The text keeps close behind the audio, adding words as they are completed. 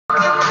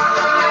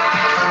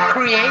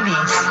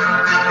Creatives,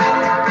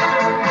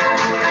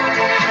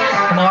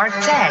 more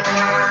tech,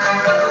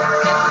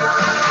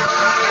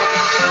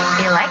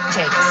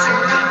 electrics,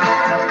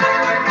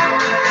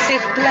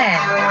 SIP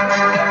plan,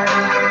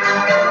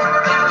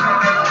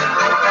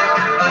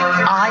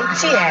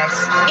 ITS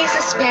is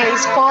a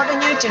space for the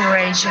new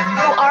generation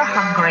who are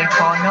hungry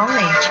for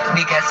knowledge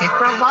because it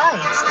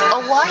provides a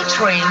wide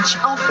range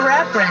of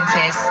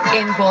references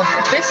in both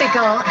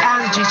physical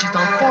and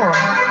digital form.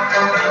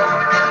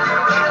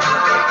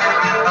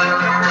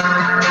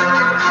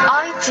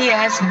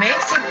 ITS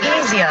makes it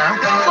easier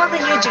for the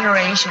new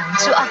generation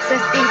to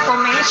access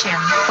information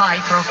by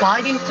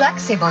providing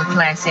flexible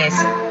classes.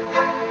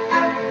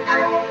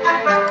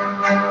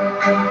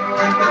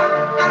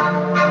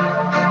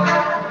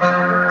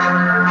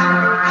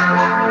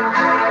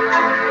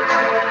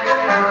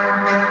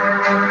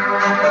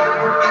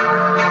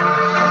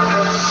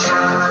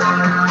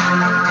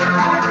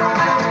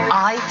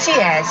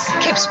 ITS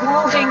keeps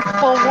moving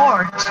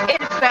forward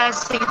in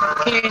facing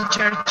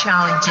future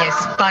challenges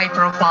by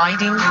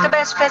providing the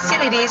best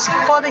facilities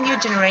for the new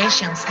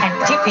generation's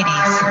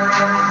activities.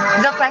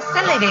 The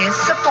facilities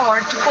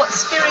support both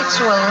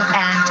spiritual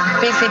and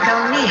physical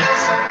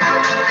needs.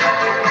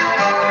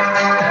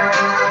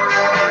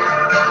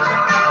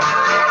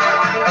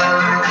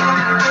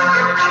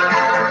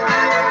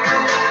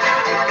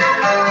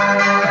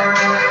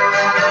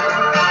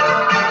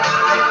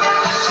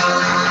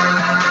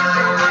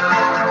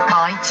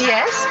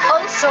 ITS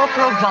also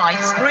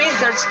provides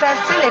research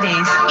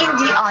facilities in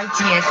the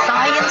ITS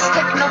Science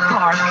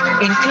Technopark,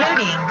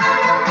 including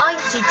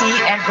ICT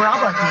and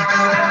robotics,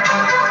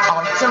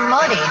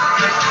 automotive,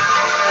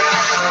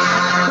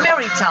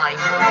 maritime,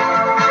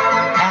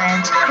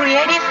 and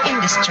creative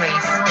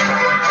industries.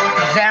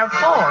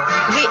 Therefore,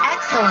 the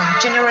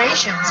excellent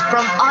generations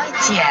from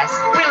ITS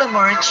will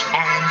emerge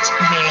and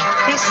make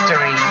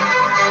history.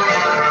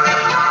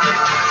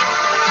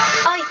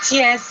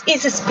 ITS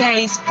is a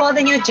space for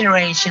the new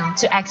generation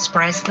to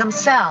express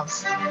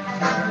themselves.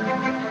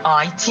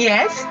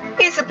 ITS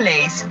is a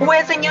place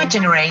where the new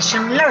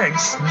generation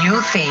learns new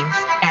things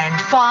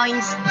and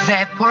finds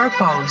their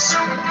purpose.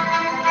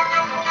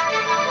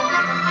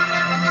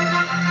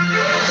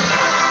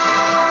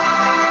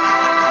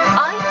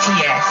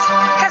 ITS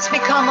has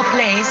become a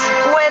place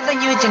where the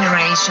new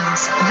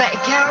generations that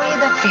carry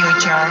the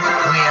future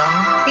will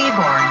be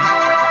born.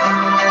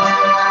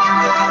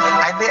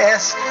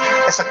 ITS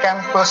is a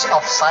campus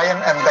of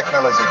science and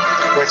technology,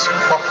 which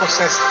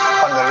focuses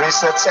on the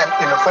research and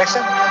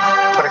innovation,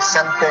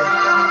 presenting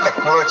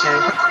technology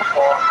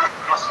for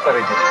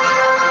prosperity.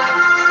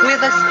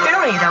 With a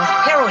spirit of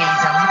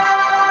heroism,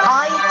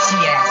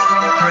 ITS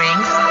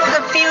brings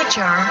the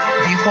future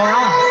before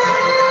us.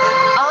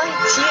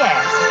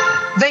 ITS,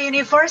 the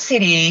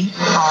University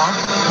of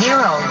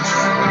Heroes.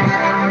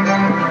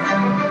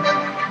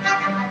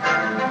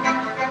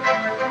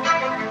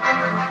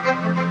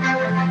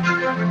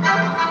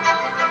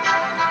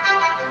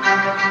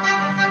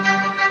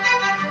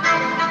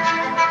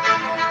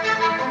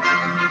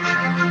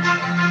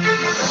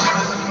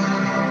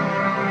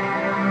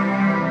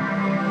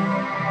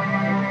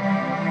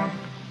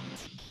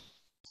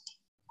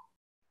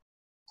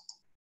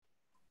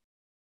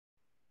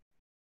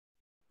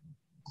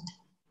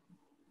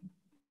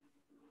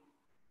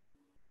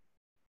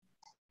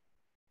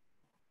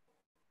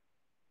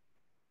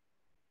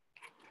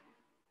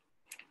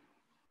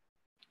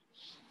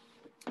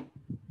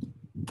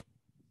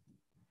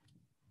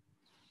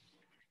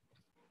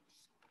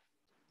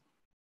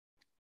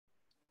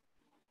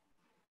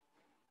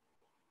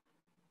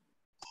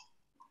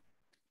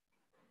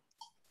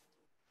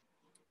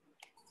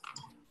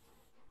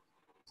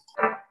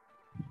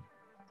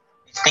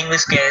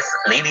 Distinguished guests,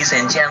 ladies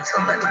and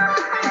gentlemen,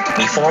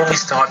 before we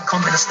start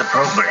commence the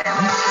program,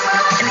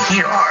 and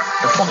here are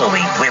the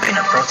following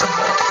webinar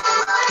protocol.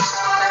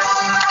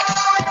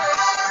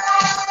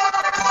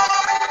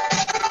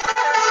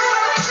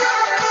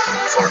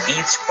 For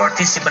each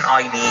participant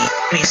ID,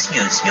 please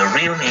use your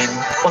real name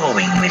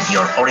following with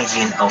your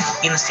origin of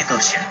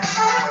institution.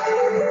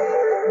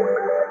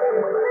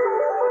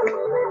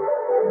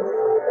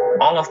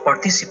 All of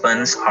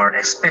participants are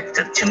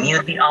expected to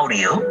mute the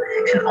audio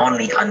and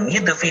only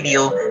unmute the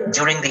video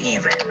during the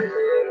event.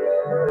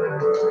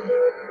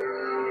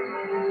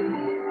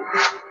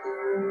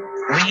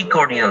 We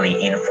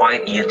cordially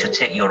invite you to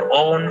take your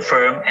own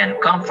firm and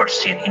comfort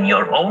seat in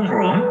your own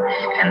room,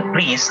 and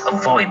please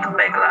avoid the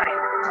backlight.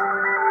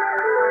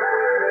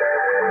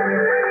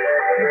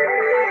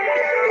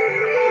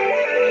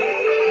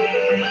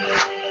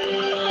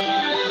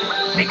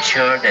 Make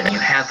sure that you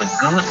have a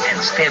good and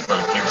stable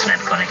internet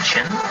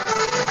connection.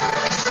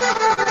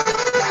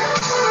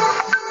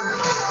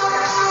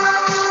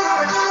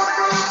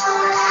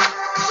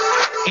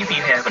 If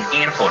you have an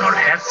earphone or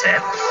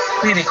headset,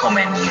 we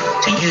recommend you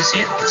to use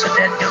it so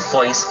that your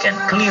voice can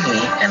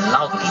clearly and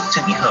loudly to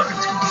be heard.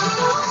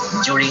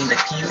 During the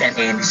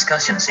Q&A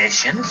discussion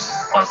session,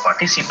 all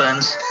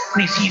participants,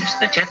 please use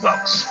the chat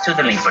box to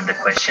deliver the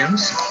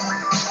questions.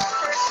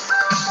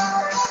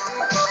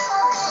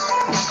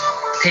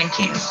 Thank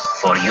you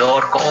for your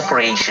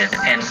cooperation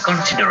and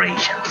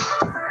consideration.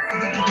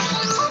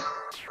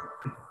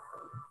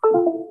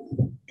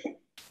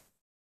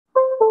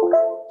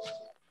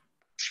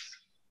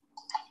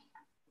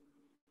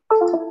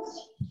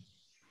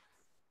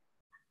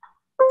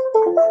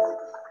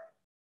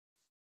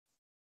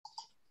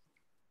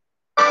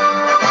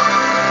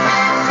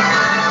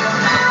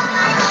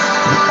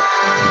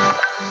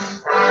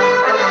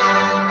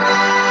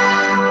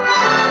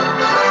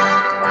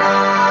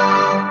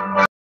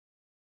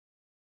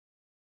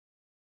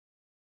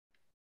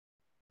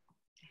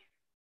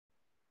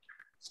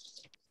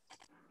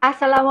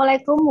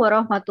 Assalamualaikum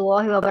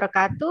warahmatullahi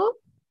wabarakatuh.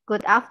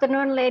 Good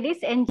afternoon,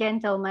 ladies and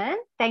gentlemen.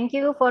 Thank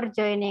you for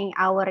joining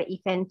our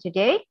event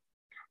today.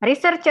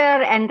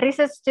 Researcher and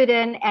Research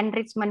Student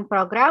Enrichment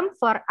Program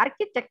for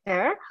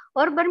Architecture,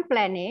 Urban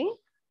Planning,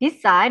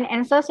 Design,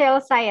 and Social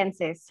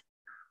Sciences.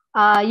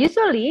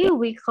 Usually,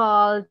 we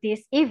call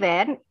this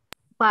event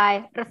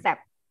by R2SEP.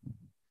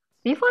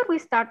 Before we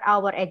start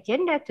our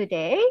agenda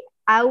today,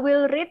 I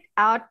will read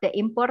out the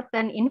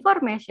important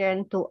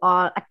information to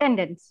all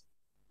attendants.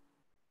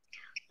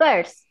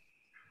 First,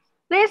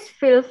 please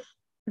fill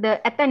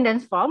the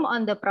attendance form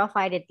on the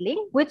provided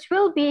link, which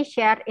will be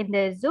shared in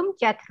the Zoom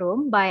chat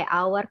room by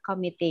our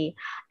committee.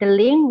 The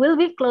link will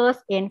be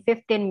closed in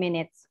 15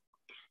 minutes.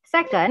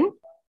 Second,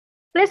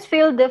 please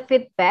fill the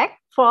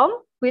feedback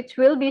form, which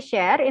will be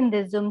shared in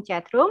the Zoom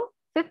chat room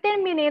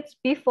 15 minutes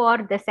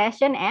before the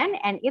session ends,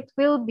 and it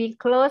will be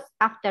closed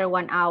after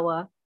 1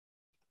 hour.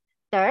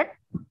 Third,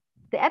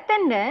 the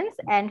attendance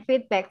and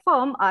feedback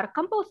form are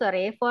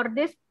compulsory for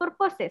these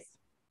purposes.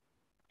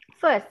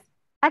 First,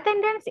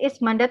 attendance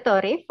is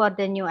mandatory for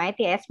the new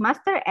ITS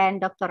master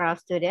and doctoral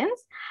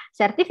students.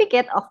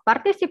 Certificate of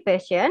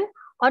participation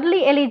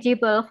only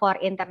eligible for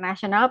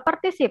international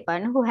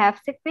participants who have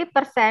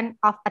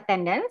 60% of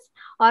attendance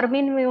or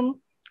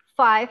minimum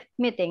 5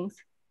 meetings.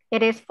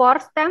 It is 4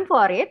 stamp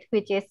for it,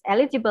 which is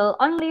eligible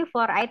only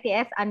for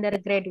ITS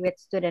undergraduate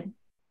students.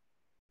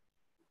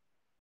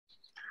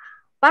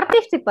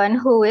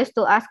 Participants who wish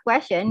to ask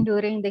questions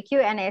during the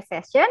Q&A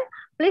session,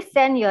 please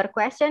send your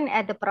question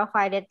at the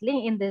provided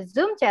link in the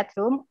Zoom chat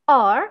room,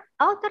 or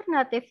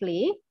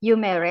alternatively, you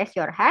may raise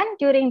your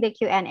hand during the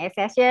Q&A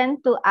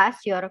session to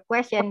ask your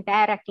question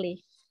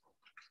directly.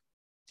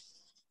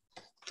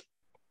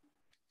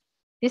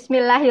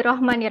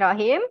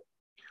 Bismillahirrahmanirrahim.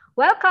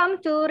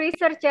 Welcome to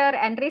Researcher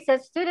and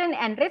Research Student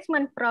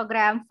Enrichment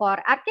Program for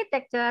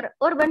Architecture,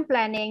 Urban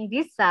Planning,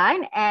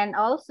 Design, and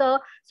also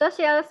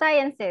Social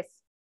Sciences.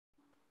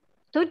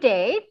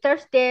 Today,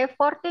 Thursday,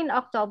 14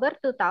 October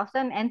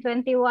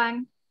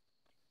 2021.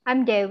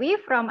 I'm Dewi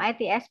from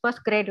ITS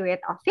Postgraduate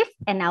Office,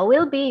 and I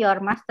will be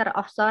your Master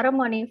of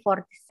Ceremony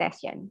for this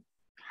session.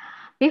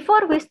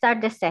 Before we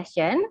start the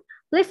session,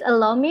 please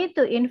allow me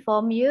to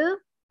inform you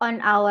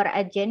on our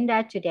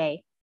agenda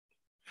today.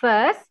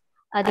 First,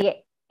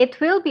 it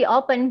will be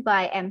opened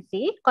by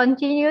MC,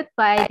 continued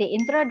by the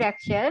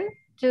introduction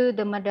to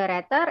the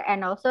moderator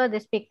and also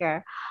the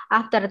speaker.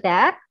 After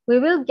that,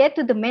 we will get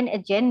to the main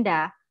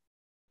agenda,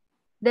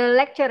 the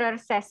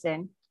lecturer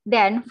session,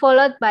 then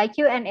followed by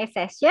Q&A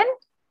session,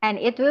 and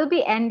it will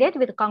be ended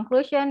with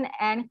conclusion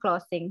and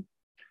closing.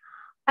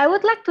 I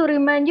would like to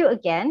remind you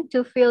again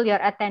to fill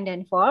your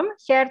attendance form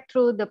shared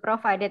through the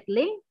provided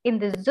link in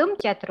the Zoom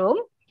chat room,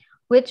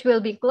 which will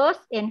be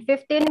closed in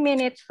 15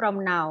 minutes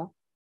from now.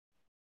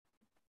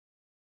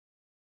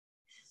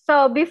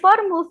 So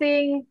before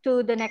moving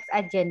to the next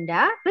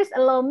agenda, please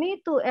allow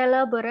me to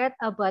elaborate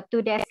about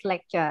today's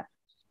lecture.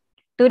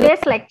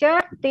 Today's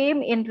lecture theme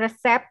in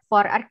R2SEP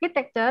for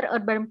Architecture,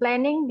 Urban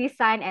Planning,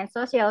 Design, and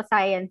Social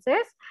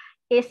Sciences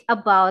is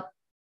about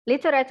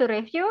literature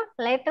review,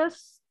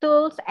 latest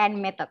tools,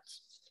 and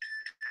methods,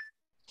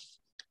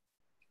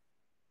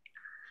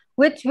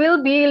 which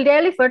will be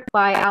delivered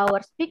by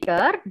our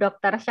speaker,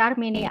 Dr.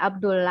 Sharmini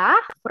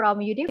Abdullah from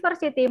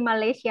University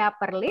Malaysia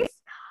Perlis,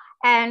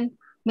 and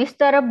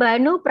Mr.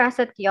 Banu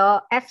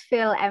Prasetyo,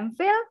 S.Phil,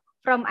 M.Phil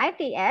from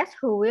ITS,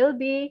 who will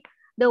be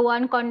the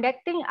one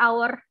conducting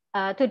our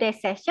today's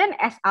session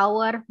as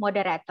our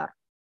moderator.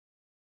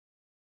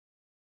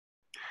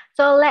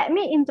 So let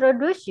me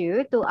introduce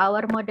you to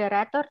our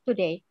moderator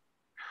today.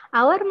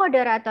 Our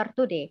moderator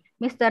today,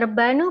 Mr.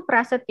 Banu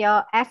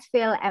Prasetyo,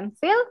 S.Phil,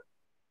 M.Phil,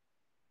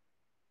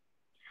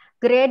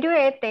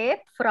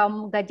 graduated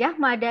from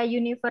Gajah Mada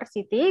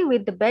University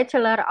with the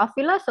Bachelor of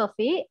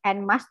Philosophy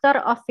and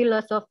Master of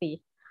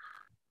Philosophy.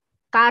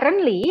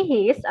 Currently,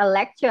 he is a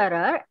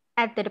lecturer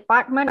at the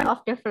Department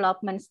of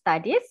Development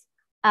Studies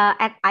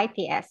at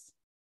ITS.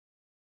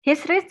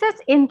 His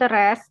research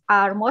interests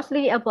are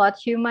mostly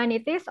about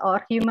humanities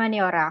or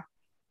humaniora.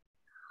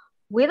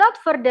 Without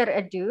further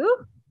ado,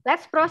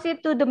 let's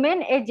proceed to the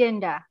main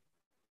agenda.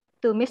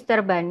 To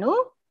Mr. Banu,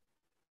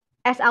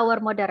 as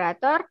our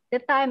moderator, the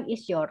time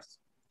is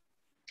yours.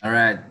 All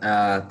right,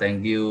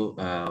 thank you,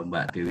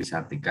 Mbak Dewi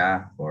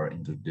Sartika, for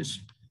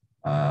introducing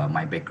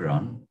my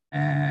background,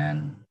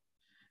 and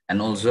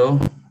also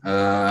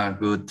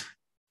good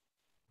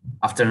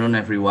afternoon,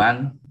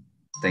 everyone.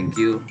 Thank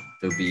you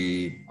to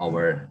be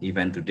our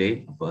event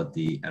today about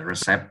the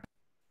R2SEP.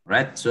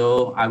 Right,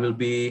 so I will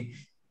be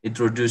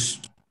introduce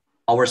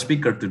our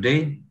speaker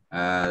today.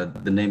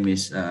 The name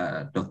is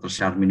Dr.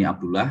 Sharmini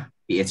Abdullah,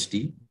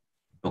 PhD.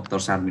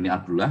 Dr. Sharmini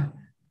Abdullah,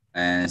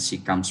 and she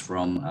comes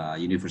from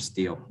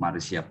University of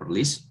Malaysia,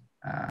 Perlis.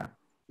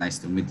 Nice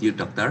to meet you,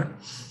 Doctor.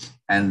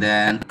 And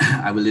then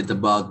I will read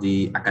about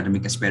the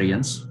academic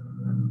experience.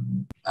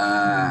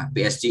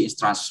 PhD in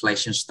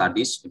Translation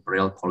Studies,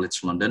 Imperial College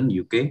London,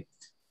 UK,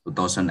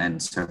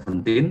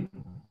 2017.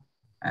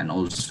 And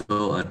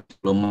also a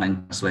Diploma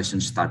in Translation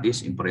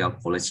Studies, Imperial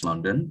College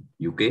London,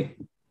 UK,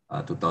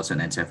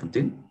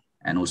 2017.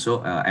 And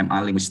also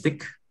MA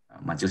Linguistic,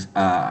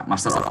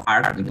 Master of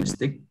Art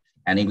Linguistic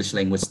and English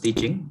Language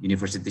Teaching,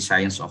 University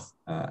Science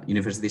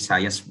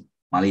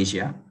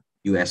Malaysia,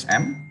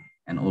 USM,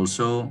 and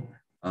also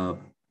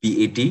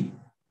BAd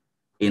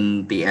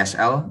in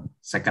TSL,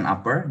 Second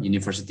Upper,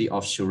 University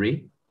of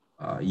Surrey,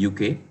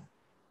 UK,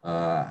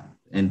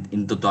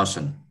 in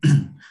 2000.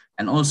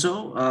 And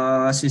also,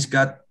 she's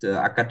got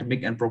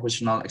academic and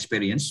professional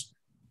experience,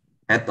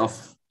 head of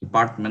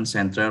Department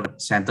Center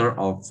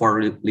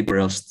for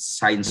Liberal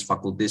Science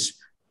Faculties,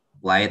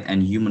 Applied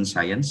and Human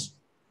Science,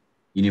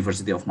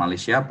 University of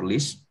Malaysia,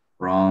 Perlis,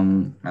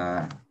 from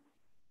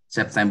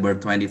September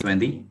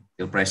 2020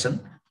 till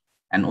present.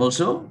 And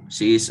also,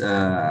 she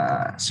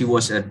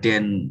was a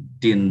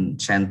Dean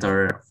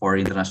Center for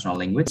International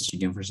Language,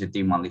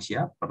 University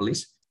Malaysia,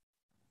 Perlis,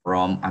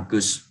 from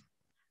August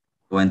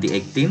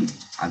 2018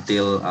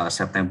 until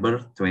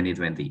September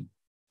 2020.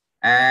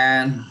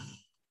 And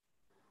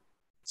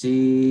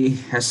she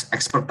has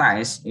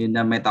expertise in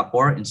the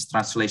metaphor in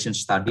translation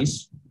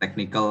studies,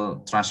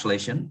 technical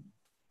translation,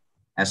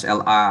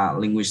 SLA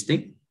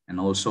linguistic, and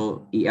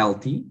also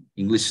ELT,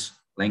 English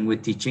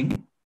language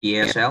teaching,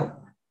 ESL,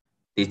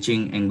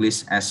 teaching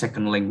English as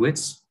second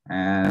language,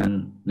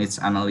 and needs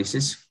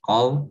analysis,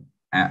 call,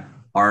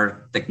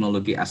 or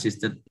technology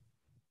assisted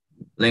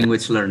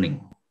language learning.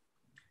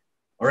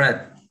 All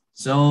right,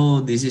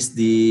 so this is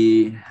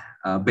the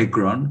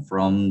background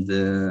from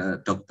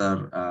the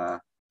Dr.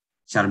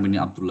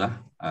 Sharmini Abdullah,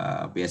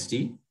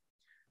 PhD.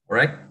 All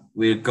right,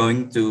 we're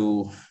going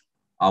to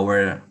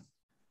our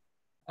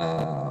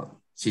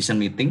session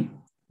meeting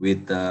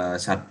with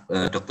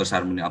Dr.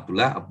 Sharmini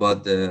Abdullah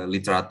about the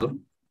literature,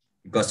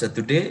 because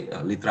today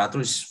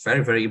literature is very,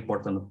 very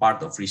important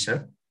part of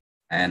research.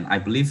 And I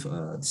believe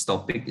this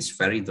topic is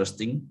very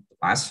interesting to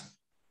us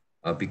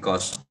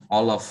because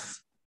all of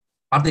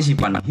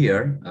participant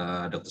here,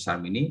 Dr.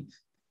 Sharmini,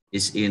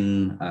 is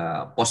in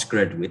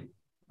postgraduate,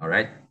 all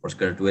right,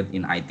 postgraduate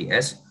in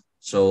ITS.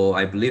 So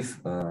I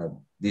believe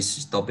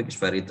this topic is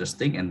very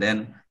interesting. And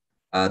then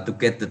to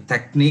get the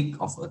technique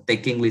of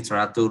taking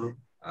literature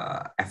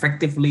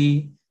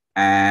effectively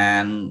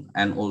and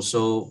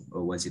also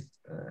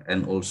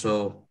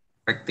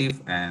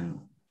effective and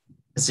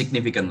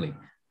significantly.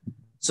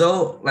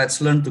 So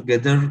let's learn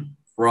together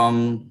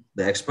from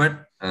the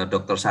expert,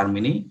 Dr.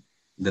 Sharmini.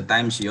 The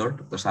time is yours,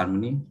 Dr.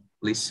 Sharmini,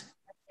 please.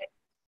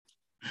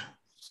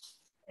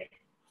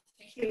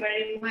 Thank you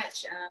very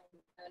much,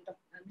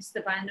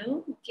 Mr.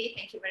 Banu. Okay,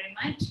 thank you very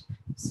much.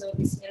 So,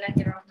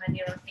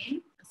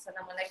 Bismillahirrahmanirrahim.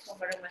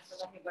 Assalamualaikum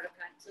warahmatullahi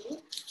wabarakatuh.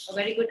 A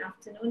very good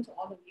afternoon to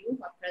all of you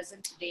who are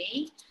present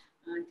today.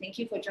 Thank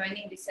you for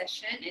joining this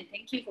session, and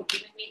thank you for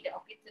giving me the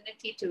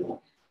opportunity to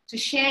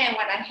share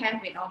what I have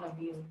with all of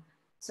you.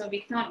 So,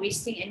 without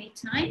wasting any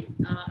time,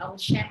 I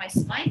will share my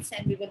slides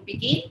and we will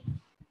begin.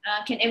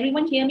 Can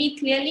everyone hear me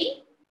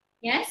clearly?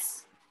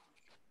 Yes?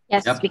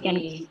 Yes, yep. We can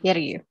hear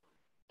you.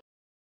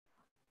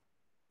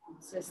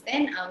 So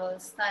then I will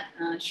start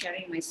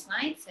sharing my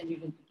slides and we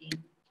will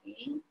begin.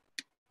 Okay.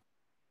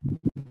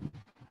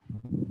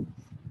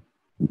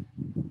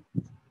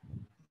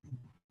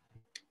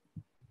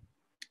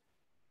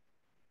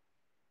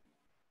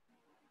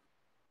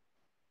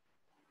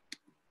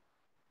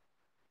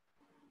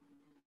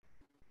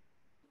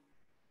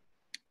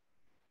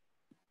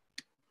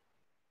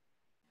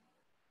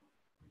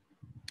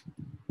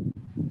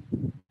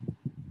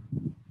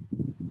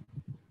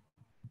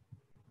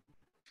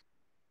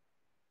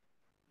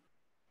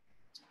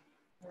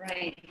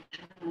 Right.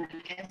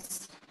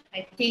 As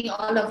I think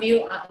all of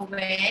you are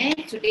aware,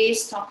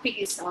 today's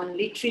topic is on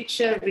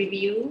literature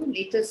review,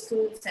 latest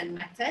tools and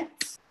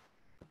methods.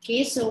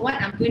 Okay, so what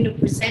I'm going to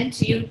present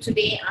to you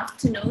today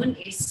afternoon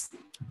is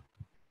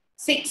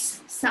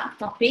 6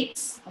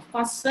 subtopics. Of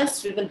course,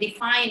 first we will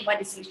define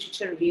what is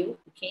literature review,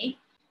 okay?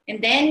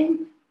 And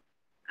then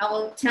I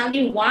will tell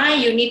you why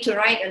you need to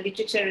write a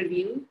literature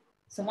review.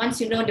 So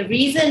once you know the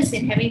reasons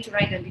in having to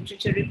write a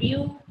literature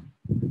review,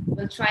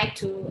 we'll try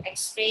to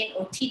explain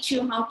or teach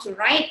you how to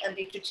write a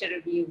literature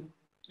review.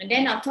 And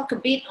then I'll talk a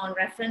bit on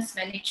reference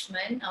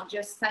management. I'll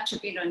just touch a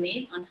bit on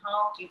it, on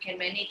how you can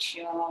manage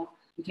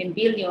you can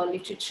build your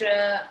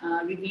literature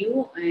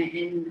review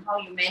and how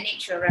you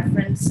manage your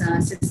reference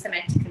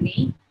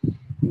systematically.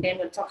 And then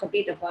we'll talk a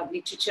bit about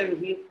literature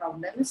review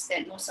problems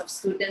that most of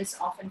students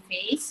often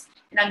face.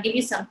 And I'll give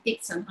you some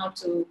tips on how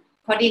to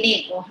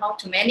coordinate or how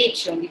to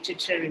manage your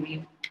literature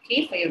review.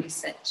 okay, for your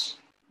research,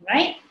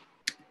 right?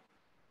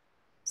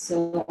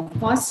 So of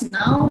course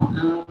now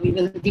we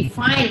will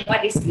define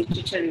what is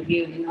literature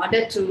review. In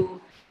order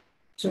to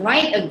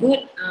write a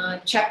good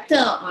chapter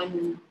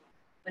on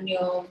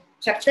your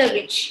chapter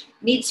which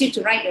needs you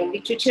to write your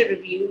literature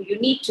review, you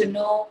need to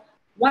know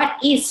what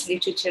is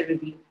literature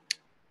review.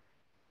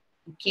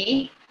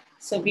 Okay,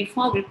 so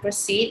before we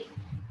proceed,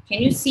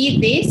 can you see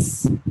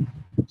this?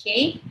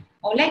 Okay,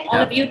 I would like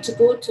all of you to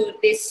go to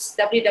this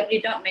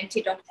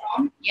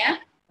www.menti.com. Yeah,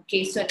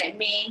 okay, so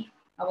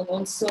I will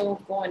also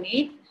go on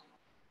it.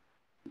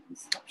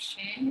 Stop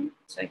share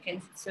so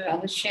I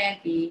will share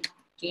the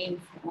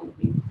game for all of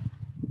you.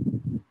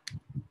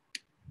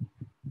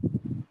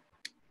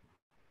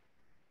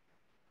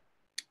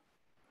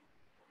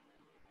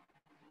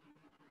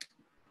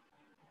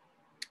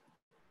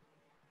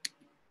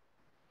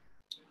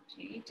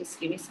 Okay, just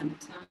give me some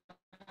time.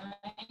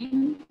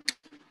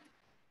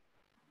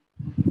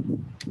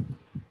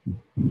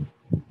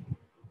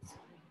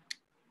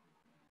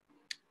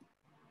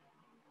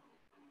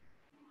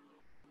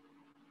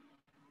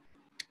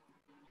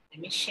 Let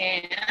me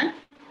share.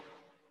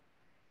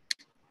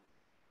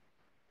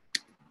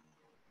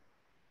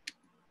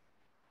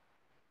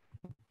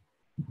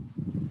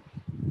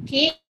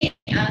 Okay,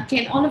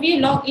 can all of you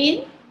log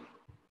in?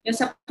 You're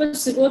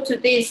supposed to go to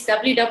this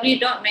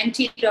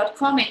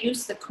www.menti.com and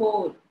use the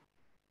code.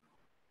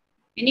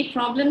 Any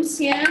problems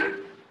here?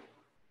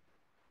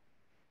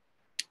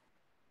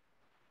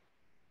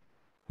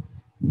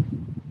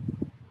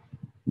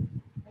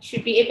 I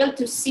should be able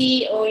to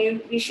see, or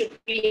we should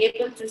be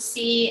able to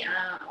see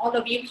all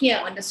of you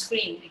here on the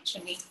screen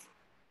actually.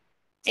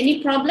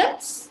 Any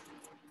problems?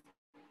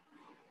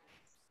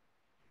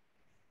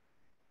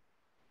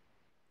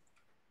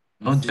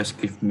 No, just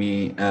give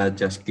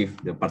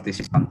the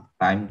participant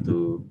time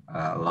to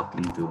log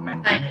into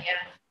Menti. Yeah.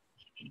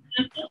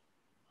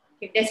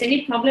 If there's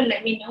any problem,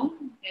 let me know,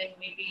 and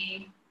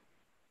maybe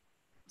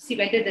see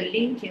whether the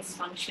link is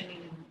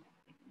functioning.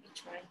 Let me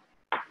try.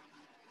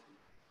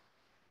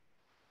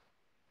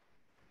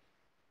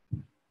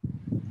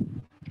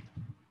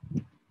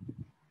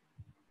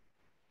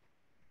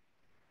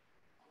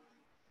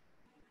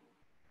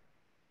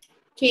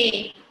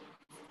 Okay,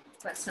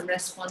 got some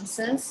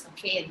responses.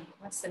 Okay,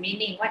 what's the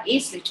meaning? What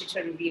is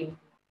literature review?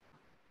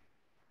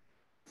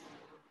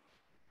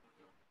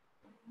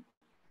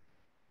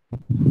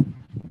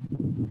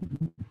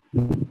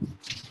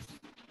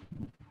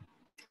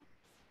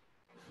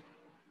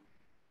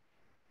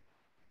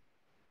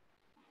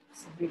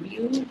 It's a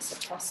review, it's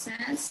a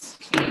process.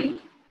 Okay.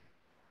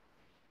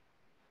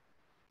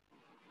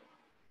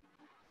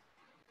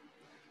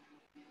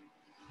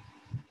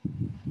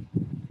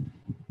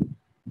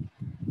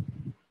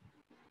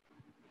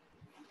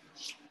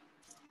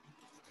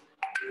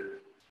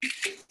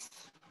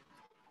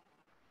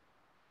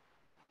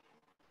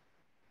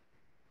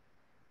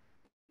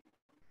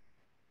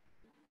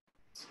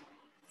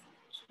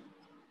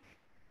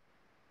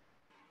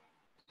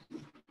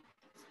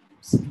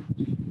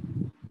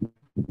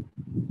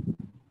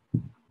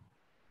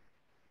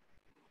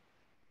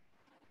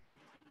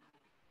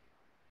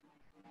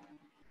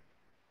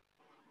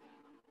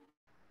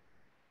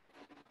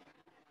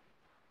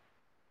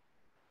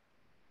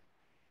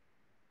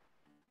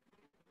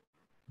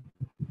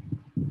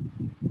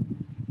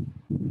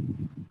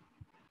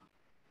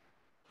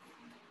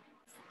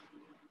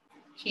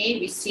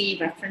 Okay, we see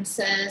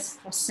references,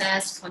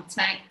 process,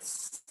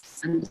 context,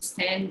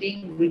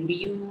 understanding,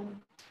 review,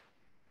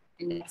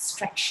 and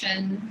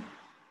extraction,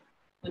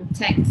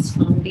 context,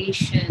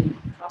 foundation,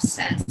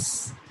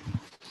 process.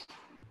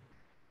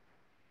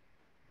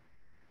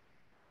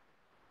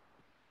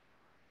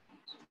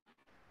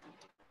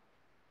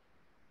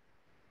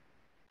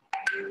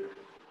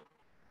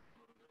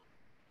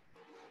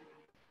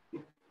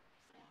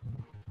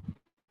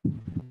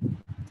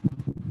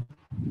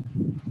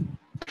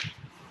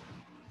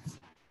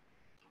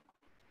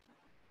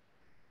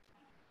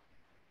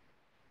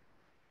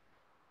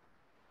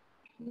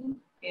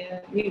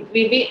 Yeah, we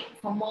wait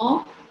for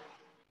more.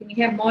 We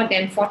have more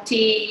than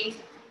 40,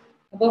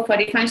 about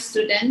 45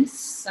 students.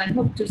 So I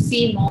hope to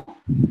see more.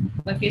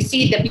 But if you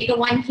see the bigger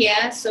one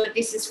here, so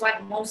this is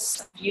what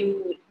most of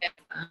you would have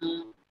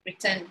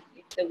written.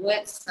 If the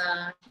words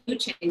are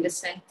huge in the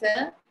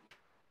center,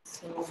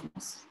 so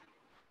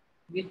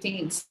you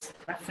think it's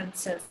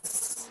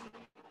references.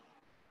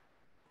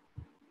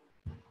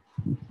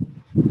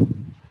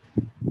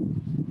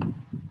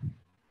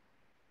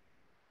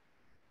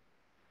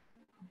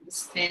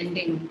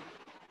 Understanding,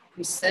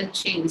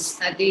 researching,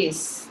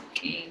 studies,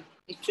 okay,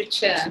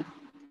 literature.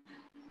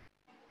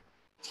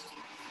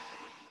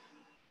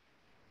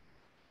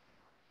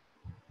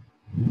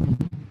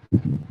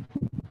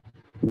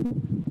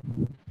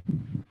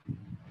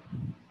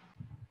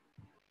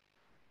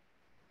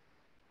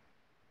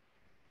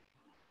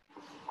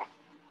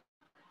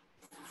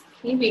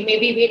 Okay, we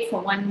maybe wait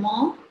for one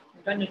more.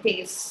 I don't think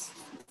it's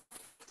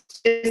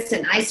just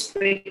an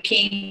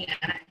ice-breaking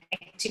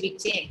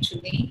activity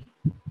actually.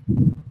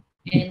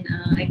 And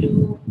I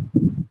do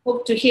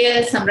Hope to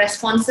hear some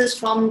responses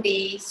from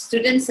the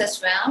students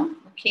as well.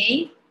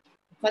 Okay,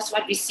 because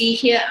what we see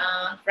here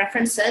are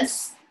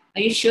references.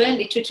 Are you sure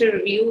literature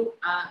review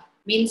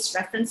means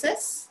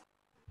references?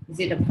 Is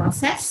it a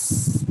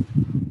process?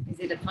 Is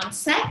it a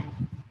concept?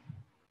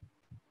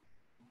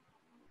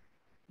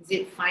 Is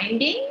it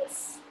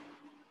findings?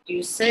 Do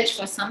you search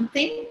for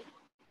something?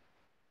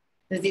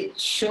 Does it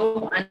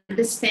show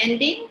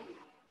understanding?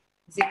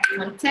 Is it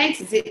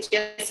context? Is it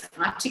just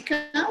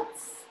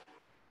articles?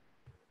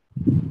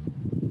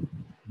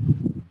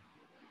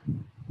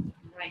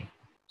 Right.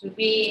 Do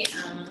we,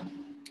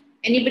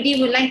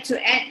 anybody would like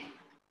to add?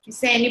 Is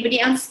there anybody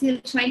else still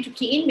trying to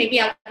key in? Maybe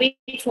I'll wait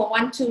for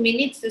 1-2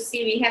 minutes to see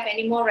if we have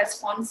any more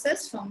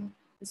responses from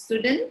the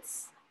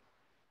students.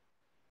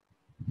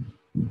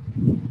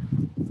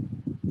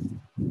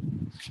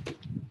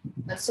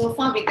 But so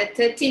far with the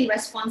 13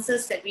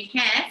 responses that we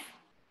have,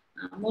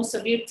 most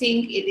of you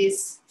think it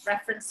is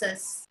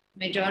references.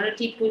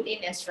 Majority put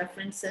in as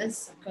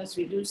references. Of course,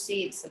 we do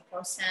see it's a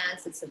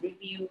process, it's a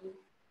review.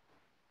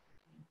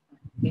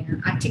 There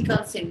are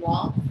articles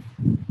involved,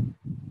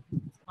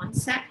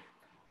 concept,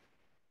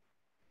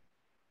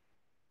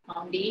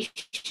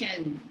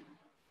 foundation,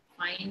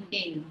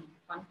 finding,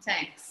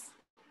 context.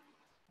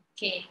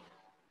 Okay,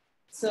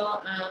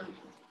 so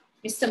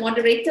Mr.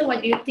 Moderator,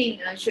 what do you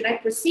think? Should I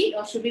proceed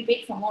or should we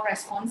wait for more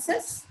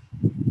responses?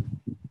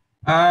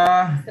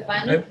 Mr.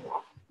 Banu?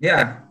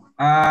 Yeah,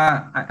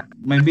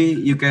 maybe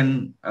you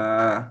can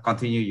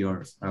continue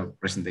your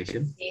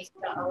presentation. Okay,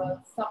 so I will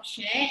stop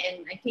share,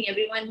 and I think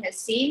everyone has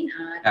seen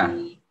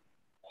the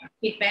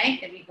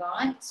feedback that we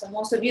got. So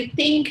most of you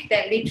think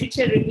that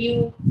literature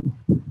review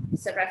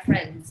is a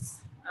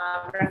reference,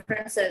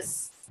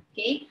 references.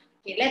 Okay,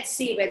 let's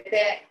see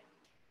whether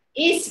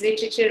is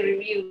literature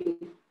review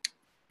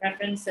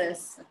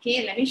references.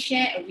 Okay, let me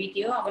share a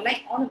video. I would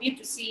like all of you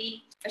to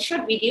see a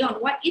short video on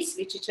what is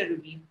literature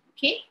review.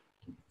 Okay.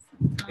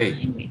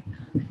 Okay.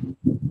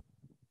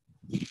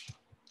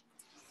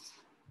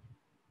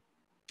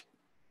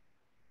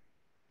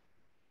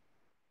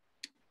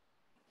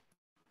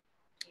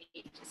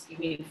 Just give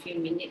me a few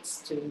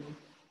minutes to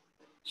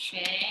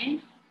share.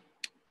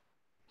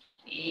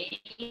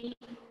 Okay.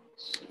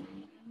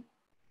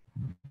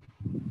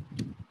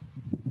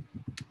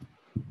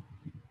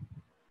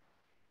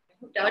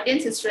 The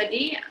audience is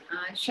ready.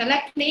 Shall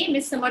I play,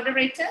 Mr.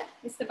 Moderator,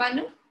 Mr.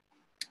 Banu?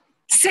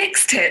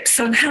 6 tips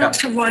on how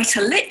to write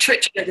a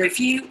literature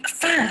review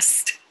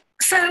fast.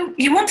 So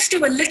you want to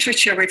do a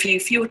literature review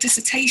for your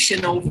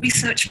dissertation or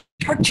research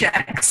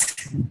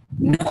project.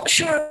 Not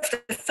sure of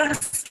the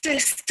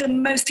fastest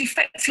and most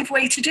effective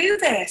way to do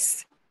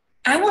this?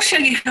 I will show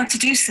you how to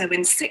do so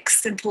in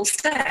 6 simple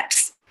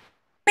steps.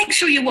 Make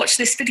sure you watch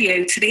this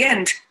video to the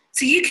end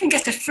so you can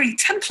get a free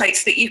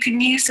template that you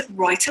can use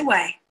right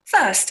away.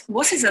 First,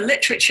 what is a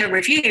literature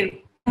review?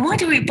 Why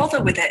do we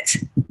bother with it?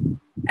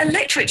 A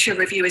literature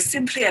review is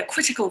simply a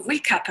critical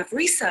recap of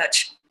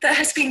research that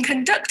has been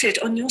conducted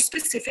on your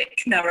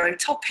specific narrow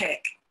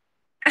topic.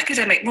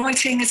 Academic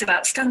writing is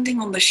about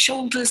standing on the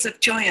shoulders of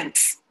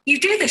giants. You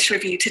do this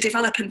review to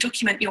develop and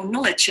document your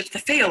knowledge of the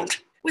field.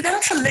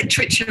 Without a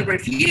literature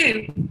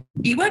review,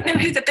 you won't know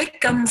who the big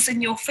guns in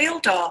your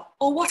field are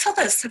or what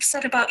others have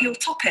said about your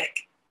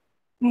topic.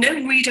 No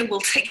reader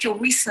will take your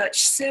research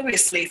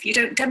seriously if you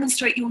don't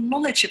demonstrate your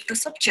knowledge of the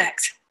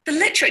subject. The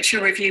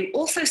literature review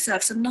also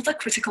serves another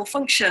critical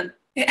function.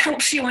 It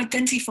helps you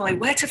identify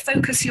where to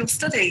focus your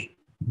study.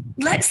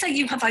 Let's say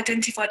you have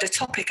identified a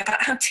topic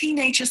about how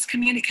teenagers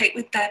communicate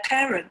with their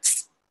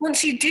parents.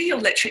 Once you do your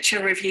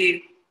literature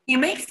review, you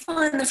may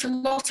find that a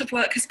lot of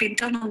work has been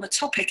done on the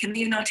topic in the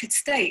United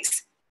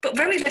States, but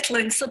very little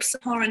in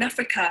sub-Saharan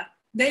Africa.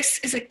 This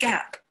is a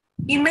gap.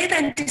 You may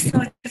then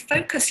decide to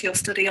focus your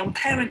study on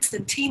parents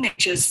and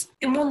teenagers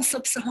in one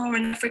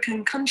sub-Saharan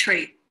African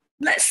country,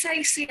 let's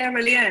say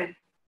Sierra Leone.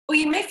 Or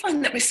you may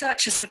find that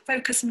researchers have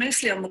focused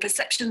mostly on the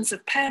perceptions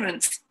of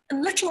parents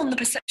and little on the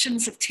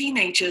perceptions of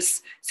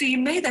teenagers, so you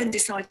may then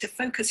decide to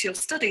focus your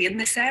study in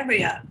this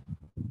area.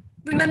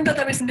 Remember,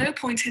 there is no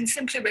point in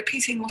simply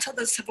repeating what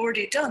others have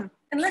already done,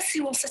 unless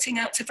you are setting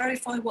out to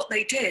verify what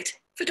they did.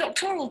 For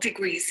doctoral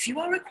degrees, you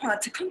are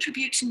required to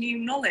contribute to new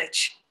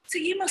knowledge, so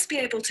you must be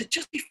able to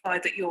justify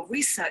that your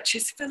research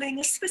is filling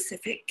a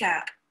specific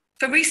gap.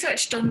 For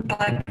research done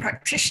by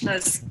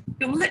practitioners,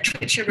 your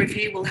literature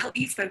review will help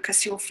you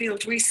focus your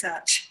field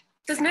research.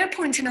 There's no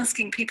point in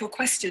asking people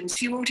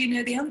questions you already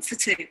know the answer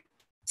to.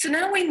 So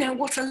now we know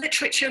what a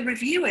literature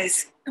review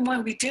is and why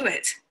we do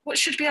it. What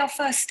should be our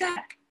first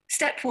step?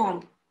 Step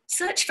 1,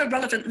 search for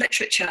relevant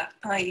literature,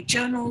 i.e.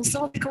 journals,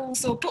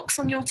 articles, or books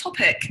on your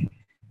topic.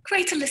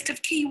 Create a list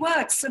of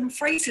keywords and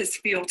phrases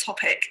for your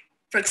topic.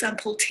 For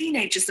example,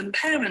 teenagers and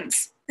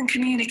parents and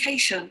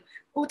communication,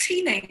 or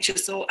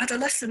teenagers or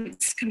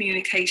adolescents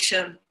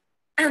communication,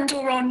 and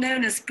or are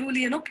known as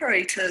Boolean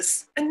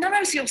operators, and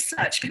narrows your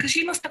search because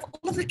you must have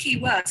all of the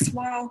keywords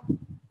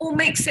or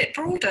makes it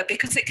broader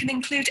because it can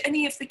include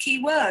any of the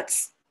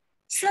keywords.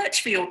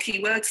 Search for your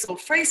keywords or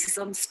phrases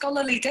on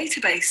scholarly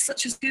databases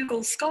such as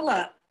Google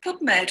Scholar,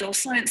 PubMed or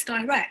Science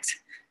Direct.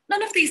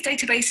 None of these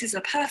databases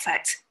are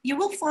perfect. You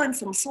will find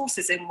some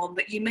sources in one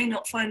that you may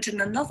not find in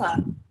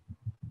another.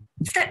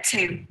 Step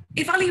 2,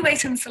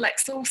 evaluate and select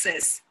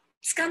sources.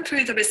 Scan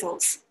through the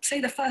results, say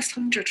the first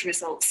 100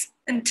 results,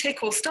 and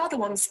tick or star the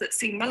ones that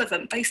seem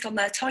relevant based on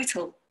their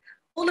title.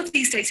 All of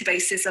these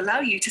databases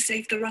allow you to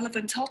save the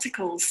relevant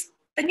articles.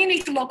 Then you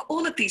need to log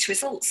all of these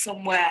results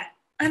somewhere.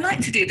 I like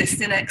to do this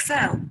in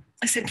Excel.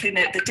 I simply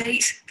note the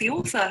date, the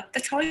author, the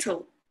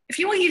title. If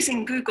you are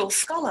using Google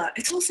Scholar,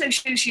 it also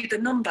shows you the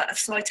number of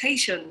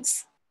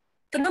citations.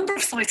 The number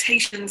of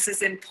citations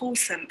is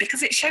important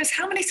because it shows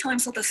how many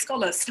times other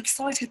scholars have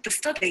cited the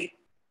study.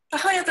 The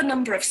higher the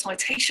number of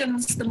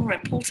citations, the more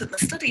important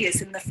the study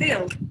is in the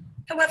field.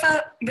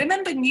 However,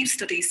 remember new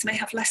studies may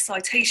have less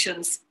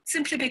citations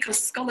simply because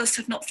scholars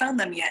have not found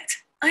them yet.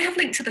 I have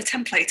linked to the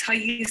template I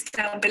used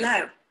down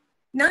below.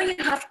 Now you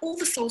have all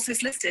the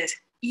sources listed.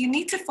 You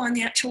need to find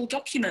the actual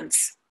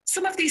documents.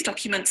 Some of these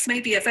documents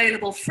may be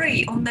available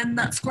free, and then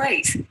that's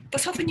great,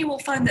 but often you will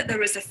find that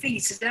there is a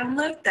fee to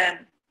download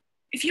them.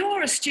 If you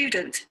are a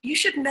student, you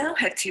should now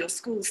head to your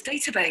school's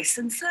database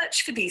and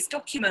search for these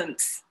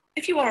documents.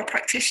 If you are a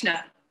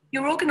practitioner,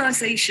 your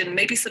organisation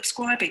may be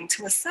subscribing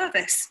to a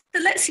service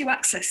that lets you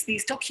access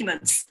these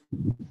documents.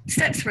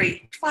 Step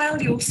 3,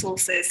 file your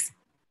sources.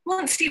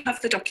 Once you have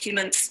the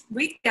documents,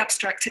 read the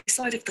abstract to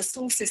decide if the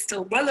source is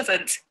still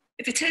relevant.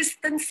 If it is,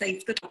 then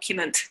save the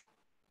document.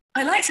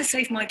 I like to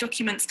save my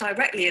documents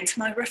directly into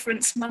my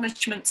reference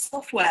management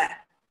software.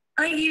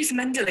 I use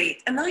Mendeley,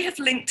 and I have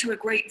linked to a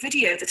great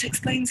video that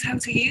explains how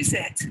to use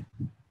it.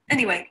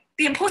 Anyway,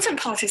 the important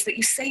part is that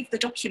you save the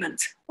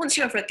document. Once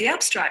you have read the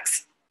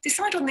abstracts,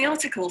 decide on the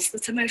articles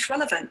that are most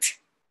relevant.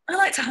 I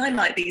like to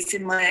highlight these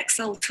in my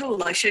Excel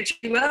tool I showed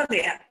you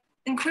earlier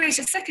and create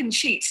a second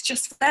sheet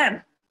just for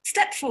them.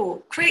 Step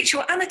 4, create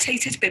your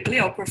annotated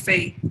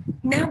bibliography.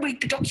 Now read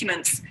the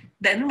documents,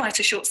 then write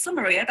a short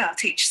summary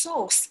about each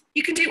source.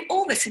 You can do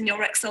all this in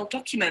your Excel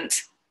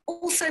document.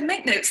 Also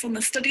make notes on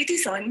the study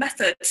design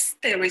methods,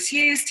 theories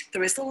used, the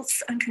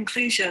results and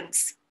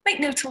conclusions. Make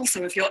note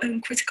also of your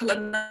own critical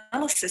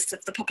analysis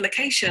of the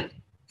publication.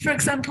 For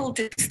example,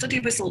 did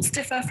study results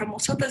differ from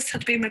what others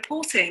had been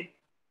reporting?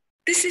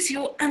 This is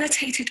your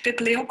annotated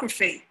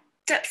bibliography.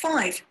 Step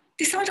 5,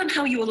 decide on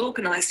how you will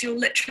organise your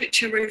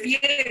literature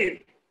review.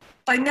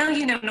 By now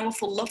you know an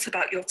awful lot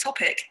about your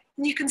topic,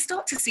 and you can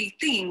start to see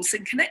themes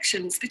and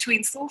connections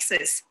between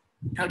sources.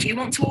 How do you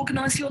want to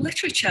organise your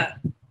literature?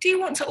 Do you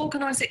want to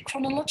organise it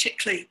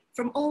chronologically,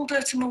 from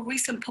older to more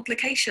recent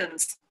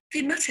publications?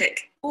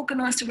 Thematic,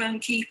 organised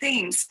around key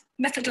themes.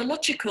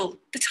 Methodological,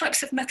 the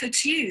types of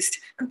methods used.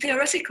 And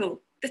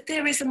theoretical, the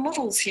theories and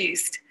models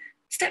used.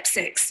 Step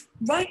 6,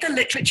 write the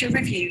literature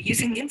review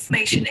using the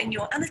information in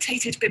your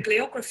annotated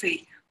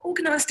bibliography,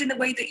 organised in the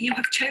way that you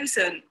have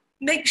chosen.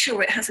 Make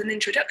sure it has an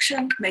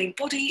introduction, main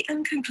body,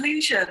 and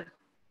conclusion.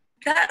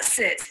 That's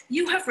it,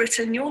 you have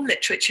written your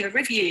literature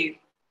review.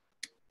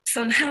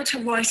 So on how to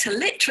write a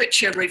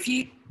literature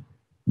review.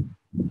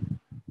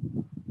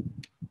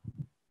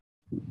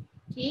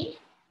 Okay.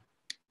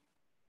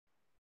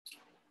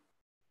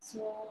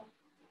 So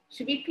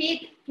should we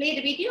play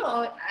the video,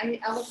 or I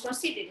will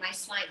proceed with my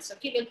slides?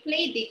 Okay, we'll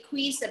play the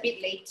quiz a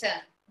bit later.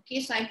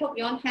 Okay, so I hope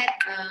you all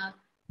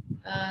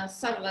had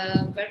sort of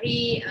a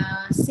very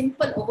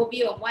simple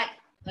overview of what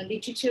a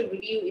literature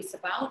review is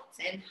about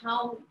and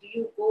how do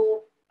you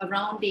go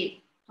around it.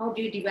 How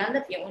do you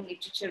develop your own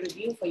literature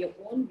review for your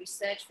own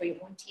research, for your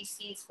own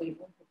theses, for your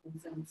own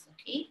proposals,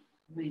 okay?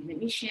 Right, let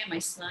me share my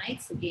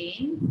slides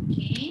again,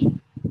 okay?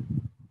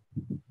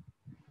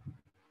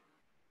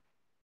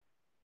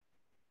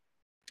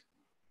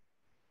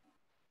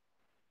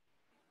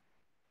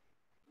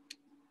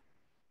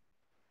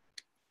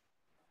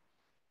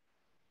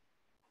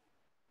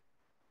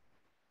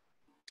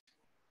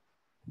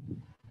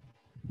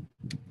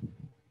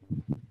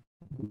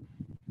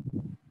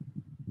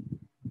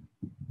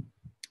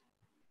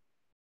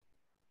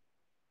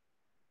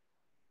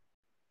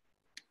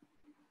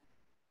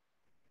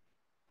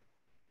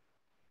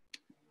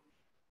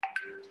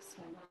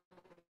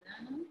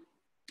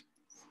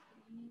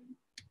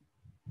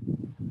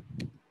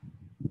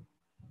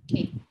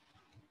 Okay.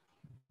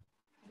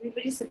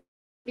 Everybody's a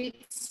bit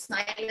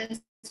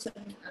silent. So,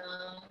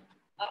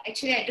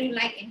 actually, I do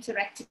like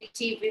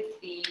interactivity with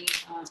the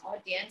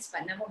audience,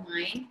 but never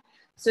mind.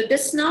 So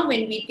just now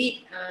when we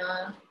did,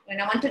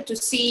 when I wanted to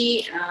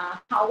see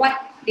what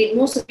did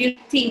most of you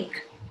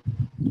think,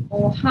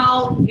 or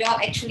how you all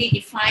actually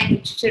define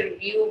literature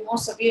review,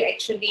 most of you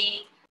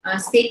actually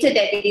stated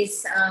that it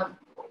is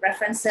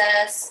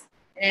references,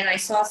 and I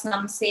saw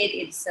some said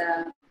it's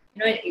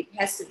it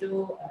has to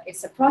do,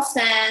 it's a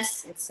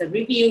process, it's a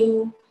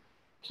review,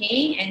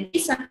 okay, and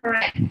these are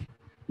correct.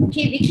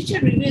 Okay,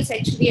 literature review is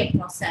actually a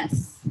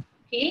process,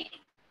 okay,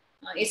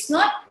 it's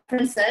not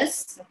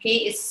references, okay,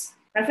 it's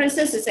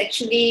references is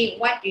actually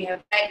what you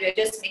have read.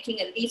 You're just making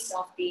a list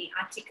of the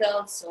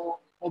articles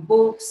or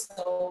books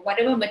or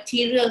whatever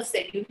materials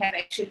that you have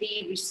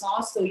actually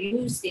resourced or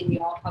used in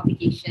your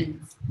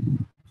publications.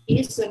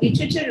 Okay, so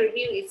literature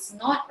review is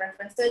not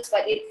references,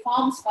 but it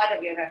forms part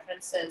of your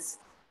references.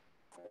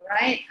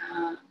 right?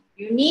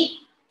 You need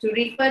to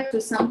refer to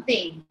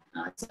something.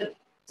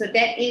 So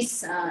that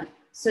is,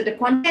 so the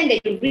content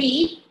that you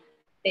read,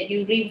 that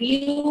you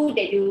review,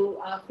 that you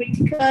are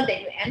critical,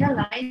 that you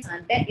analyze,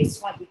 and that is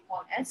what we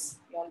call as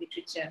your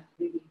literature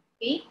review,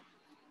 okay?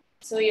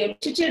 So your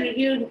literature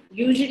review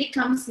usually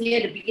comes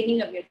near the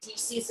beginning of your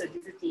thesis or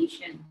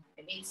dissertation.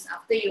 That means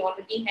after you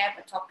already have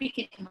a topic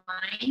in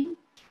mind,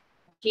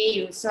 okay,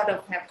 you sort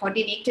of have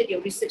coordinated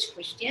your research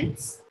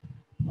questions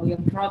or your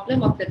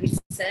problem of the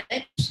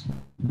research.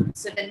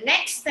 So the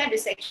next step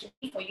is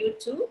actually for you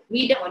to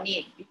read on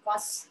it,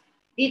 because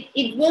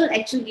it will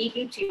actually lead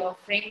you to your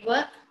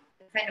framework,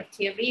 the kind of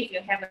theory, if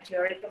you have a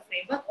theoretical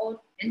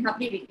framework, and help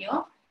you with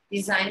your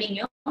designing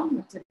your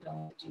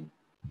methodology.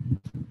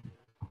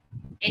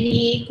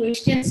 Any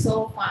questions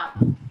so far?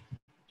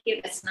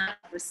 Okay, let's now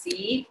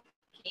proceed.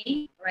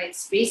 Okay, right.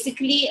 It's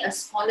basically a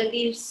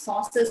scholarly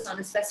sources on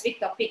a specific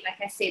topic.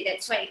 Like I said,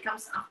 that's why it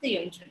comes after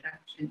your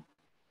introduction.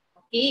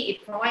 Okay,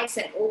 it provides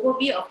an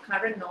overview of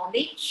current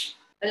knowledge,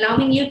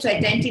 allowing you to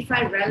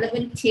identify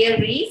relevant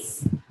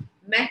theories,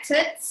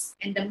 methods,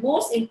 and the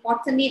most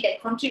importantly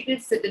that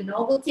contributes to the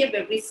novelty of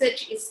your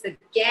research is the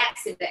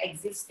gaps in the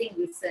existing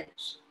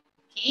research.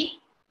 Okay,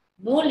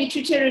 no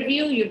literature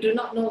review, you do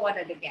not know what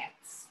are the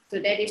gaps. So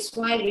that is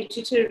why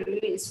literature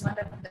review is one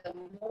of the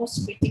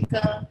most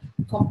critical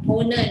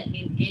component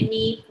in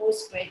any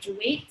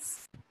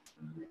postgraduate's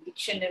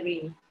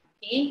dictionary.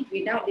 Okay,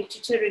 without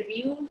literature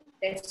review,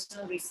 there's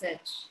no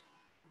research.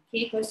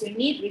 Okay, because you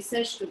need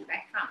research to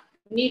back up.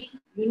 You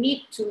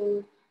need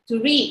to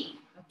read.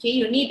 Okay,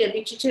 you need a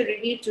literature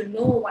review to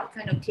know what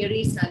kind of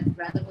theories are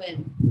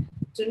relevant,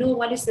 to know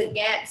what is the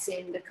gaps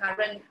in the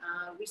current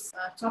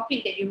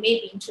topic that you may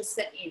be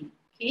interested in.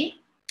 Okay,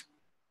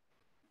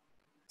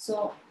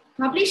 so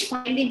published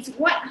findings.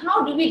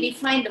 How do we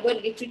define the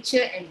word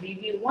literature and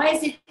review? Why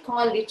is it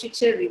called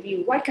literature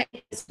review? Why can't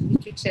it be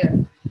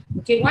literature?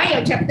 Okay, why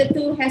your chapter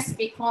 2 has to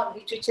be called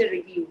literature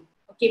review?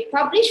 Okay,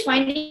 published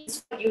findings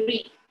is what you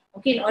read.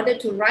 Okay, in order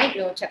to write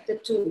your chapter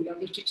 2, your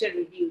literature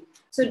review.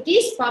 So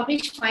these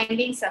published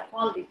findings are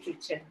called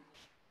literature.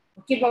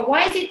 Okay, but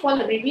why is it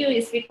called a review?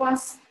 Is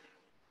because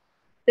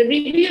the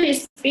review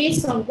is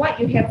based on what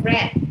you have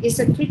read. It's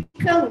a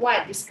critical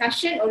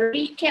discussion or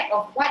recap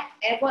of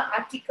whatever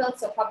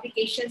articles or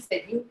publications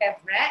that you have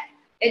read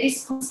that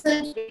is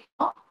concerned with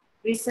your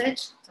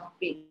research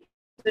topic.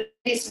 So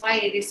that is why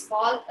it is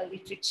called a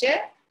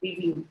literature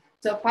review.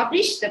 So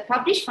the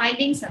published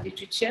findings of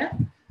literature,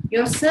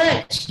 your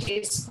search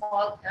is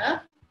called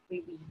a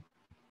review.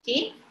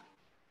 Okay?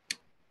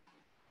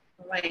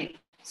 All right.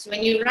 So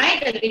when you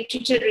write a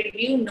literature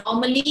review,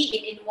 normally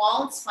it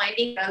involves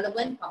finding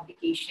relevant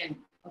publication.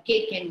 Okay,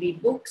 it can be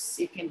books,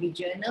 it can be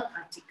journal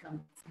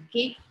articles,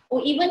 okay,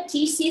 or even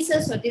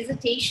theses or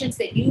dissertations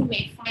that you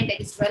may find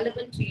that is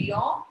relevant to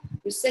your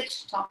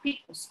research topic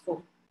or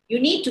scope.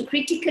 You need to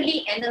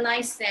critically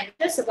analyze them,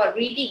 just about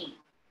reading,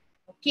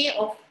 okay,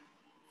 or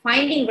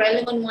finding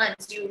relevant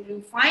ones.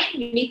 You find,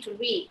 you need to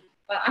read.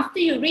 But after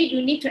you read,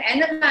 you need to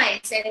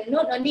analyze, and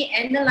not only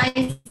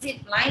analyze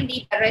it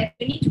blindly, but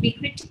you need to be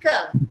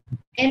critical.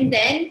 And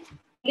then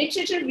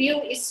literature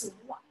review is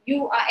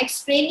you are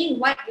explaining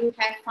what you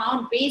have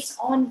found based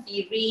on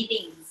the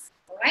readings,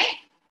 all right,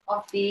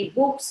 of the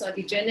books or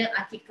the journal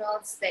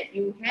articles that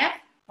you have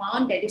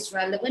found that is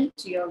relevant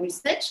to your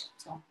research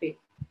topic.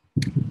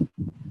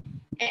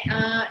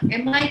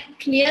 Am I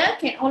clear?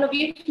 Can all of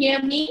you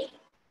hear me?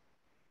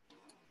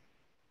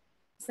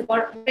 So,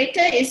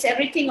 operator, is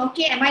everything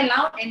okay? Am I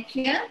loud and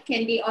clear?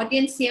 Can the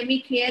audience hear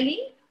me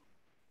clearly?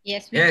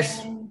 Yes, we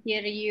can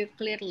hear you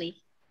clearly.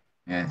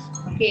 Yes.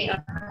 Okay.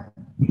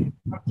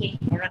 Okay.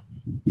 All right.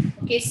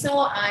 Okay.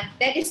 So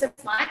that is the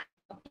part.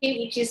 Okay,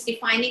 which is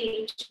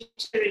defining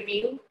literature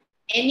review.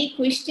 Any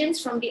questions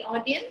from the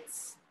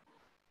audience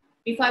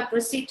before I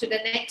proceed to the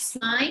next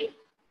slide?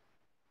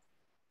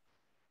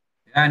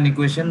 Any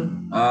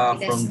question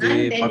from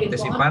the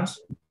participants?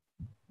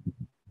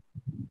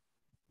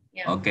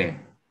 Yeah. Okay.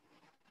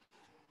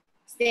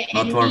 Is there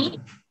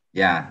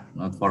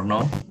Not for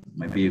no.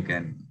 Maybe you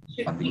can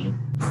continue.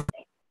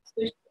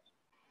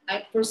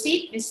 I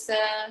proceed, Mr.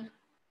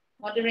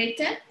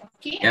 Moderator.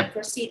 Okay, yep. I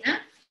proceed.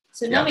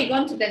 So now we go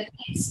on to the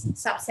next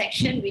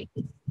subsection, which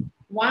is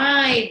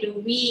why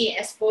do we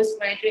as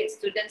postgraduate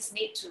students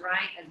need to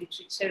write a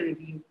literature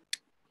review?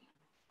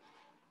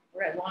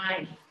 Right,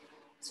 why?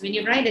 So when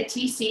you write a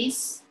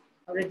thesis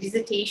or a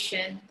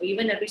dissertation or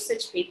even a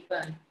research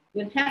paper,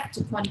 you'll have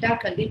to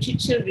conduct a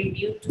literature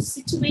review to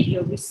situate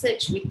your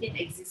research within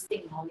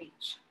existing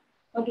knowledge.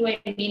 What do I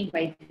mean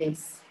by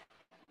this?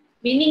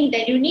 Meaning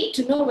that you need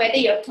to know whether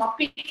your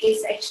topic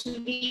is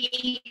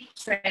actually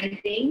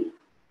trending,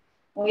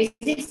 or is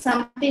it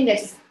something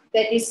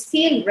that is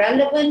still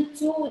relevant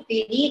to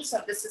the needs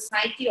of the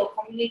society or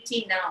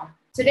community now.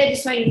 So that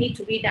is why you need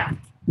to read up.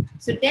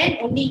 So then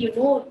only you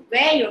know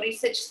where your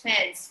research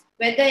stands,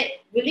 whether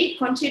will it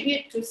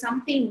contribute to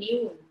something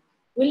new,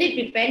 will it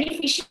be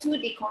beneficial to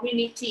the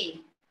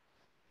community,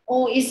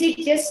 Or is it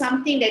just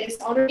something that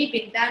has already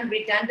been done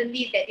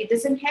redundantly that it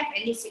doesn't have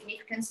any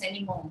significance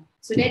anymore?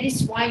 So that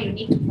is why you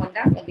need to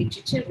conduct a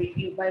literature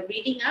review by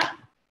reading up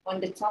on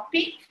the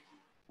topic,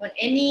 on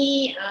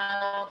any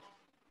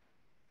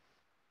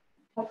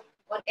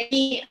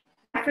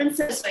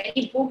references or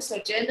any books or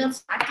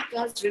journals,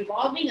 articles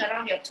revolving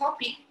around your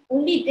topic.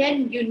 Only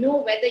then you know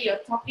whether your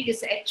topic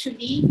is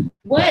actually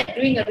worth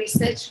doing a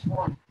research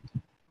on.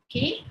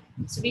 Okay,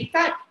 so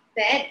without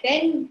that,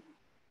 then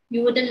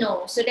you wouldn't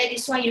know. So that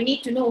is why you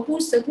need to know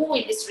who's the who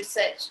in this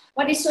research.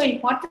 What is so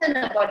important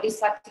about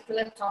this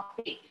particular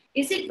topic?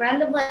 Is it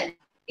relevant?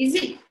 Is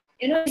it,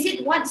 is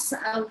it what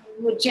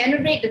would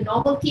generate the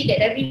novelty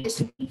that everyone is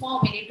looking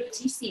for when you do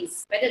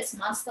thesis, whether it's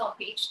master or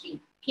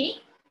PhD?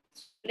 Okay,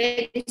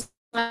 that is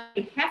why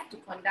you have to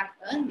conduct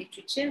a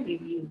literature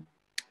review.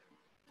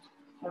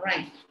 All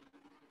right.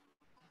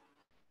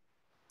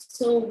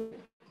 So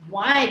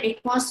why?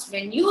 Because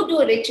when you do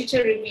a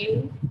literature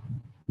review,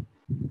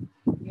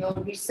 your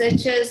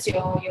researchers,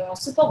 your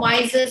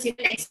supervisors,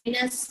 even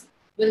examiners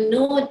will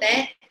know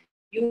that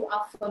you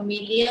are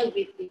familiar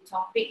with the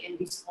topic and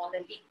the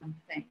scholarly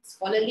context.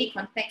 Scholarly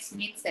context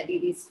means that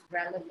it is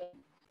relevant,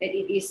 that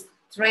it is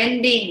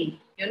trending.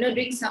 You're not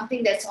doing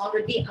something that's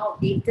already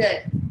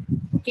outdated.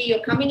 Okay,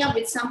 you're coming up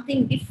with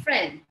something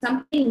different,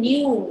 something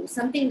new,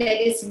 something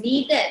that is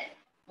needed,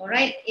 all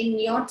right, in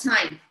your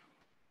time.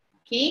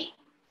 Okay,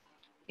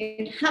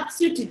 it helps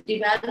you to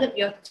develop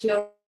your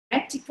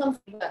theoretical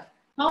framework.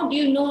 How do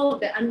you know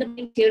the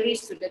underlying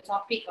theories to the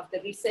topic of the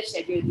research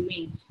that you're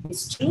doing?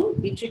 It's through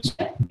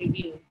literature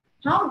review.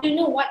 How do you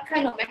know what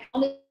kind of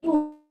methodology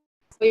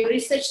for your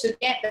research to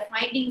get the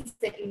findings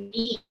that you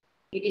need?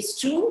 It is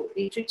through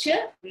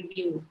literature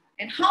review.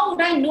 And how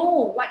would I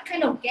know what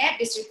kind of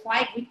gap is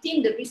required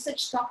within the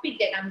research topic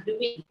that I'm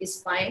doing? Is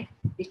by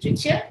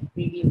literature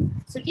review.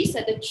 So these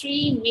are the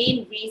three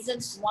main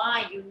reasons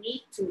why you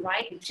need to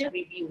write literature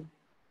review.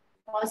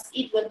 Because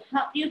it will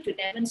help you to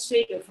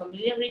demonstrate your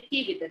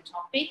familiarity with the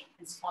topic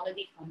and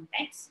scholarly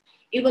context.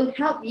 It will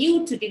help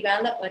you to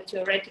develop a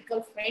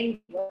theoretical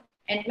framework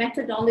and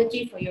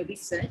methodology for your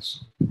research,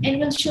 and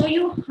will show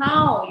you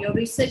how your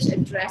research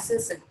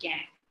addresses a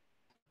gap.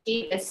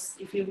 Okay,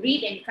 if you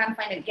read and you can't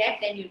find a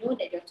gap, then you know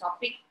that your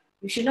topic,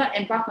 you should not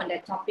embark on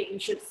that topic. You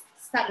should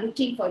start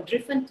looking for a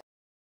different topic.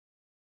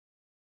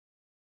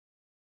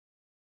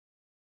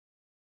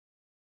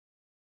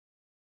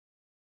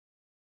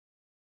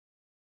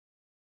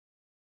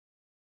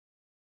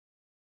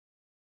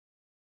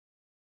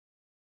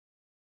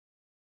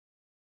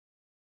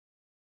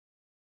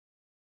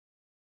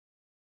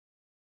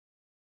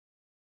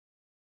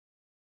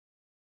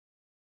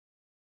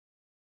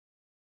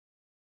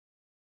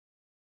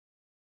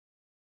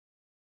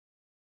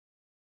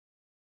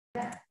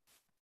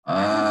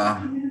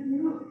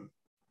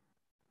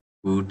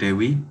 Bu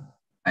Dewi,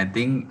 I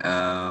think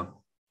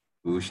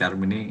Bu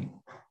Sharmini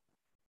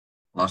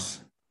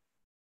lost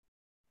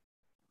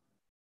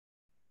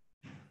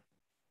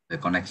the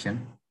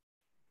connection.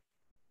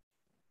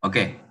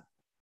 Okay.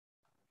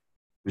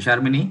 Bu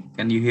Sharmini,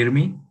 can you hear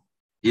me?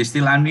 You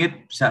still unmute?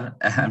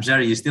 I'm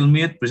sorry, you still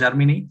mute, Bu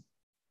Sharmini?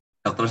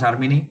 Dr.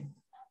 Sharmini?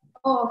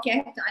 Oh, okay, I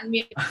have to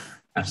unmute.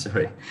 I'm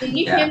sorry. Can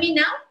you hear me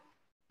now?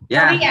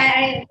 Yeah.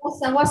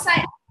 Sorry, was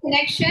that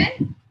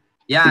connection?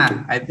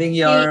 Yeah, I think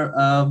your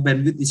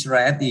bandwidth is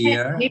right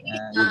here. Your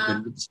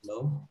bandwidth is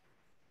low,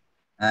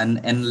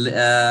 and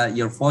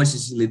your voice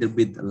is a little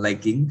bit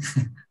lagging,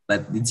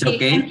 but it's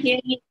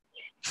okay.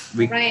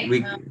 We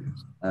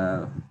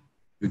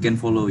can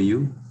follow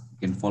you. We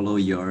can follow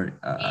your.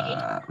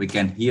 We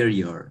can hear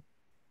your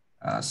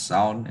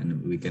sound,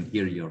 and we can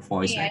hear your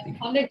voice. Okay, I think.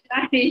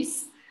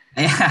 Apologize.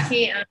 Yeah.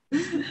 Okay.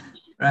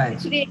 Right.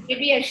 Actually,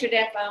 maybe I should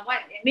have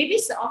maybe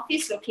it's the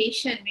office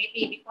location,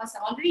 maybe because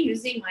I'm already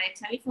using my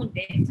telephone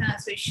data,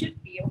 so it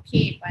should be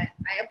okay. But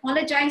I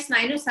apologize.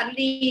 I know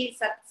suddenly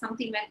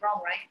something went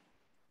wrong, right?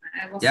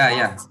 I was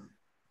lost.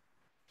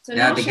 So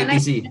now shall I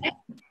share?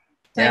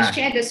 So I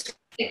share the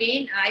screen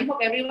again. I hope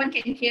everyone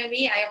can hear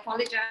me. I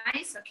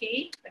apologize,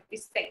 okay, for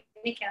this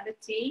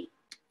technicality.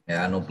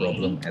 Yeah, no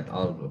problem at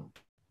all, bro.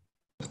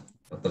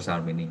 Dr.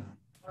 Sharmini.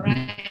 All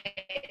right.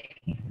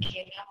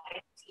 Okay, now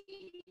I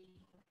see.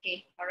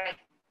 Okay, all right.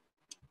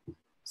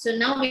 So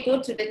now we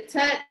go to the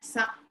third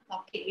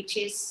subtopic, which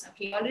is,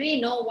 okay, you already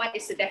know what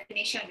is the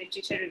definition of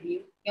literature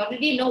review. You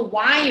already know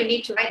why you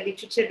need to write a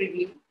literature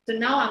review. So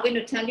now I'm going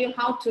to tell you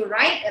how to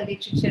write a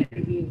literature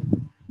review.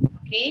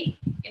 Okay,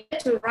 in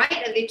order to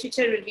write a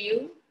literature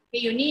review,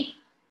 okay, you need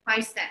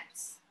 5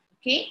 steps.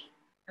 Okay,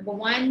 number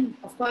 1,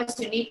 of course,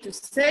 you need to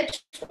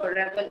search for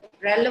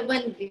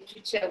relevant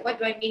literature. What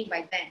do I mean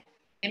by that?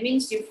 It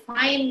means you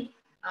find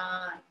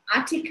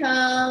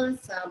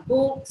articles,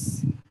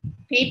 books,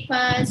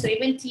 papers, or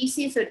even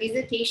thesis or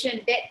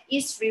dissertation that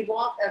is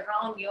revolved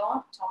around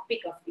your topic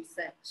of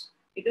research.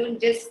 You don't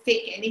just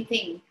take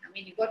anything. I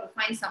mean, you got to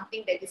find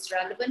something that is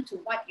relevant to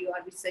what you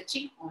are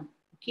researching on.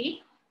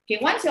 Okay. Okay.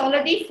 Once you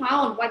already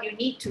found what you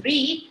need to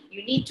read,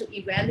 you need to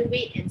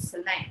evaluate and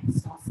select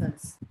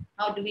sources.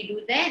 How do we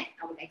do that?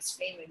 I will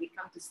explain when we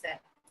come to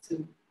step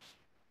 2.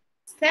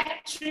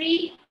 Step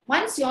 3,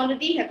 once you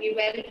already have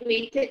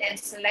evaluated and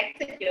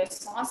selected your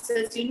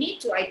sources, you need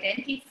to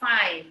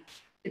identify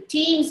the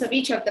themes of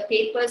each of the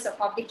papers or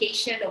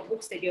publication or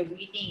books that you're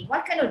reading.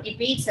 What kind of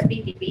debates are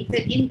being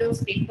debated in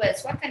those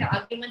papers? What kind of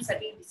arguments are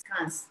being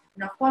discussed?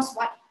 And of course,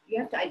 what you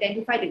have to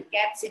identify the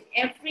gaps in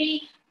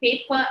every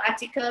paper,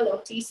 article,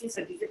 or thesis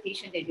or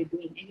dissertation that you're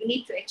doing. And you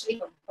need to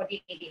actually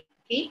coordinate it,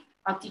 okay?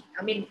 I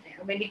mean,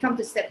 when we come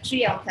to step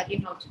 3, I'll tell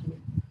you how to do it.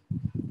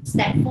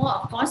 Step 4,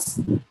 of course,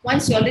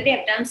 once you already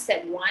have done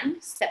step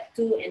 1, step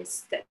 2, and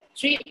step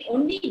 3,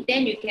 only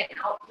then you can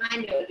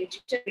outline your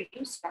literature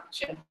review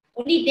structure.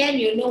 Only then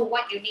you know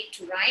what you need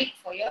to write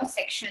for your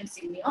sections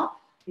in your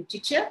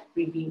literature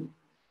review.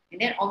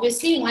 And then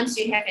obviously, once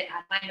you have an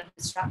outline of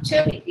the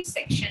structure with the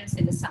sections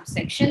and the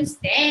subsections,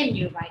 then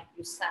you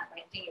start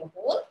writing your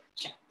whole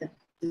chapter.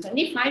 It's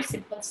only 5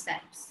 simple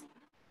steps.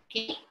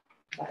 Okay?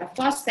 But of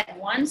course, step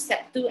 1,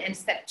 step 2, and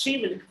step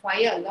 3 will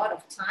require a lot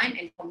of time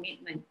and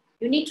commitment.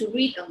 You need to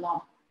read a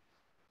lot.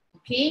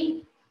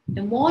 Okay?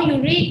 The more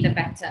you read, the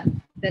better.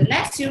 The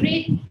less you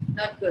read,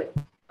 not good.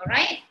 All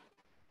right?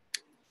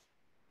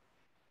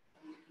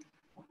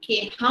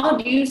 Okay, how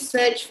do you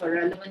search for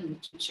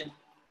relevant literature?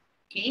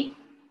 Okay,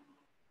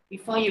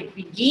 before you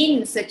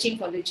begin searching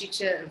for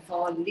literature,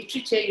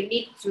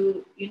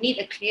 you need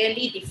a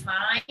clearly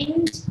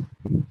defined.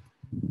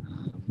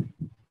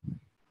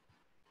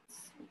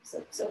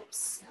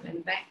 Oops,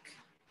 I'm back.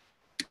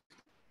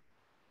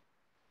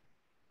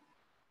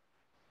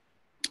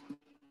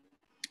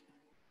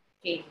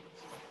 Okay.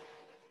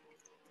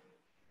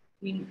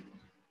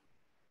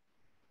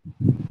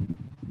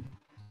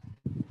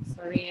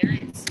 Sorry,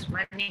 it's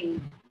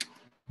running.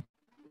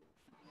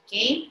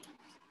 Okay.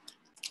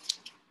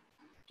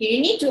 You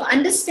need to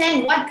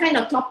understand what kind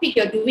of topic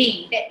you're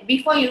doing that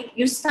before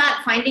you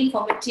start finding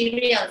for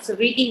materials, so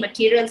reading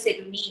materials that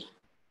you need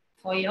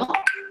for your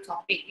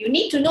topic. You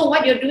need to know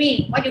what you're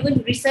doing, what you're going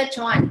to research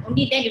on.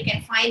 Only then you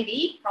can find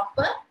the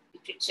proper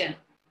literature.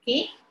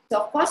 Okay.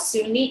 So of course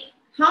you need,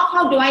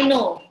 how do I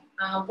know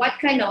what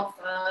kind of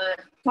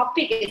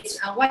topic is,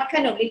 what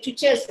kind of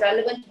literature is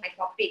relevant to my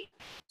topic?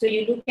 So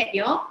you look at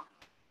your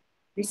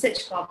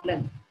research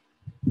problem.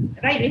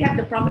 Right, we have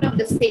the problem of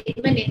the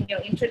statement in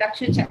your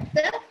introduction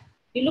chapter.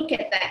 You look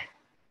at that.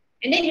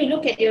 And then you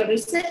look at your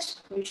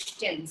research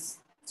questions.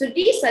 So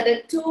these are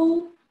the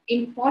 2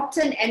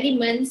 important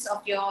elements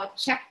of your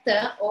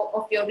chapter or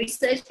of your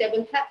research that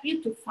will help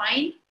you to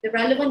find the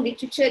relevant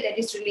literature that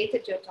is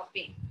related to your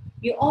topic.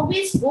 You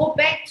always go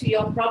back to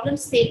your problem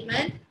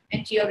statement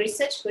and to your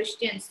research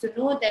questions to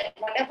know that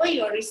whatever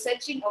you're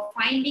researching or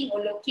finding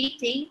or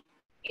locating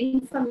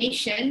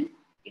information,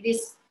 it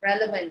is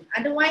relevant.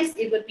 Otherwise,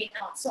 it will be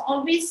not. So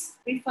always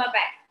refer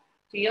back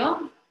to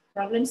your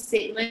problem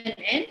statement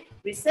and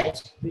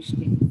research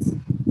questions.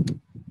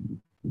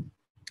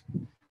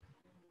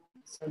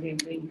 So we're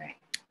going back.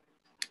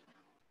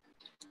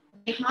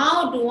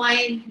 How do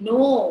I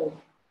know?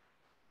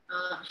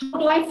 How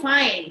do I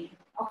find?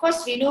 Of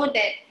course, we know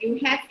that you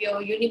have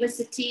your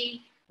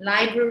university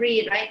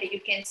library, right? That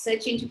you can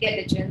search in to get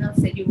the journals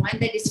that you want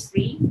that is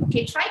free.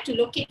 Okay, try to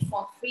locate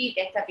for free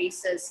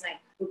databases like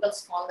Google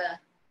Scholar.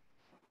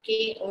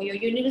 Okay, or your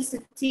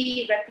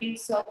university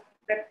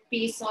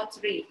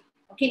repository,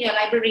 okay, in your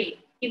library.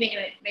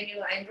 Okay, when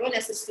you enroll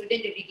as a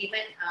student, you'll be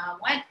given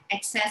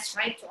access,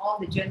 right, to all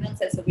the journals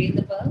that's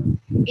available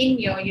in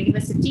your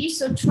university.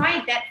 So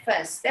try that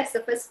first. That's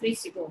the first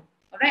place you go.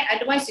 All right.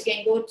 Otherwise, you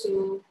can go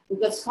to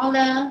Google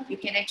Scholar. You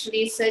can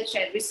actually search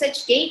at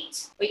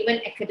ResearchGate or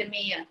even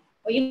Academia,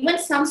 or even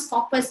some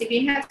Scopus. If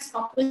you have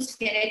Scopus,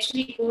 you can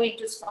actually go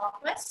into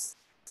Scopus.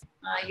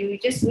 You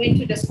just go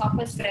into the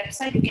Scopus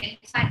website, you can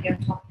type your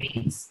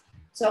topics.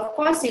 So of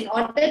course, in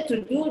order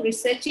to do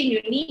researching,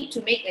 you need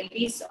to make a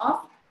list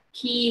of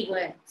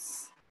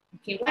keywords.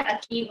 Okay, what are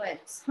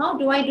keywords? How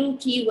do I do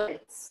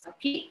keywords?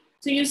 Okay,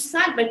 so you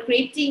start by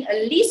creating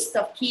a list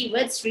of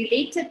keywords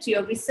related to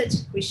your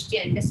research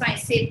question. That's why I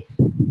said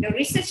your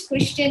research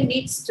question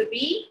needs to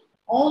be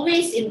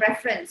always in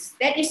reference.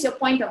 That is your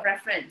point of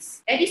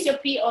reference. That is your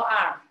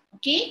POR.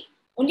 Okay,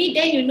 only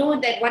then you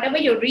know that whatever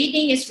you're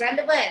reading is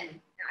relevant.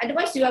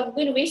 Otherwise, you are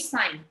going to waste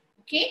time,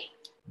 okay?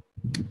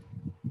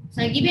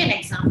 So I'll give you an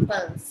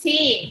example.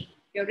 Say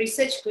your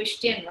research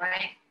question,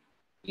 right?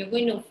 You're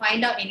going to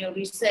find out in your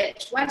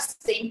research, what's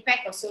the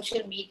impact of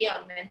social media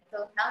on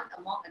mental health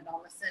among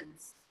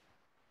adolescents?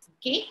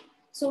 Okay,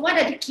 so what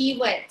are the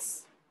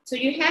keywords? So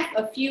you have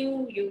a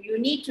few, you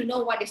need to know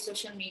what is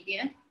social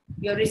media.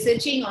 You're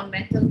researching on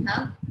mental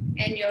health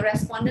and your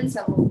respondents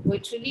are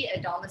virtually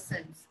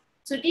adolescents.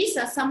 So these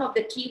are some of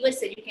the keywords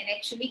that you can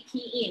actually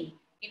key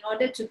in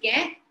order to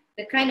get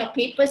the kind of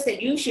papers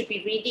that you should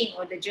be reading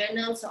or the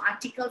journals or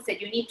articles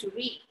that you need to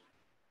read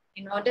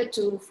in order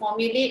to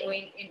formulate or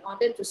in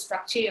order to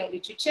structure your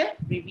literature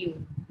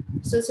review.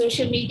 So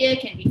social media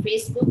can be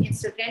Facebook,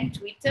 Instagram,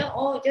 Twitter,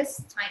 or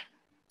just type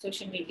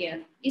social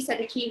media. These are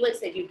the keywords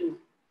that you do,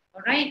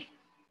 all right?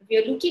 If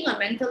you're looking on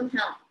mental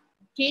health,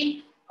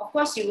 okay, of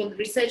course you will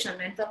research on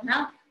mental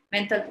health,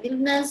 mental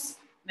illness,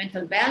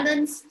 mental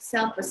balance,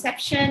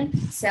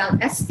 self-perception,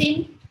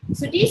 self-esteem.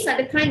 So these are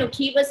the kind of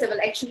keywords that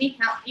will actually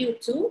help you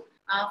to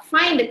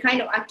find the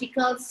kind of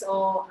articles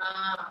or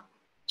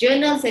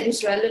journals that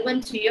is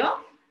relevant to your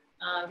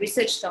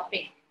research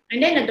topic.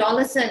 And then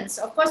adolescents,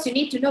 of course, you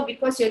need to know,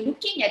 because you're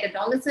looking at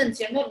adolescents,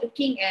 you're not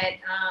looking at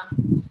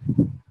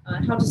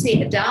how to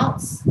say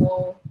adults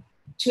or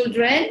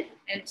children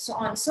and so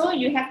on. So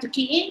you have to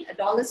key in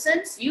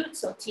adolescents,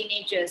 youths, or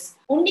teenagers.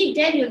 Only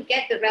then you'll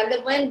get the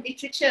relevant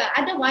literature.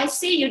 Otherwise,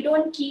 say you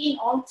don't key in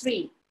all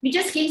three. You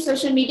just key in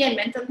social media and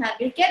mental health.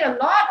 You get a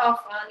lot of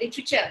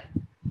literature,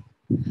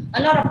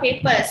 a lot of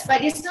papers,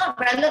 but it's not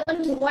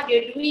relevant to what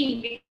you're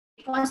doing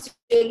because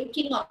you're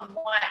looking on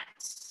what.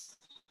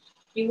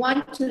 You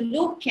want to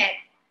look at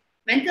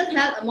mental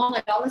health among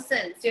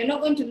adolescents. You're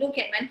not going to look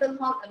at mental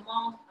health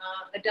among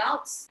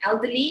adults,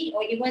 elderly,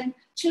 or even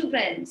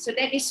children. So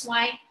that is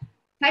why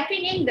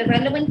typing in the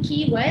relevant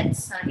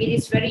keywords, it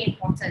is very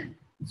important.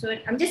 So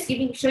I'm just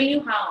showing you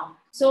how.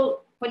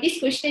 So for this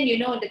question, you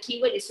know the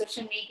keyword is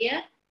social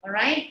media, all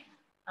right?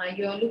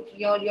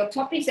 Your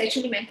topic is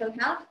actually mental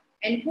health,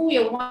 and who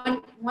you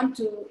want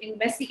to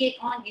investigate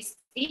on is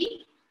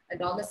the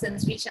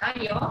adolescents, which are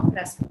your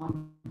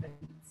respondents.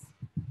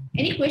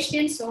 Any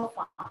questions so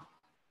far?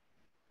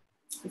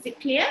 Is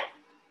it clear?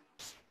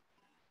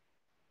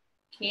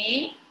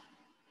 Okay.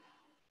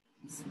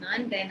 It's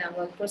none, then I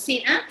will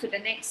proceed to the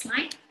next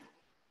slide.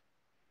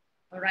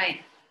 All right.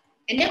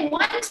 And then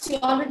once you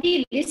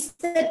already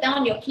listed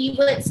down your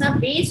keywords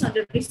based on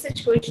the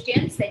research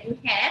questions that you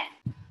have,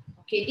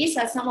 okay, these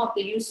are some of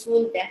the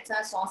useful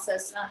data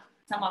sources.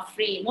 Some are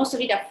free. Most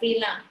of it are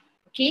free.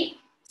 Okay.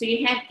 So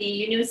you have the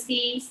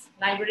university's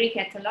library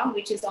catalog,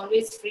 which is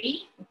always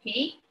free.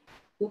 Okay.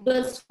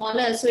 Google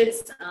Scholar, so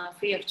it's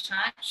free of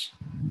charge.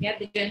 You have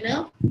the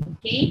journal,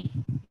 okay.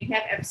 You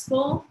have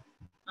EBSCO.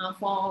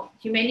 For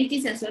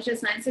humanities and social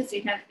sciences,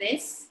 you have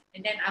this.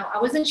 And then I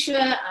wasn't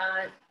sure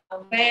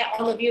where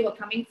all of you were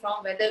coming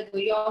from, whether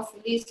you're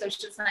fully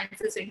social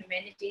sciences or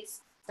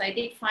humanities. So I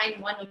did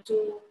find one or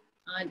two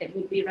that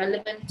would be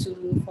relevant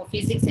for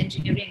physics,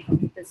 engineering, and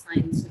computer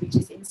science, which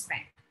is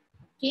InSpec.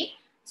 Okay.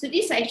 So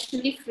this is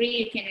actually free.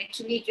 You can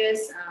actually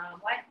just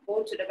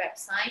go to the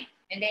website,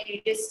 and then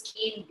you just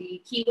key in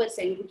the keywords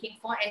that you're looking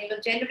for, and it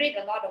will generate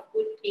a lot of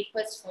good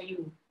papers for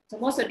you. So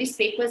most of these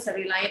papers are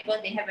reliable.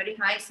 They have very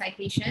high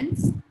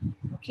citations.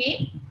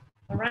 Okay.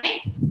 All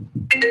right.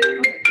 In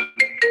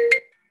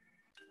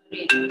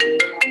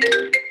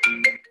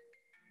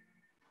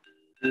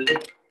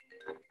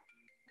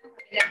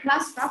the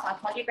class stop, I'll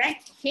call you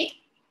back. Okay.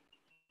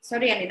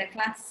 Sorry, I'm in a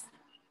class.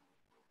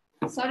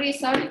 Sorry,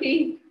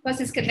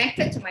 because it's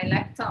connected to my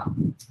laptop.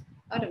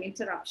 A lot of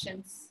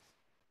interruptions.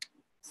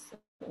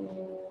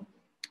 So,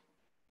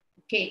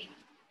 okay.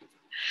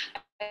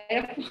 I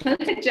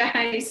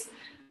apologize.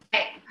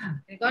 Right.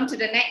 We've gone to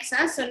the next.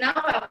 So now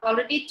I've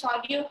already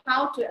taught you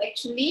how to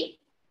actually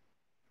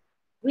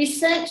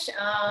research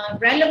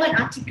relevant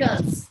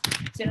articles.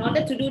 So in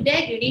order to do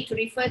that, you need to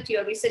refer to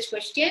your research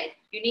question.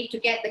 You need to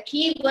get the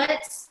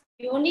keywords.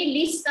 You only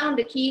list down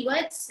the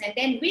keywords, and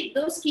then with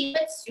those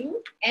keywords,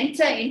 you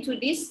enter into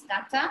this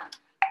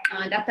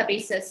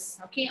databases,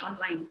 okay,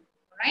 online,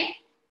 all right?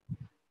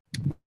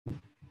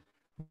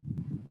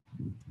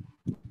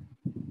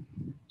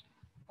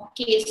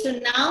 Okay, so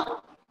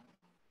now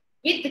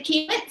with the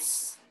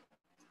keywords,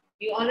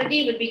 you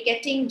already will be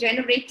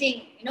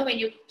generating, when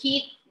you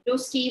key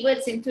those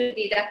keywords into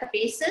the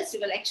databases,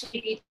 you will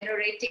actually be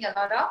generating a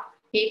lot of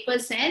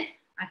papers and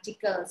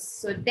articles.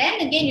 So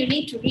then again, you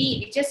need to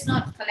read. It's just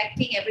not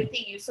collecting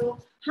everything. So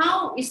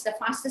how is the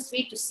fastest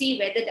way to see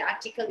whether the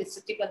article is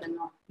suitable or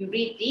not? You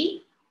read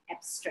the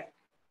abstract.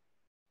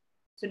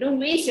 So don't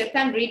waste your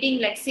time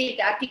reading, like say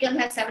the article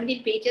has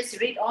 17 pages,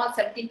 read all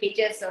 17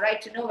 pages, all right,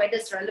 to know whether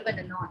it's relevant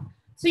or not.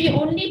 So you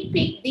only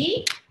pick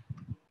the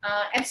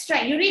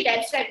abstract. You read the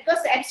abstract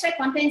because the abstract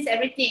contains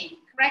everything,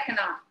 correct or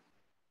not?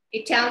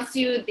 It tells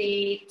you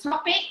the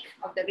topic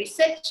of the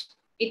research.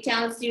 It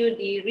tells you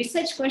the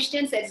research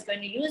questions that it's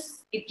going to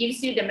use. It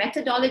gives you the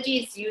methodology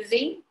it's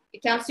using.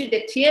 It tells you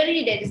the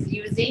theory that it's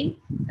using.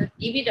 It'll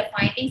give you the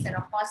findings and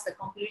of course the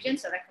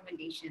conclusions or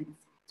recommendations.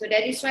 So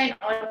that is why in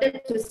order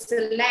to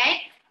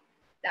select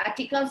the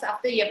articles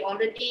after you have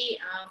already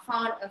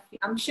found,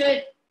 I'm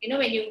sure,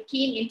 when you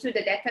key into the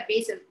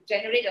database, it will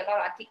generate a lot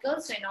of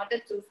articles. So in order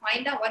to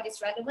find out what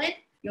is relevant,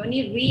 you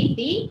only read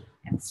the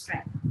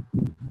abstract,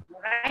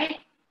 all right?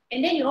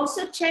 And then you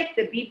also check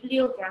the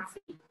bibliography.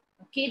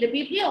 Okay, the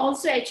biblio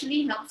also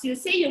actually helps you.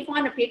 Say you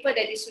found a paper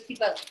that is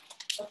suitable.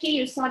 Okay,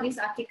 you saw this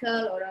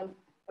article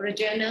or a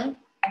journal.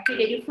 Okay,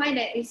 that you find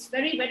that it's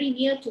very, very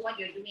near to what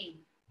you're doing.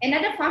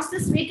 Another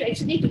fastest way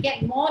to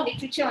get more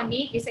literature on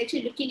it is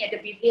actually looking at the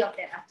biblio of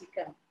that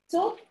article.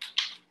 So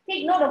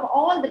take note of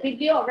all the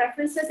biblio or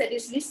references that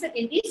is listed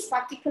in this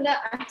particular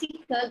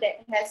article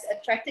that has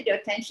attracted your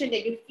attention,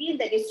 that you feel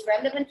that is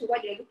relevant to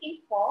what you're looking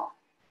for,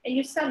 and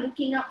you start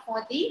looking up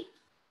for the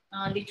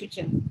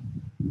literature.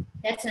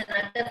 That's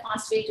another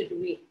fast way to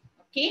do it.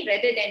 Okay,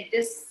 rather than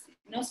just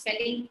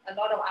spending a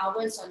lot of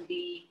hours on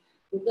the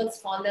Google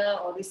Scholar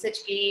or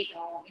ResearchGate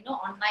or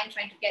online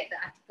trying to get the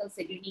articles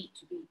that you need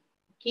to read.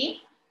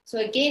 Okay, so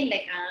again,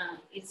 like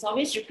it's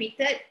always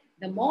repeated,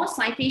 the more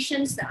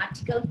citations the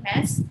article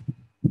has,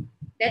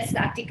 that's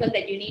the article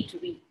that you need to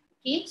read.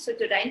 Okay, so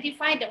to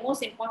identify the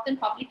most important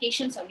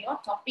publications on your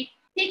topic,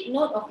 take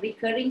note of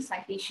recurring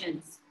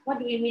citations. What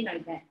do we mean by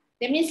that?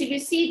 That means if you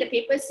see the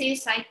paper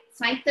says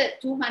cited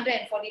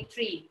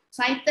 243,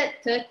 cited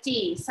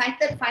 30,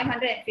 cited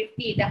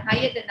 550, the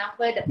higher the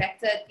number, the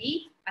better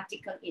the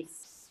article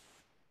is.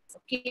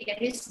 Okay,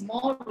 that means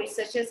more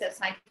researchers have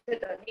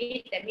cited on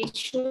it. That means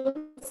shows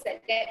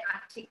that that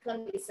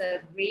article is a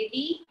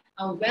really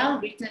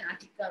well-written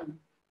article.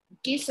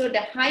 Okay, so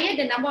the higher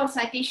the number of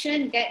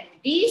citation, that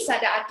these are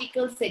the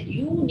articles that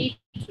you need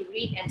to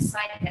read and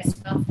cite as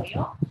well for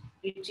your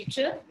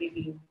literature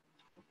review.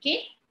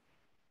 Okay,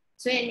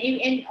 so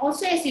and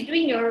also as you're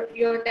doing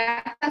your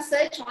data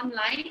search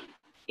online,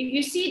 if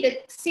you see the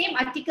same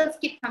articles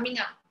keep coming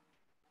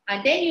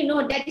up, then you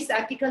know that is the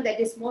article that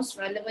is most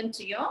relevant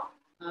to your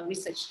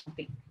research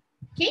topic.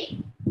 Okay,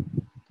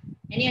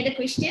 any other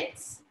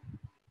questions?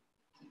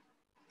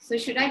 So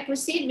should I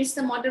proceed,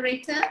 Mr.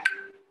 Moderator?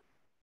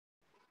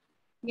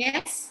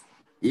 Yes.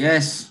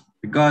 Yes,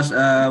 because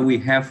we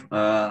have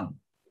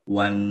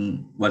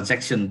one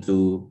section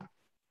to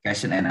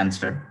question and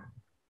answer.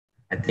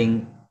 I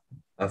think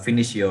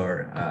finish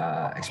your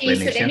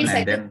explanation, okay, so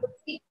and then.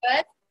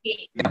 First.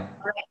 Okay. Yeah.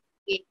 All right.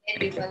 Okay. Then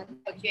we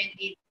will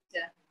Q&A.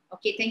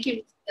 Okay. Thank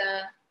you,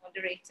 Mr.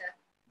 Moderator.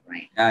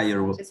 Right. Yeah,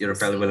 you're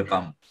very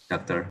welcome,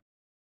 Doctor.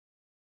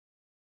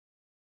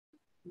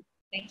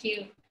 Thank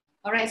you.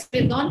 All right. So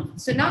we've gone.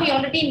 So now you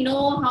already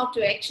know how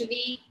to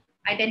actually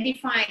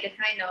identify the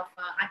kind of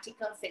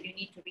articles that you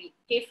need to read,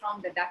 okay,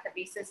 from the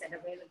databases that are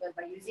available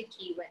by using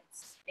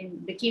keywords.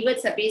 And the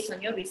keywords are based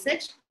on your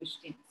research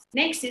questions.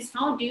 Next is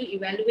how do you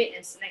evaluate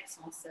and select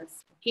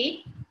sources,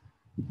 okay?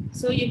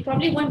 So you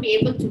probably won't be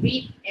able to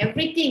read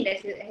everything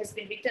that has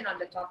been written on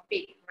the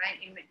topic, right?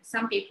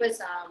 Some papers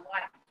are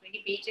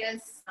 20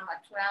 pages, some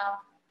are 12,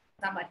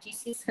 some are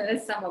theses,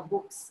 some are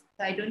books.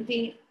 So I don't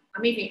think,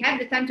 if you have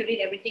the time to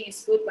read everything,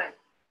 it's good, but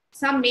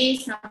some may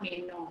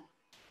not.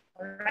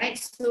 All right,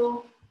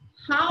 so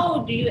how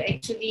do you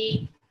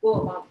actually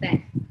go about that?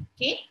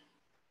 Okay,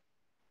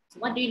 so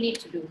what do you need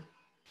to do?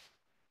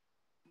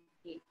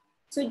 Okay.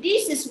 So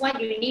this is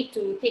what you need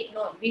to take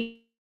note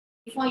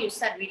before you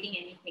start reading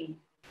anything.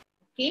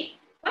 Okay,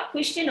 what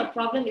question or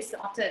problem is the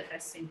author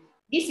addressing?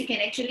 This you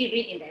can actually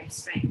read in the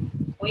abstract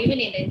or even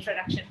in the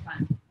introduction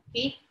part.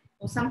 Okay,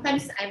 or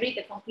sometimes I read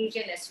the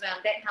conclusion as well,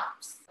 that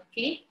helps.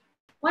 Okay,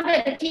 what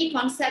are the key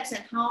concepts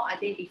and how are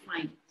they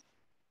defined?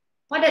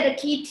 What are the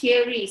key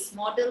theories,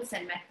 models,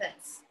 and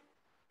methods?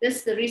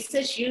 Does the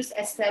research use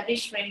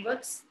established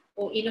frameworks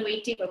or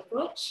innovative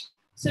approach?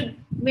 So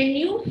when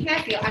you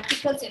have your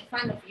articles in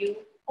front of you,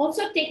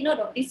 also take note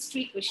of these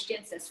 3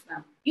 questions as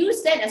well.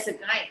 Use that as a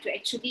guide to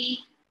actually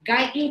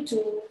guide you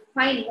to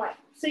find what.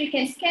 So you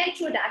can scan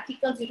through the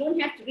articles. You don't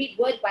have to read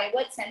word by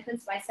word,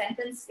 sentence by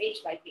sentence,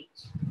 page by page.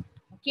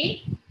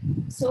 Okay?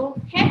 So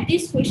have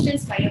these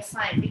questions by your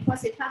side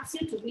because it helps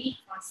you to read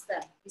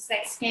faster. It's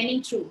like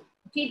scanning through.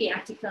 Okay, the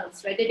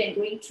articles rather than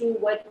going through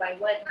word by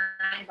word,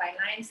 line by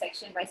line,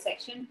 section by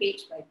section,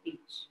 page by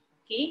page.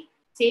 Okay,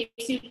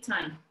 saves you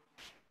time.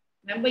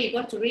 Remember, you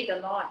got to read a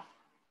lot.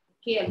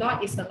 Okay, a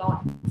lot is a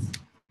lot.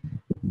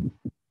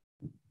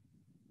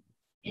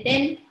 And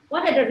then,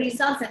 what are the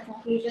results and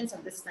conclusions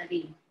of the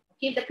study?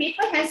 Okay, if the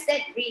paper has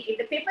that, read. If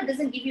the paper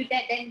doesn't give you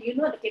that, then you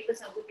know the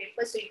papers are good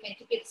papers, so you can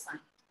keep it aside.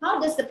 How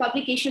does the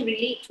publication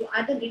relate to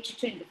other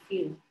literature in the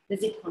field?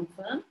 Does it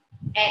confirm,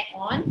 add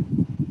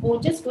on, or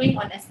just going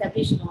on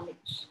established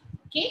knowledge?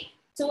 Okay,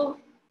 so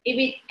if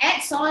it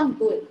adds on,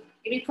 good.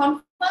 If it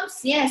confirms,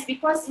 yes,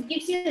 because it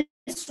gives you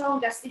a strong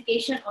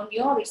justification on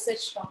your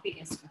research topic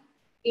as well.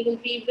 It will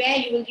be where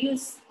you will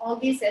use all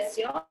this as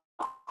your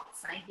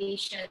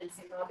citations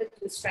in order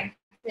to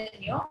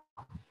strengthen your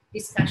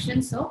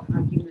discussions or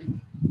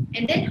argument.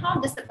 And then how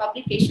does the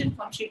publication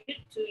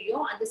contribute to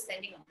your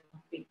understanding of the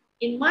topic?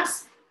 It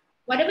must,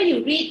 whatever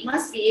you read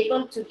must be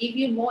able to give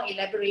you more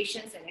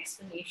elaborations and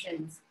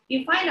explanations. If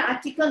you find an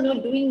article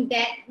not doing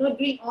that, not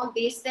doing all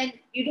this, then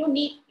you don't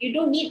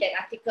need that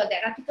article.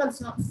 That article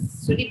is not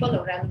suitable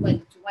or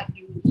relevant to what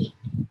you need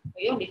for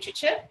your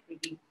literature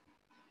review.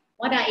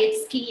 What are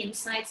its key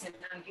insights and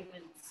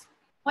arguments?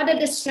 What are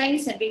the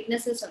strengths and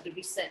weaknesses of the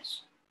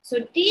research? So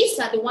these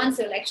are the ones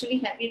that will actually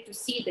help you to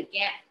see the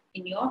gap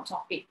in your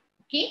topic.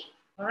 Okay,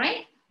 all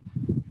right?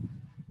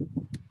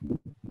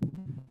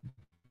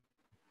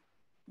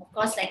 Of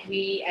course, like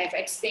I've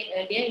explained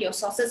earlier, your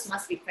sources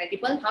must be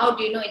credible. How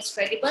do you know it's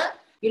credible?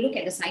 You look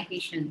at the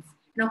citations.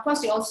 And of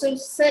course, you also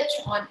search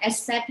on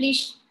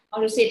established,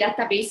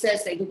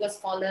 databases like Google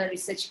Scholar,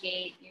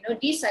 ResearchGate. You know,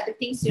 these are the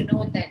things you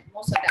know that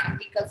most of the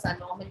articles are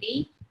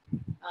normally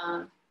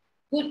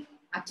good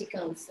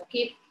articles.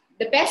 Okay,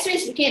 the best way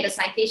is looking at the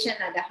citation.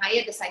 The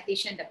higher the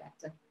citation, the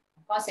better.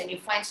 Of course, and you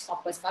find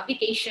scopus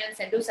publications,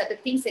 and those are the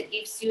things that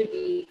gives you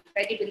the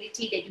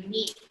credibility that you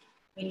need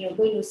when you're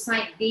going to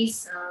cite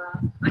these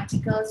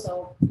articles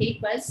or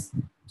papers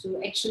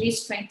to actually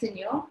strengthen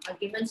your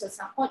arguments or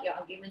support your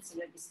arguments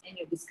in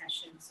your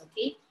discussions,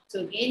 okay? So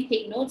again,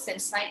 take notes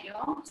and cite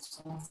your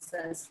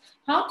sources.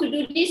 How to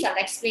do this, I'll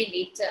explain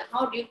later.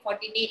 How do you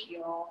coordinate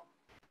your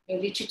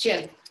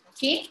literature,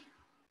 okay?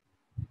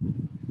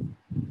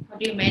 How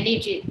do you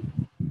manage it?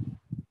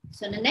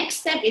 So the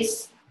next step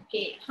is,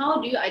 okay, how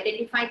do you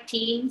identify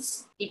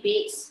themes,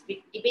 debates?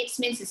 Debates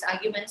means is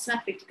arguments,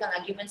 not critical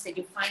arguments that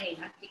you find in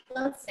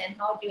articles, and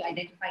how do you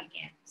identify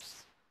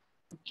gaps?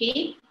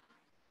 Okay,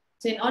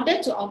 so in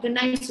order to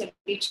organize your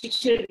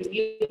literature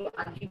review,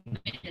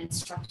 argument and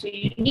structure,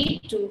 you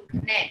need to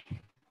connect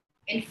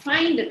and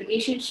find the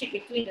relationship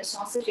between the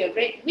sources you have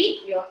read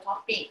with your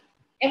topic.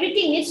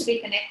 Everything needs to be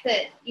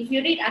connected. If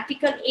you read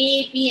article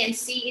A, B, and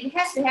C, it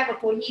has to have a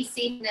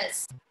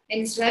cohesiveness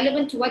and it's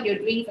relevant to what you're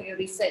doing for your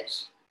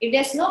research. If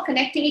there's no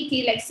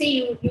connectivity, like say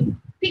you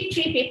pick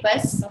 3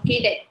 papers,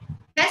 okay,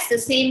 that has the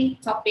same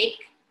topic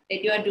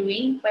that you are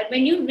doing, but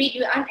when you read,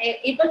 you are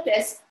unable to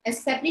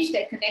establish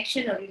that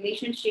connection or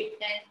relationship,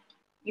 then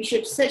you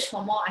should search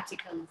for more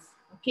articles,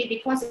 okay,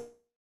 because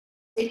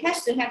it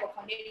has to have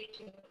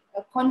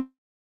a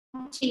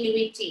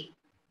continuity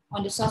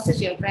on the sources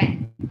you have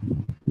read.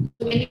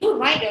 So when you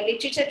write your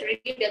literature to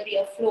review, there'll be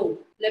a flow,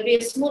 there'll be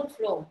a smooth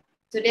flow.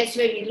 So that's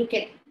where we look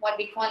at what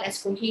we call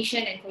as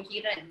cohesion and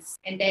coherence.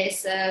 And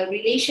there's a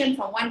relation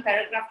from one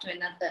paragraph to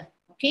another,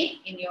 okay,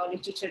 in your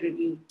literature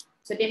review.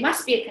 So there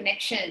must be a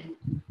connection.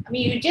 I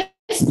mean, you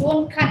just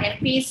don't cut and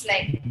paste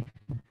like,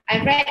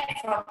 I read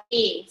from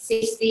A,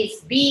 says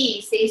this,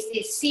 B says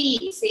this,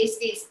 C says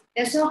this.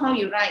 That's not how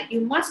you write.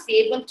 You must be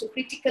able to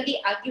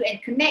critically argue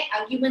and connect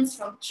arguments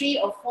from 3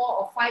 or 4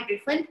 or 5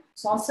 different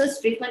sources,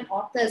 different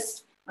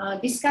authors,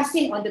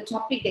 discussing on the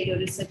topic that you're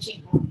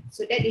researching on.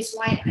 So that is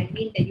why I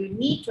mean that you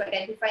need to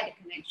identify the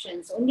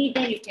connections. Only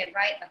then you can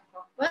write a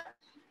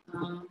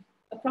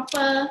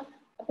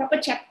proper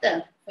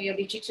chapter for your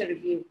literature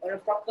review or a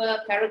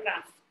proper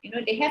paragraph. You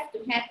know, they have to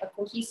have a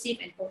cohesive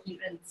and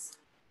coherence,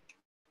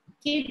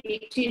 okay,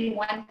 between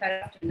one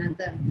paragraph to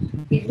another.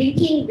 It's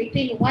linking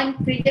between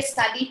one previous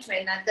study to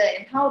another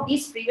and how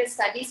these previous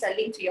studies are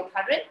linked to your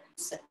current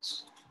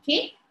research.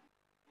 Okay.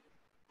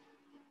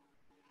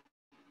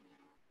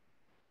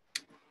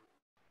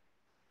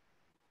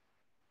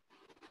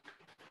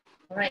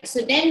 All right,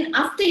 so then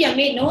after you have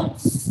made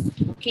notes,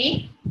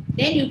 okay,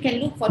 then you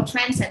can look for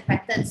trends and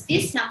patterns.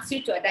 This helps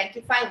you to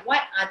identify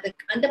what are the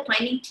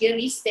underpinning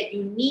theories that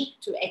you need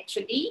to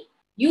actually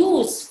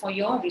use for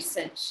your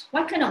research.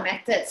 What kind of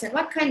methods and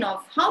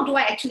how do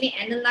I actually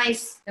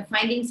analyze the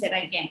findings that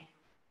I get?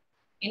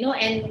 You know,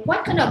 and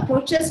what kind of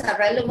approaches are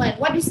relevant?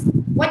 What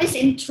is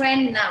in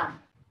trend now?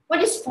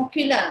 What is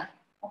popular?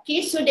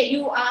 Okay, so that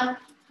you are,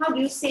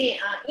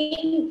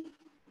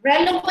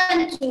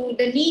 relevant to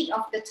the need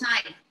of the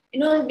time. You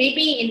know,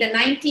 maybe in the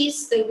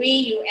 90s, the way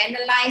you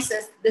analyze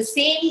the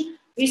same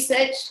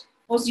research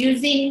was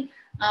using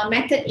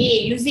method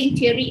A, using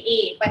theory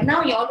A, but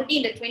now you're already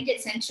in the 20th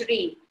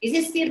century. Is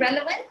it still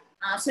relevant?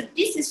 So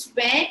this is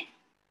where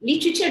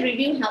literature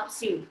review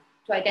helps you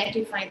to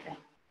identify that.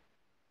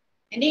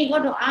 And then you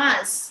got to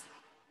ask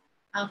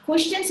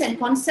questions and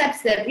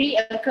concepts that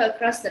reoccur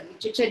across the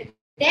literature.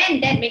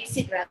 Then that makes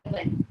it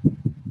relevant.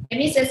 That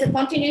means there's a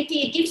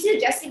continuity. It gives you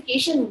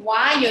justification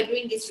why you're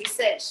doing this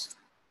research.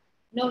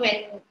 You know,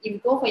 when you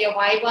go for your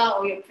viva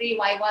or your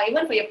pre-viva,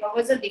 even for your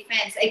proposal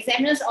defense,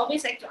 examiners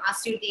always like to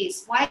ask you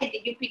this: why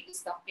did you pick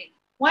this topic?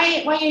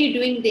 Why are you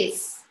doing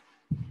this?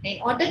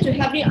 In order to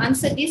help you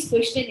answer this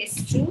question is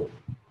through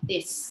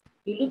this.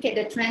 You look at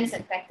the trends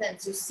and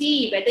patterns. You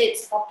see whether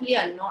it's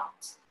popular or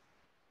not.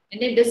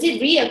 And then does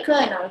it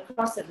reoccur now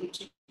across the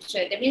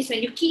literature? That means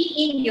when you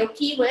key in your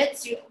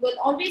keywords, you will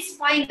always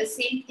find the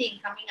same thing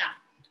coming up.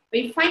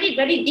 When you find it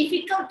very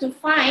difficult to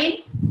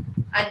find,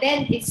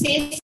 then it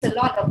says a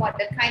lot about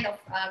the kind of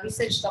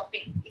research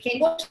topic. You can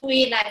go to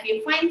a like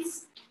you find,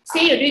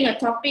 say you're doing a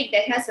topic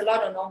that has a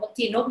lot of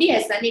novelty. Nobody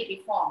has done it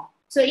before.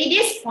 So it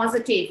is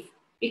positive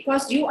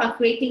because you are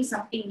creating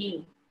something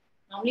new.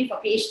 Normally for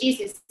PhDs,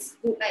 it's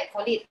good, like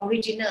call it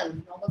original,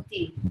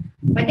 novelty.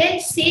 But then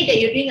say that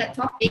you're doing a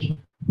topic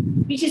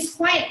which is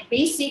quite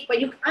basic, but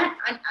you aren't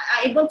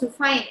able to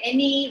find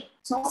any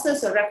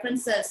sources or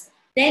references,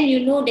 then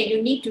you know that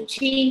you need to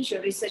change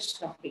your research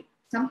topic.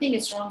 Something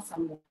is wrong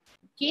somewhere.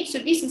 Okay, so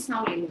this is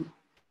how you know.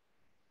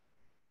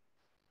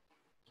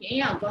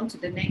 Okay, I'll go on to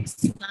the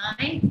next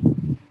slide.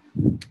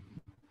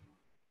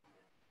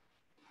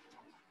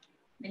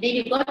 And then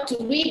you got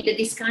to read the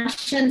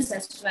discussions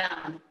as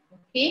well.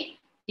 Okay,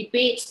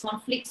 debates,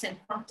 conflicts, and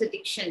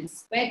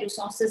contradictions. Where do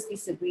sources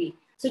disagree?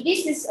 So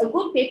this is a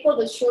good paper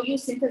will show you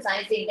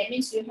synthesizing. That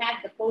means you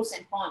have the pros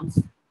and cons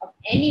of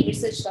any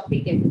research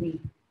topic that you read.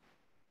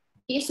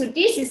 Okay, so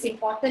this is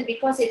important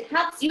because it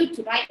helps you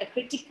to write a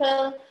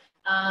critical,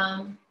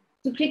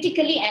 to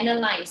critically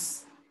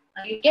analyze.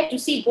 You get to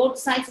see both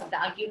sides of the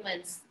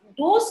arguments.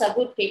 Those are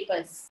good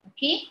papers,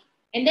 okay?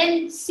 And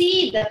then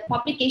see the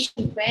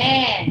publication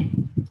where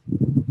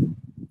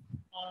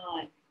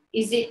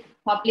is it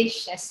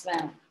published as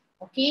well,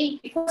 Okay,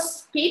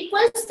 because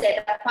papers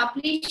that are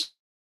published,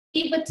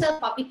 pivotal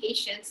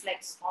publications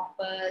like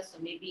Scopus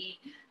or maybe,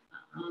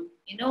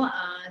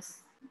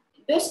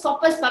 those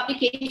Scopus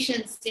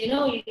publications,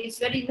 it's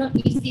very not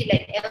easy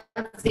like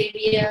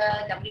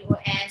Elsevier,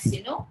 WOS,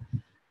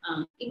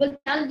 it will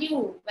tell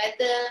you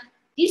whether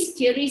these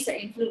theories are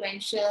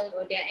influential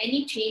or there are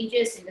any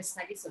changes in the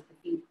studies of the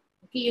field.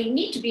 Okay, you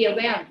need to be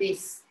aware of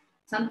this.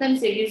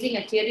 Sometimes you're using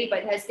a theory,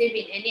 but has there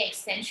been any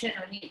extension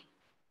on it?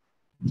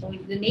 So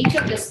the nature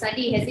of the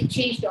study, has it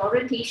changed the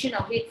orientation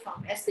of it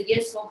from as the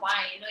years go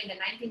by, in the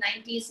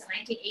 1990s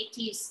and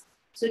 1980s?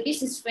 So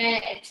this is where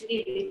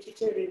actually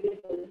literature review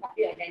will help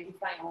you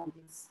identify all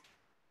this.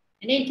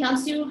 And then it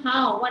tells you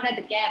what are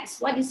the gaps,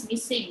 what is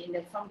missing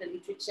from the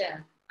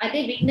literature. Are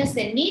there weaknesses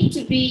that need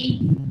to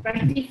be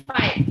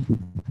rectified?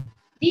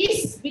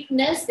 This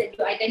weakness that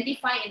you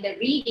identify in the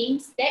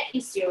readings, that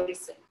is your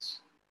research.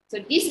 So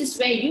this is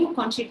where you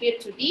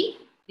contribute to the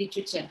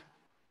literature.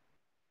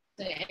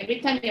 So every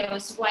time your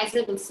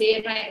supervisor will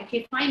say, right,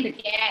 okay, find the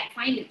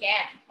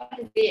gap. What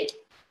is it?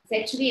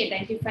 It's actually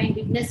identifying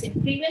weakness in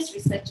previous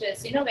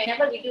researchers.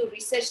 Whenever we do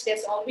research,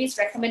 there's always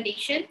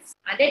recommendations.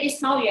 And that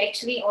is how you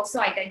actually also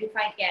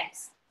identify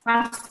gaps.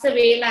 Faster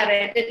way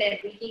rather than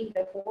reading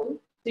the whole.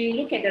 So you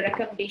look at the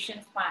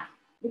recommendations part,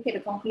 look at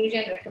the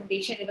conclusion,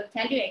 recommendation. It will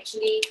tell you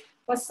actually,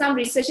 for some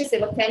researchers, they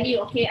will tell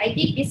you, okay, I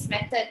did this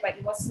method, but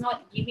it was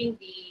not giving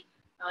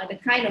the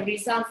kind of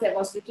results that I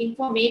was looking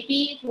for.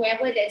 Maybe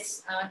whoever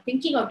that's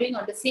thinking of doing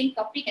on the same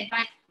topic can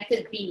find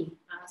method B.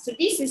 So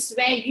this is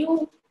where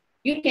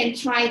you can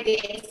try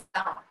this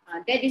out.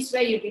 That is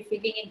where you'll be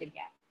filling in the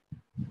gap.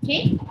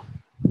 Okay.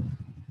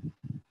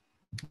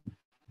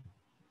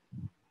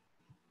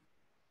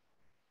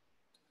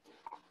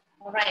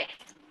 All right.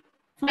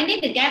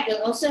 Finding the gap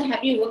will also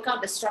help you work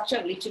out the structure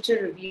of literature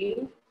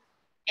review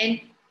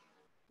and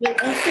will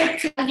also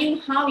tell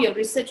you how your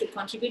research will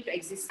contribute to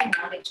existing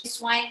knowledge.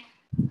 That's why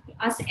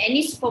ask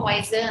any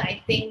supervisor,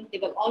 I think they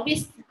will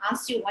always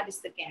ask you what is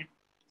the gap.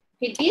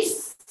 Okay,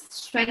 this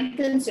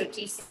strengthens your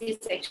thesis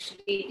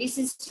actually. This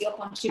is your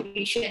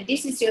contribution.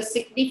 This is your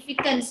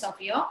significance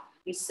of your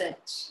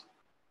research.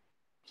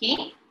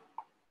 Okay.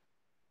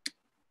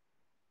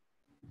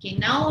 Okay,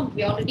 now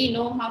we already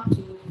know how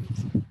to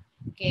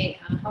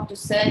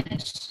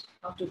search,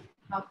 how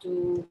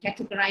to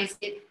categorize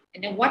it,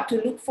 and then what to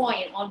look for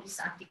in all these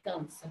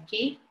articles.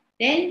 Okay,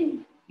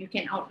 then you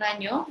can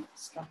outline your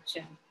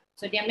structure.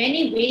 So there are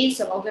many ways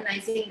of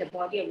organizing the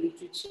body of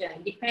literature.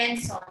 It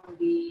depends on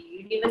the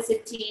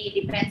university,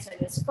 it depends on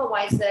your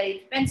supervisor,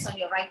 it depends on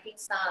your writing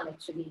style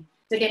actually.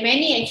 So there are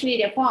many, actually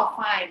there are 4 or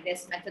 5.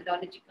 There's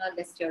methodological,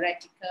 there's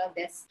theoretical,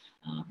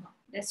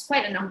 there's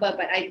quite a number,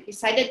 but I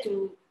decided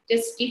to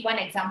just give one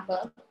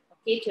example.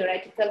 Okay,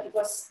 theoretical,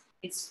 because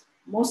it's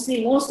most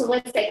of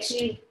us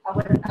actually,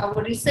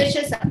 our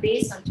researches are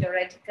based on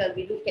theoretical.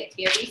 We look at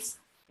theories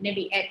and then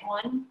we add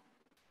on,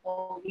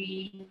 or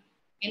we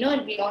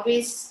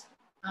always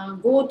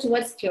go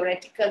towards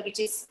theoretical, which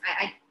is,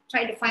 I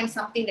try to find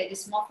something that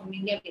is more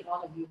familiar with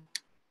all of you.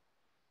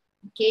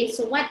 Okay,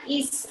 so what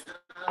is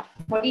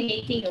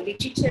coordinating your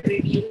literature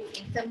review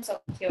in terms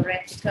of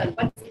theoretical?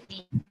 What does it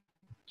mean?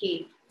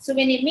 Okay, so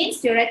when it means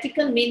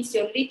theoretical, means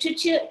your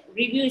literature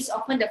review is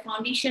often the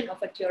foundation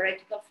of a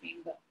theoretical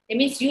framework. It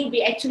means you'll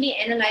be actually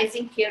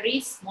analyzing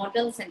theories,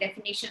 models, and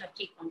definition of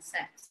key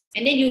concepts.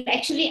 And then you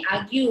actually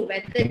argue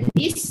whether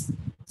this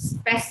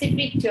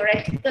specific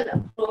theoretical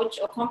approach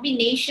or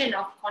combination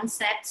of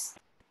concepts,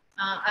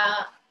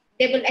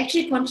 they will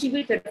actually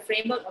contribute to the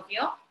framework of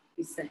your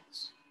research.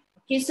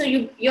 Okay, so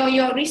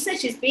your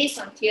research is based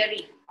on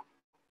theory.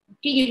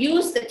 Okay, you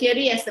use the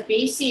theory as the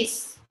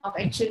basis of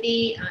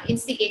actually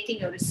instigating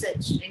your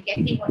research and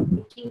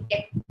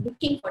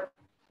looking for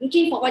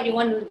what you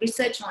want to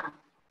research on.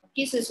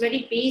 Okay, so it's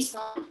very based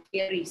on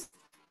theories.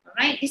 All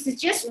right, this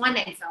is just one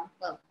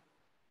example.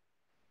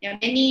 There are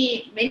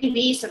many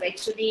ways of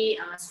actually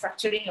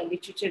structuring your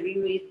literature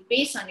review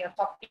based on your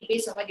topic,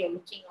 based on what you're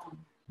looking on.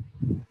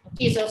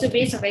 Okay, it's also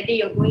based on whether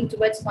you're going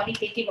towards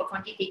qualitative or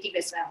quantitative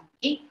as well.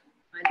 Okay,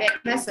 that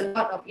has a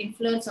lot of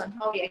influence on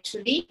how you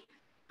actually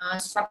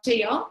structure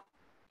your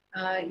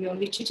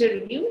literature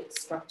review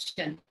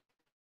structure.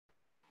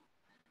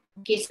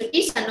 Okay, so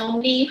these are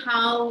normally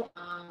how,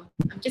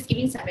 I'm just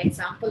giving some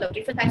example of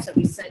different types of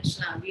research.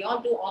 We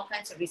all do all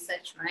kinds of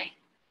research, right?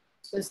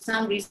 So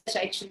some research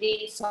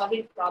actually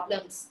solving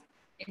problems,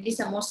 and these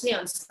are mostly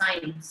on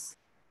science.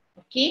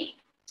 Okay,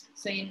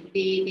 so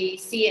they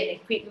see an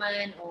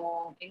equipment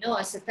or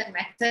a certain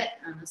method,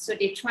 so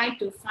they try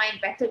to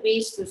find better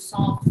ways to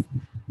solve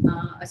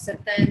a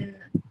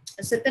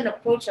certain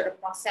approach or a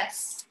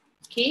process.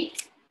 Okay,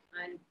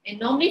 and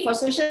normally for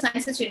social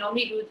sciences we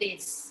normally do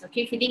this.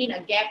 Okay, filling in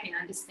a gap in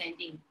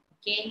understanding.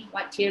 Okay,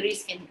 what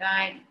theories can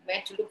guide,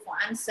 where to look for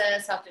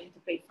answers, how to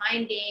interpret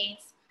findings,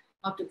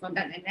 how to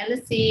conduct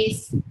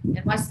analysis,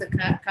 and what's the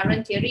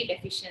current theory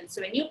deficient.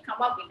 So when you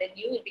come up with a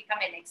new, it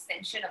becomes an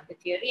extension of the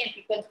theory, and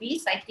people be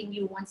citing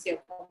you once you've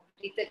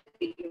completed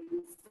your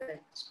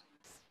research.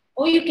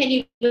 Or you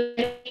can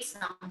even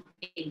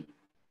something.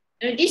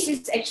 Now, this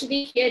is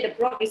actually here, the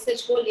broad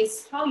research goal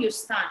is how you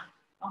start.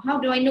 Or how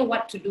do I know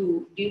what to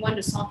do? Do you want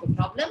to solve a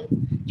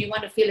problem? Do you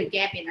want to fill a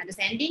gap in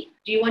understanding?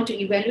 Do you want to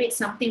evaluate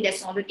something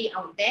that's already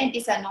out there?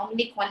 These are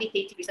normally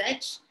qualitative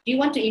research. Do you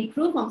want to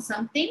improve on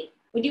something?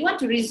 Or do you want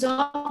to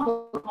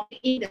resolve a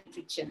conflict in the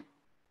literature?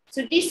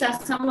 So these are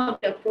some of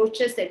the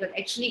approaches that will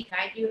actually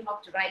guide you how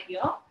to write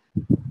your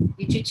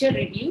literature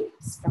review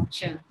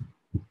structure.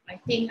 I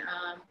think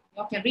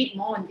you can read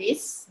more on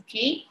this,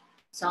 okay?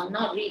 So I'll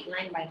not read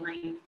line by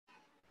line.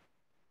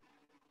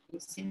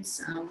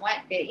 Since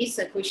there is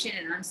a question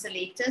and answer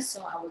later,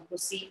 so I will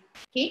proceed,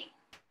 okay?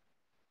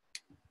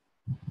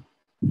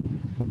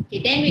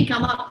 Okay, then we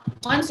come up,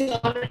 once you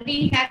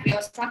already have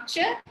your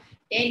structure,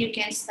 then you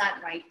can start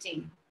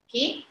writing,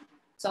 okay?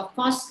 So of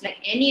course, like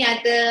any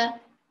other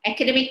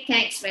academic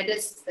text, whether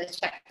it's the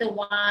chapter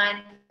 1,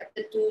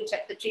 chapter 2,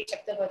 chapter 3,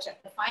 chapter 4,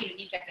 chapter 5, you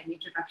need to have an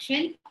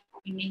introduction,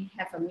 you need to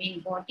have a main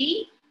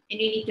body, and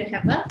you need to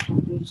have a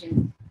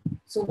conclusion.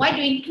 So what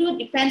you include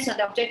depends on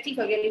the objective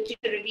of your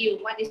literature review.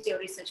 What is your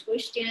research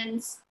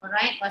questions, all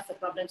right? What's the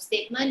problem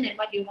statement, and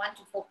what you want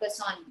to focus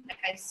on, like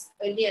I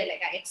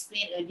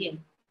explained earlier,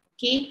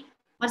 okay?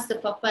 What's the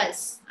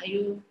purpose? Are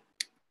you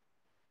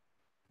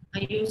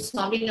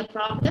solving a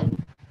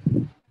problem?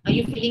 Are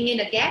you filling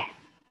in a gap?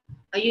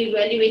 Are you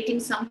evaluating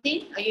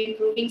something? Are you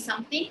improving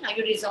something? Are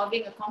you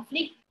resolving a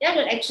conflict? That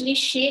will actually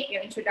shape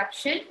your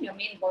introduction, your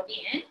main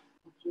body, and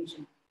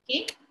conclusion,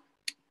 okay?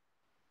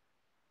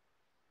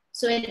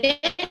 So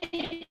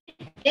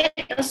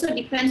that also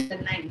depends on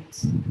the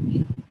length.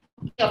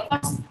 Okay, of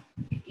course,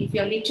 if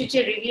your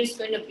literature review is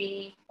going to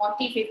be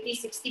 40, 50,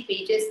 60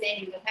 pages, then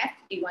you will have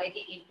to divide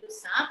it into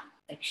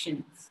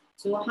subsections.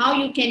 So how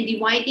you can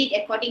divide it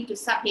according to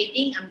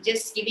subheading, I'm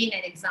just giving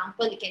an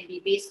example. It can be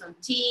based on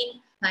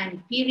theme,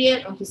 time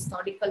period, or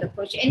historical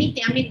approach.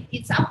 Anything, I mean,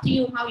 it's up to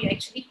you how you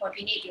actually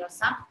coordinate your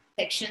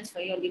subsections for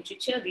your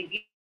literature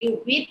review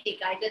with the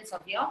guidance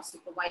of your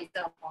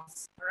supervisor, of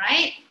course, all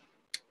right?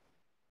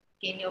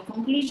 In your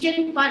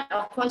conclusion part,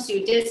 of course,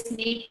 you just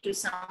need to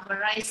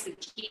summarize the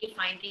key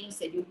findings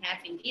that you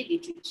have in the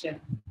literature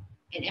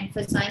and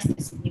emphasize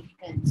the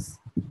significance,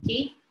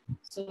 okay?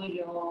 So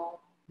your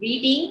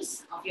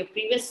readings of your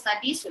previous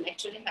studies will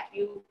actually help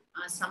you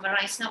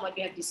summarize now what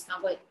you have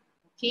discovered,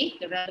 okay?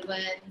 The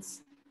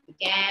relevance, the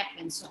gap,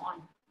 and so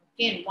on.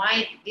 Okay, and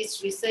why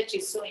this research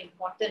is so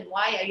important.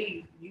 Why are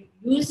you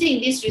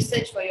using this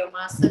research for your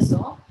master's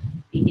or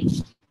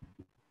PhD?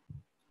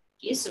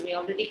 Okay, so we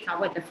already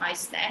covered the 5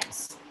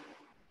 steps.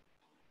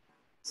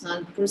 So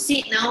I'll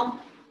proceed now.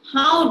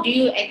 How do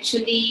you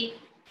actually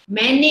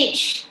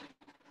manage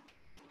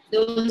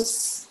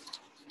those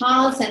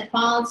piles and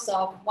piles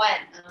of what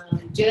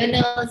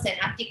journals and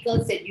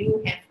articles that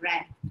you have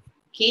read?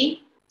 Okay,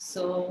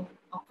 so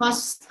of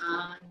course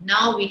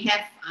now we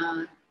have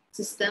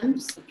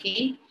systems.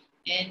 Okay,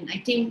 and I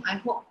think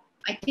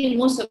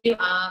most of you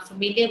are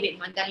familiar with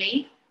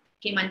Mandalay.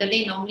 Okay,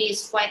 Mandalay normally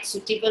is quite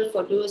suitable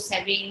for those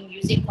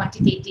using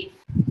quantitative,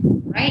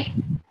 right?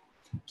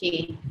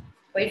 Okay,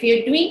 but if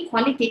you're doing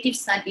qualitative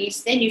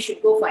studies, then you should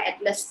go for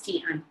Atlas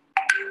TI.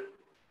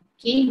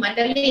 Okay,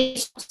 Mandalay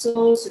is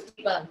also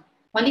suitable.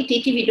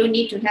 Qualitative, you don't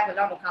need to have a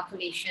lot of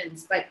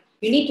calculations, but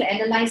you need to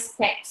analyze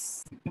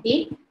text.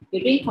 Okay,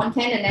 you're doing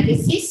content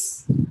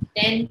analysis,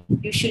 then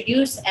you should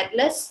use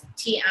Atlas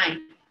TI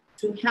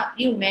to help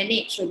you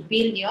manage or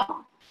build your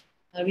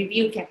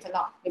review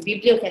catalog, the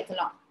biblio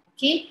catalog.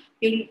 Okay,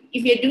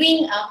 if you're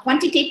doing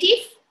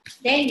quantitative,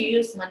 then you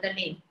use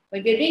Mandalay. But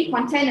if you're doing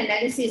content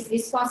analysis,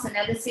 discourse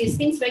analysis,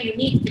 things where you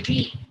need to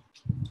read,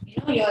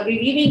 you're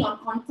reviewing on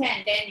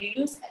content, then you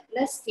use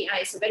Atlas TI.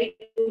 It's a very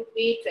good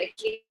way to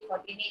actually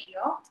coordinate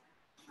your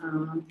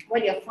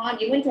what you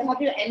found, even to help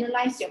you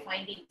analyze your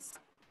findings.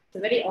 It's a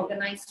very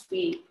organized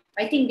way.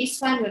 I think this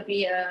one will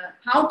be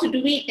how to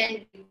do it.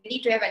 Then we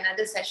need to have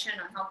another session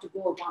on how to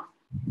go about,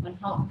 on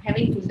how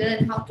having to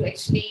learn how to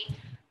actually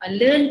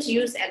learn to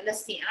use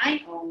Atlas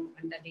TI or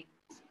Mandalay.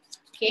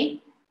 Okay.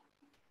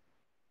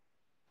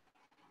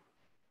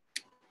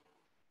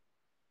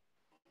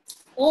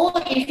 Or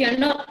if you're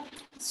not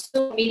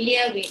so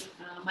familiar with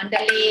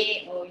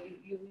Mandalay, or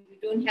you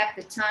don't have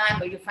the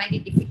time, or you find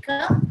it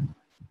difficult,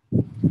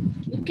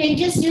 you can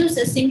just use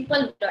a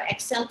simple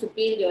Excel to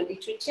build your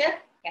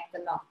literature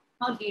catalog.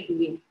 How do you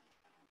do it?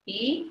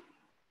 Okay.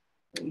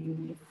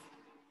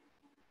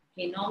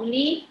 Okay,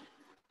 normally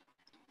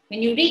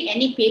when you read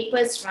any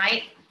papers,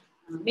 right,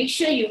 make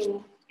sure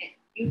you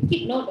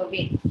keep note of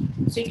it.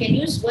 So you can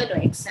use Word or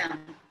Excel.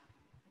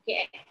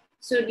 Okay.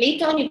 So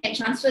later on, you can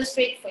transfer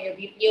straight for your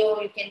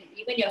biblio. You can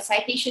even your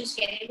citations.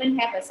 You can even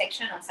have a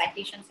section on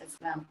citations as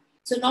well.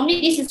 So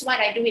normally, this is what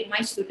I do with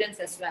my students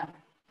as well.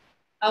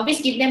 I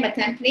always give them a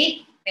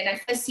template when I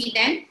first see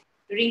them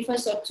during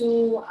first or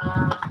 2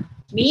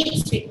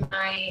 meets with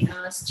my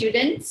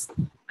students.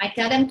 I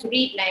tell them to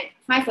read like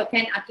 5 or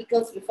 10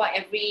 articles before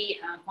every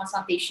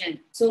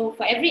consultation. So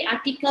for every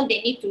article,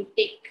 they need to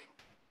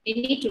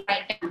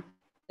write down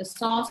the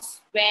source,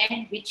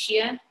 where, which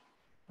year,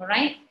 all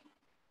right?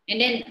 And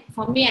then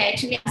for me, I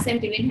actually ask them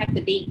to even have the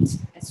date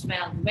as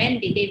well. When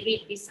did they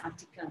read this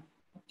article?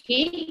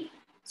 Okay,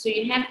 so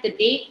you have the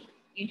date,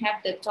 you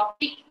have the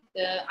topic,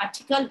 the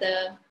article,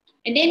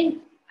 and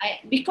then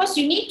because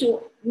you need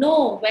to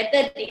know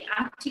whether the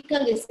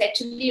article is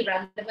actually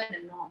relevant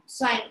or not.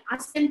 So I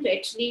ask them to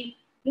actually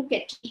look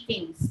at key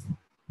things.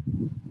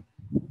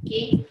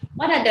 Okay,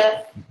 what are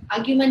the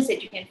arguments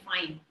that you can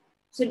find?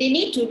 So they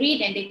need to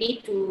read and they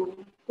need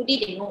to put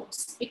it in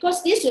notes,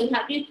 because this will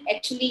help you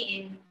actually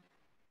in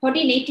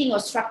coordinating or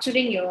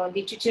structuring your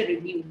literature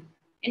review.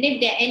 And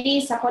if there are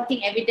any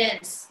supporting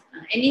evidence,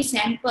 any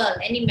sample,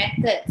 any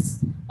methods,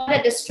 what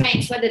are the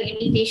strengths, what are the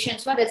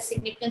limitations, what are the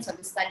significance of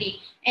the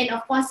study, and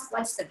of course,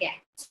 what's the gap.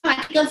 Some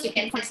articles you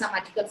can find, some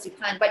articles you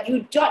can't, but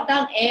you jot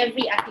down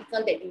every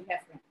article that you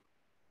have read,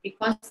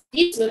 because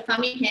this will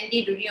come in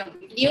handy during your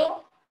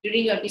video,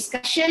 during your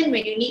discussion,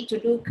 when you need to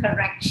do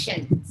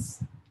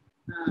corrections.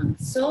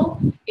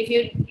 So if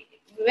you,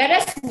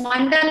 whereas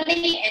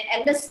Mandali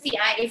and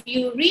LSTI, if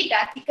you read the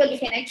article, you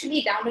can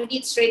actually download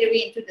it straight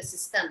away into the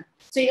system.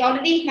 So it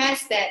already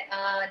has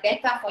that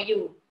data for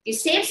you. It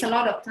saves a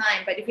lot of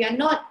time, but if you're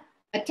not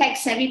a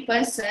tech-savvy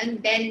person,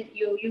 then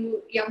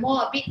you're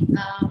more a bit,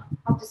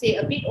 how to say,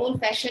 a bit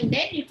old-fashioned,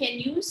 then you can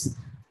use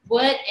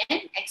Word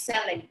and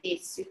Excel like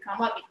this. You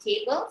come up with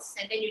tables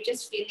and then you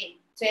just fill in.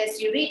 So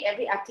as you read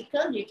every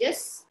article, you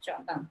just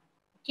jot down,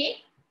 okay?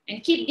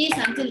 And keep this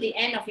until the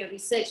end of your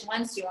research.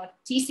 Once your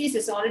thesis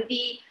is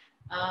already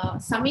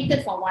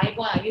submitted for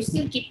Viva, you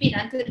still keep it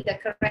until the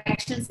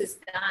corrections is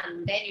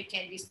done. Then you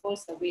can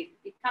dispose of it.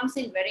 It comes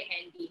in very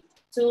handy.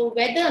 So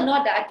whether or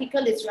not the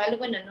article is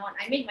relevant or not,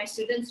 I make my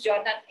students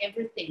jot down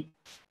everything,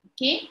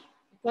 okay?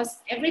 Because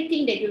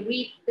everything that you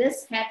read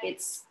does have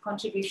its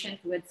contribution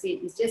towards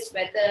it. It's just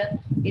whether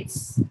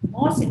it's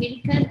more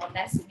significant or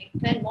less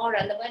significant, more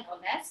relevant or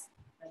less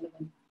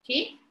relevant,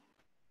 okay?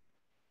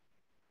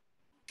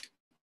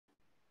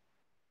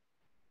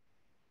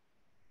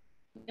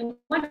 And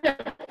what are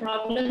the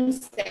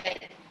problems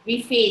that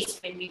we face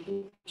when we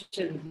do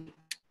literature review?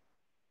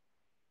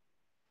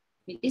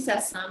 These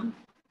are some,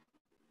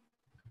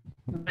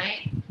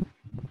 right?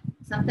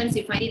 Sometimes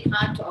you find it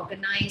hard to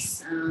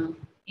organize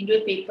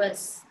individual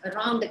papers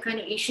around the kind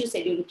of issues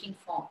that you're looking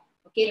for.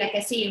 Okay, like I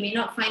say, you may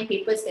not find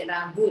papers that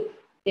are good,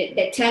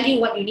 that tell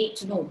you what you need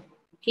to know.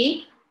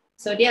 Okay,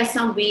 so there are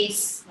some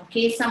ways.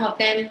 Okay, some of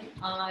them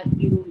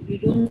you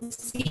don't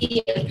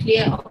see a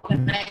clear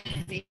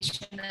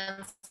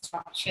organizational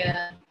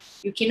structure.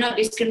 You cannot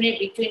discriminate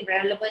between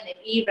relevant and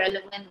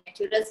irrelevant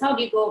materials. How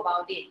do you go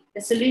about it?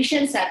 The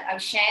solutions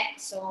I've shared,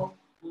 so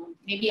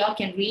maybe you all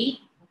can read.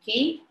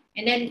 Okay,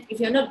 and then if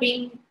you're not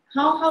being,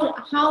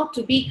 how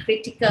to be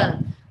critical.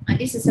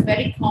 This is a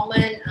very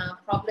common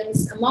problem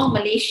among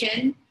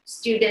Malaysian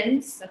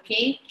students.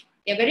 Okay,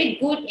 they're very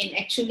good in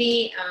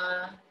actually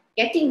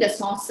getting the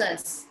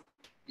sources.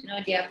 You know,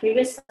 their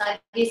previous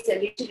studies, their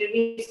literature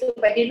reviews,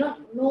 but they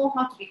don't know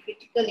how to be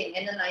critical in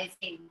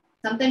analyzing.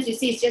 Sometimes you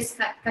see it's just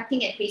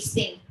cutting and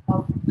pasting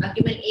of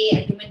argument A,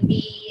 argument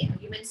B,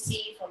 argument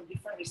C from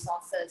different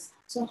resources.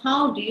 So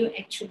how do you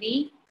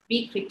actually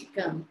be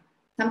critical?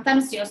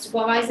 Sometimes your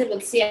supervisor will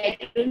say, I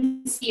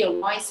don't see your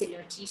voice in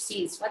your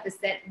thesis. What does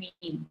that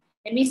mean?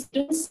 That means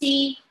don't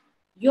see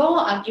your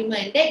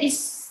argument. That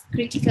is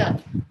critical.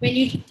 When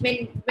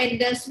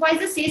the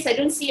supervisor says, I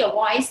don't see your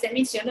voice, that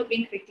means you're not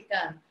being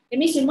critical. That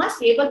means you must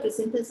be able to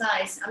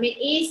synthesize. I mean,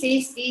 A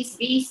says this,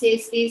 B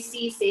says this,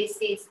 C says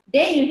this.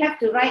 Then you have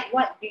to write,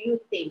 what do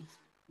you think?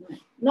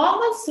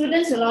 Normal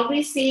students will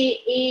always say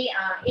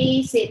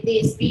A said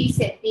this, B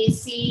said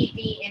this, C,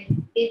 D,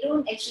 and they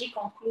don't actually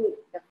conclude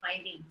the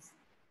findings.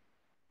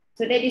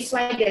 So that is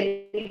why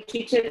the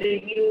literature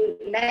review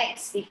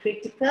lacks the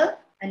critical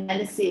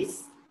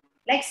analysis,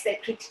 lacks the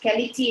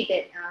criticality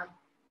that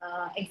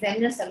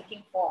examiners are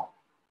looking for.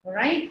 All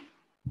right.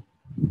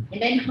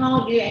 And then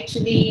how do you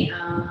actually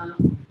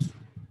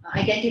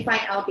identify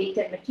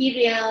outdated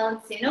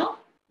materials, you know?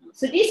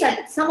 So these are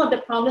some of the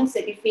problems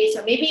that you face.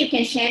 So maybe you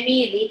can share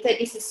me later.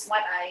 This is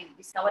what I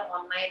discovered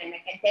online, and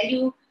I can tell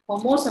you for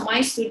most of my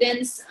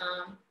students,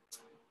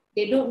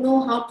 they don't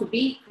know how to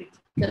be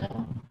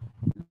critical.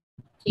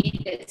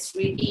 Okay, that's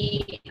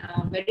really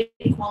very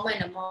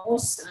common among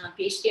most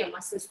PhD or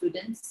master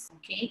students.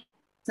 Okay,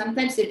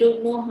 sometimes they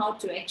don't know how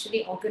to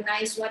actually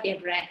organize what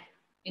they've read.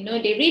 You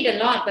know, they read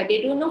a lot, but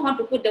they don't know how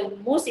to put the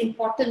most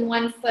important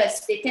one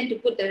first. They tend to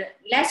put the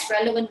less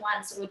relevant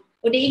ones,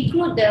 or they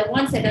include the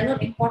ones that are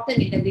not important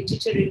in the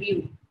literature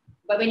review.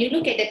 But when you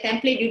look at the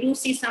template, you do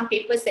see some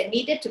papers that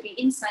needed to be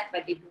inside,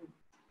 but they don't.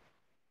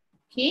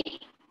 Okay,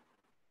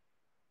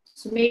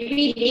 so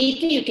maybe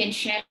later you can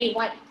share me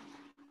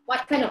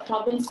what kind of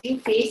problems you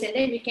face, and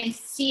then we can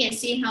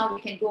see how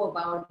we can go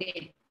about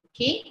it.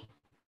 Okay.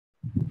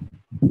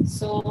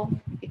 So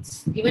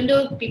it's, even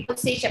though people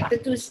say chapter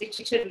 2 is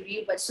literature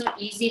review, but it's not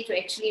easy to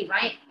actually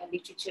write a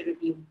literature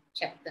review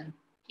chapter.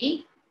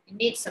 Okay. It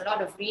needs a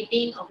lot of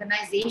reading,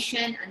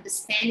 organization,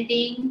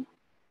 understanding.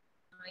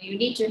 You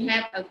need to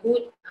have a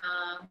good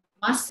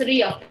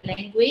mastery of the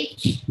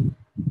language.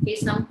 Okay,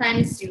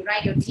 sometimes you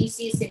write your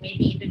thesis in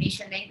maybe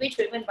Indonesian language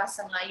or even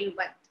Bahasa Melayu,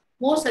 but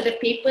most of the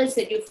papers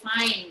that you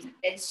find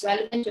that's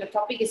relevant to your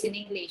topic is in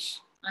English.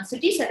 So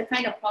these are the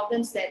kind of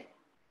problems that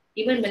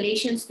even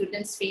Malaysian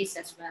students face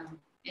as well.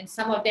 And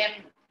some of them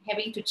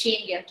having to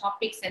change their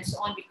topics and so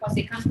on because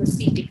they can't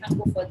proceed, they can't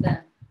go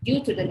further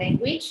due to the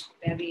language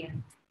barrier.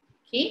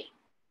 Okay.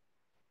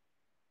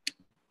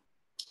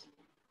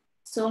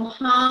 So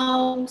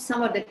how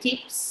some of the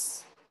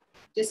tips,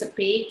 just a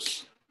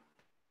page.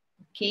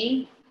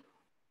 Okay.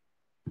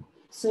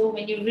 So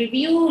when you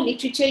review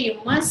literature,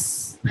 you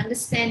must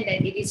understand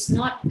that it is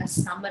not a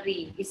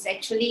summary. It's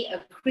actually a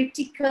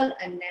critical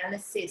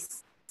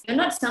analysis. You're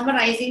not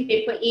summarizing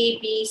paper A,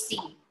 B,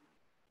 C.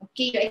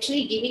 Okay, you're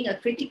actually giving a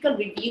critical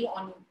review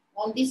on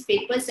all these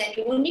papers and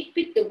you only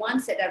pick the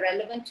ones that are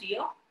relevant to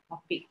your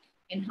topic.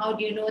 And how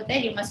do you know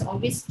that? You must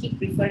always keep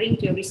referring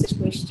to your research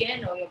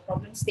question or your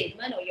problem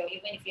statement or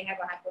even if you have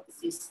a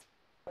hypothesis.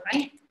 All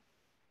right.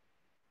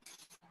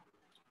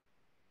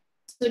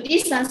 So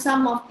these are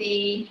some of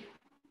the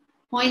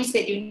points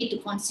that you need to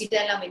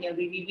consider when you're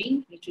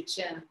reviewing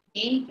literature.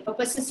 Okay? The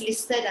purposes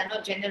listed are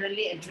not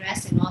generally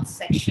addressed in all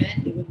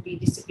sections. They will be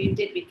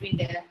distributed between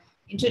the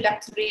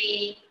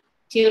introductory,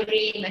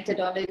 theory,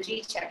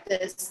 methodology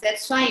chapters.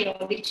 That's why your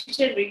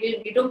literature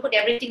review, you don't put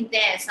everything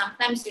there.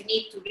 Sometimes you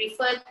need to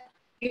refer,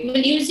 you will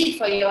use it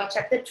for your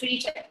chapter 3,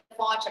 chapter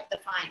 4, chapter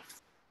 5.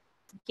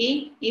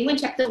 Okay, even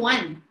chapter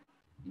 1,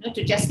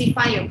 to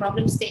justify your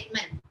problem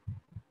statement.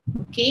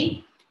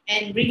 Okay,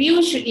 and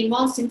review should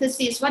involve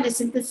synthesis. What is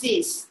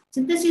synthesis?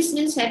 Synthesis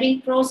means having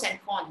pros and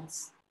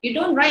cons. You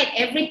don't write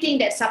everything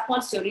that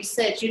supports your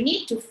research. You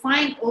need to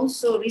find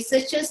also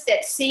researchers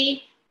that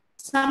say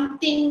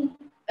something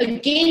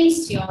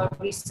against your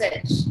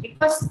research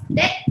because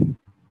that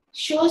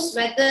shows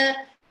whether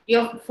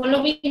you're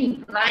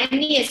following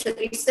blindly as a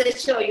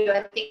researcher or you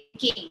are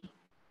thinking.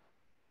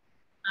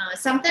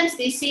 Sometimes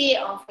they say,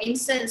 for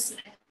instance,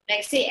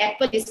 like say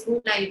apple is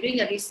good. Now you're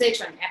doing a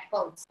research on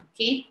apples,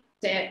 okay?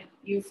 So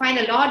you find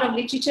a lot of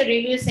literature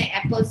reviews saying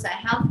apples are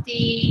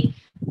healthy,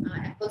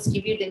 apples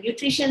give you the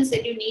nutrition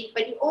that you need,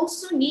 but you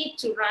also need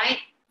to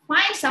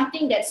find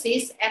something that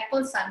says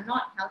apples are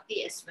not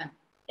healthy as well.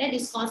 That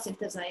is called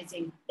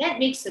synthesizing. That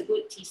makes a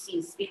good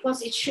thesis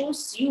because it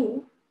shows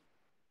you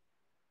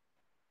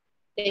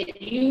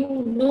that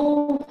you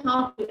know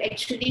how to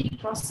actually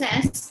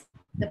process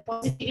the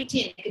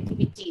positivity and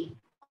negativity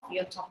of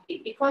your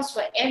topic. Because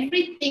for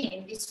everything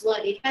in this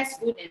world, it has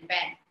good and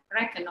bad,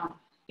 correct or not?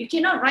 You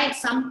cannot write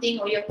something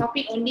or your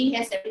topic only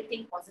has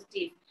everything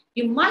positive.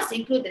 You must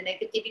include the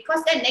negative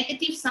because that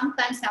negative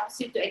sometimes helps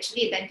you to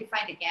actually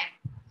identify the gap.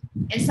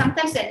 And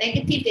sometimes the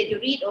negative that you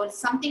read or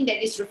something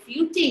that is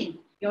refuting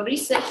your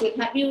research will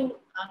help you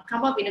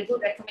come up with a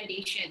good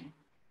recommendation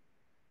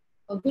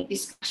or good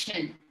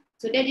discussion.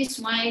 So that is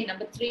why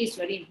number 3 is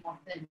very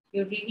important.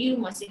 Your review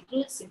must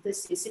include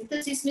synthesis.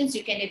 Synthesis means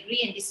you can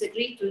agree and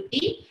disagree to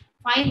the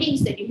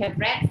findings that you have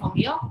read from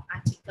your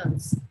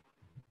articles.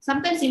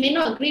 Sometimes you may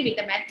not agree with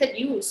the method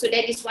used. So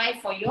that is why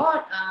for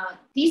your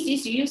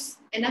thesis, you use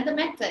another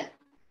method.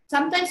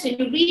 Sometimes when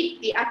you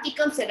read the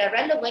articles that are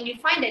relevant, you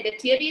find that the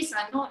theories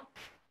are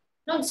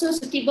not so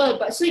suitable,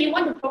 but so you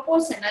want to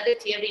propose another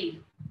theory.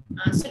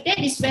 So that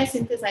is where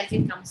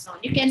synthesizing comes on.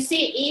 You can say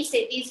A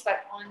said this,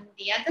 but on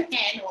the other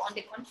hand, or on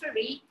the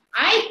contrary,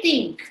 I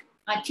think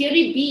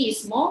theory B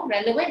is more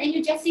relevant and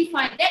you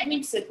justify. That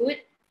makes a good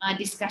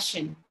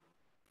discussion.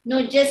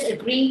 Not just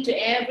agreeing to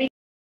everything.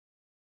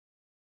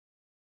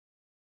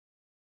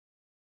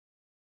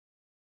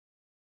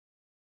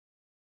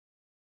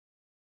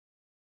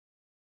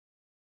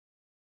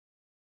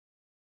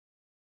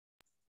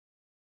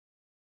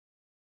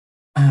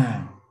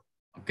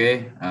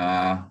 Okay,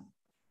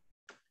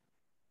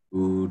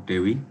 Bu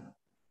Dewi.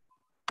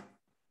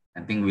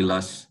 I think we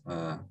lost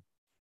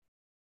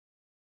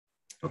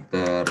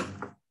Dr.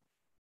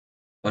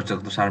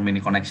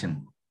 Sarmini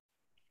connection.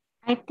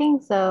 I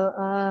think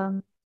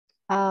so.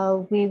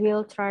 We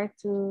will try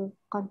to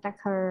contact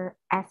her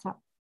ASAP.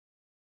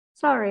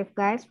 Sorry,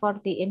 guys, for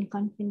the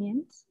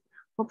inconvenience.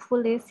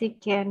 Hopefully, she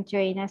can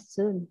join us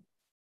soon.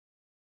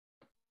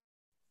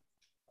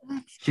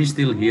 She's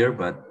still here,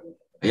 but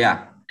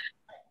yeah.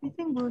 I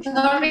think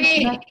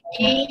sorry. I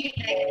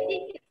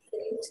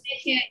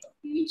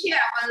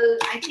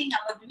think I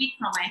will do it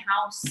from my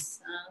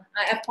house.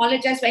 I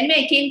apologize. But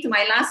anyway, I came to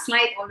my last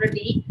slide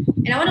already.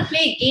 And I want to play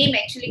a game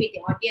actually with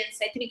the audience.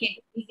 I think we can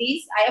do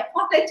this. I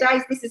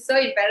apologize. This is so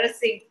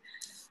embarrassing.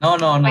 No.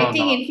 I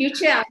think in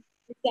future,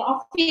 the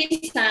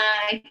office,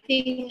 I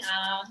think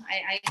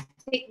I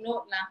take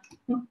note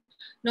now.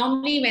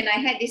 Normally, when I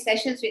had these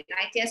sessions with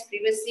ITS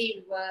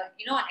previously, we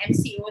were, on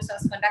MCOs, I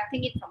was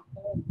conducting it from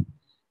home.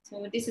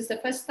 So this is the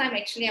first time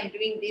actually I'm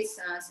doing this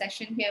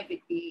session here at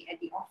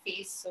the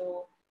office.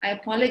 So I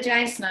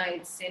apologize now.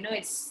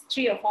 It's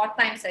 3 or 4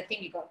 times I think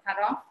we got cut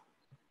off.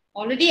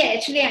 Already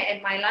actually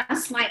at my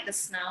last slide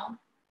just now.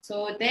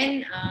 So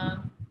then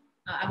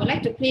I would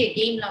like to play a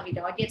game now with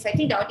the audience. I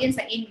think the audience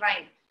are in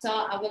right. So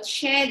I will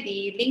share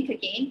the link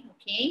again.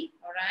 Okay,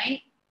 all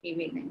right. Okay,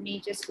 wait, let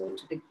me just go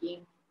to the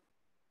game.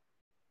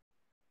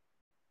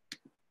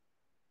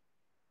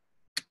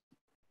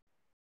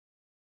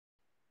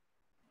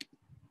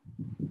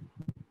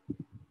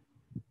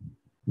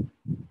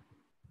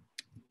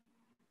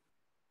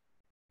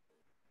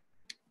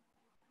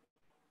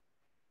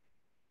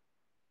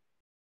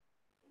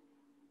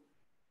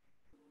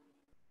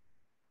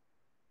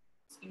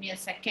 Just give me a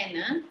second,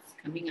 it's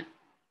coming up.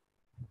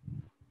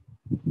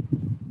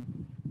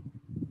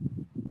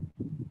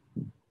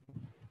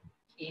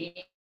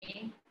 Okay.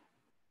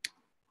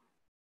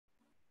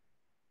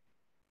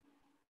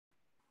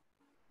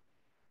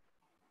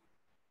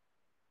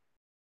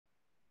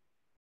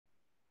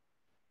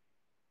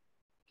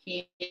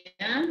 Okay,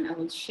 I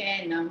will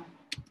share now.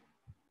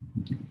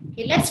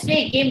 Okay, let's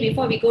play a game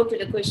before we go to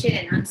the question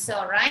and answer,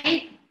 all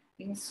right?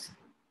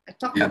 I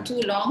talked for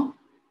too long.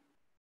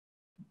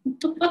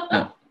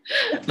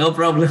 No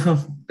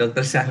problem,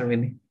 Dr.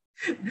 Sharmini.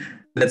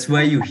 That's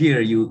why you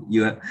here.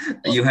 You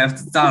have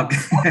to talk.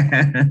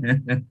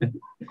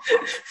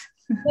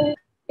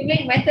 To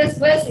make matters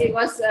worse, it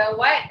was I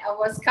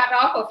was cut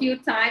off a few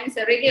times.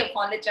 I really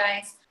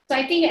apologize. So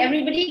I think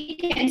everybody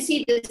can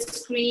see the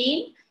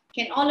screen.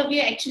 Can all of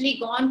you actually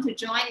go on to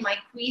join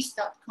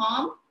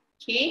myquiz.com?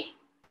 Okay.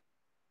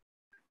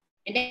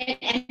 And then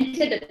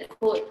enter the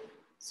code.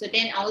 So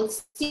then I'll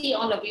see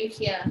all of you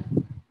here.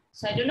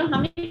 So I don't know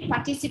how many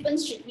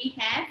participants should we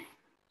have?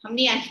 How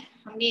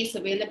many is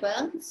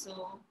available?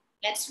 So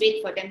let's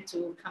wait for them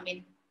to come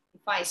in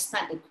before I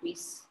start the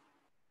quiz.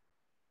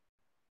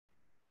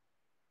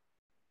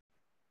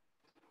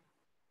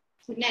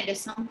 Internet,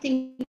 there's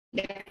something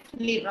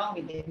definitely wrong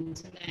with the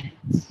internet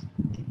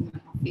in my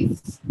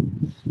office.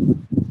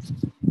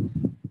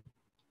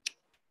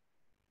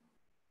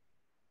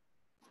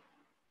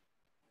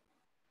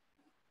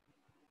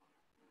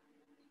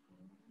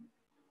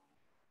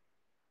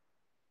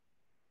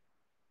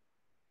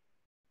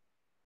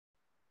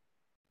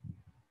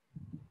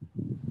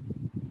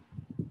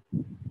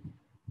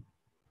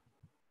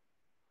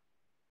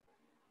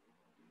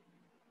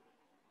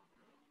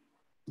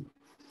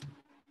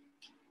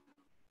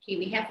 Okay,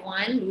 we have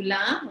one,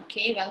 Lula.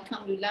 Okay,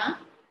 welcome, Lula.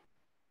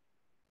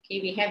 Okay,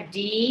 we have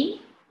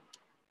D.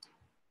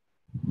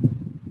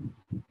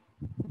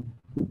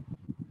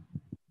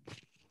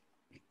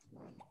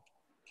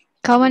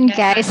 Come on,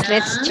 guys,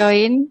 let's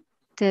join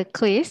the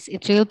quiz.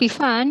 It will be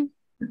fun.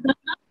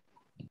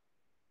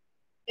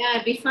 Yeah,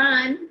 it'll be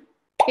fun.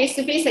 Face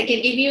to face, I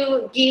can give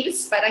you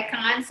gifts, but I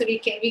can't. So we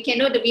can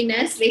know the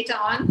winners later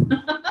on.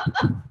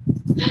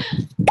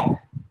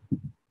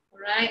 All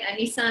right,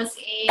 Anissa's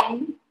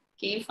in.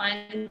 Okay,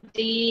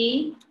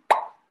 Fandi.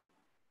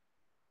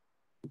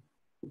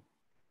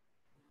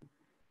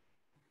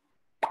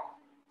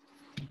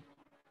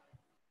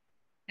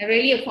 I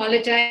really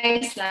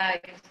apologize.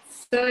 Like,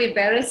 so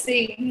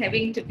embarrassing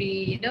having to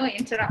be,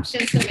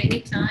 interruption so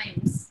many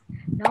times.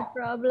 No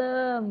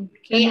problem.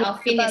 Okay,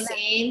 Alfin is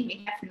in.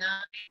 We have 9.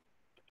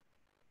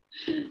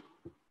 I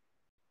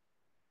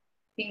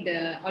think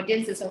the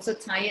audience is also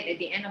tired at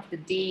the end of the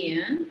day.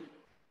 Yeah?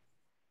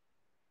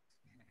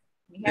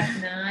 We have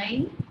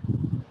 9.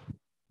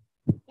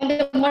 And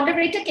the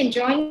moderator can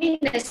join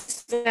in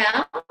as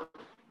well.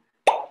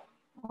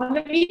 All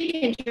of you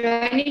can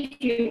join if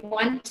you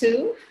want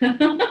to.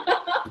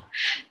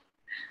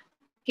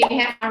 Okay, we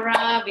have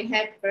Ara, we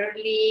have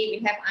Burley, we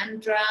have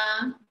Andra.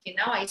 Okay,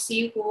 now I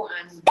see who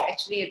I'm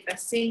actually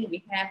addressing.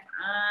 We have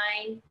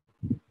I.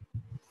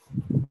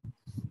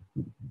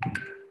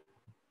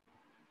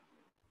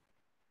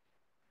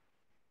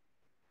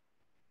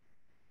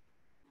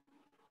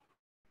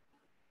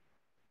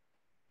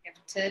 We have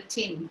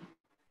 13.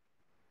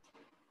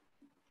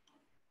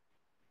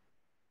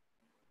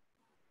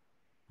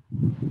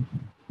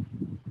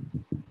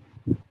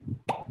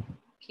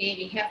 Okay,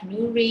 we have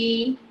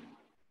Nuri.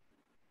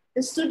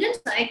 The students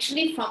are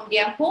actually from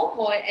their home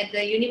or at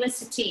the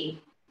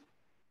university?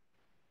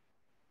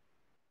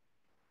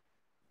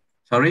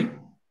 Sorry?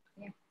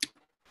 Yeah.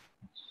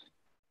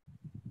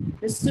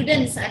 The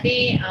students, are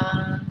they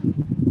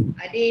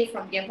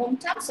from their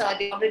hometowns or are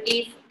they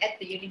already at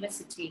the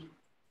university?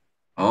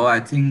 Oh, I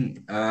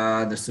think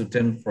the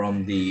student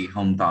from the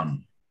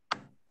hometown.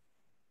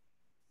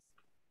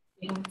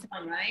 The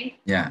hometown, right?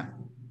 Yeah.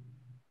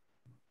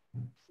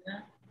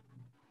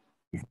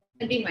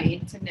 Maybe my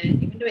internet,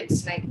 even though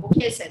it's like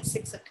okay, it's at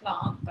 6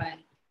 o'clock, but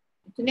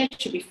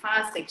internet should be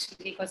fast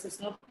actually because there's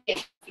no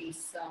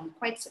fees. So I'm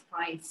quite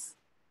surprised.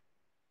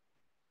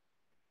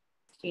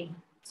 Okay,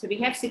 so we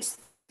have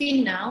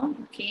 16 now.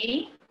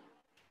 Okay.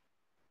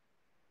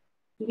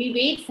 Do we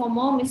wait for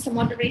more, Mr.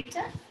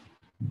 Moderator?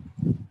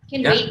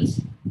 Can wait.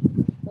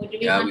 Or do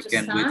we want we to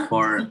can start? wait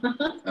for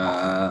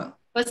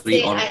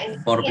 3 or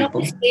 4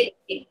 people.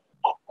 A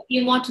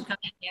few more to come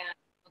in. Yeah.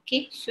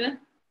 Okay, sure.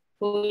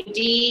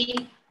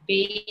 Budi,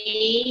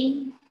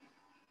 Bay.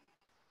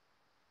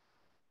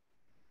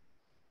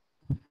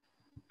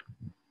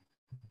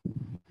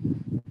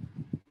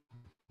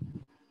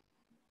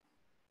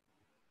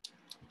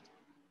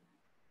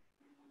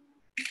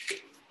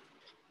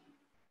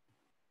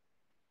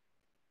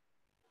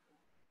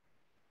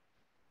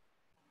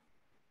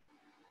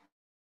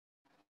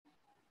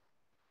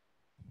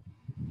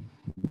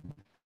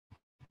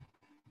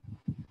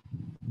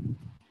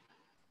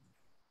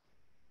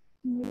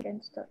 can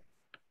start.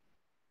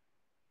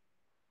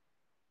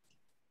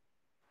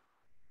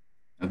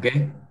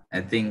 Okay,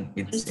 I think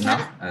it's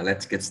enough.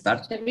 Let's get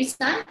started. Shall we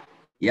start?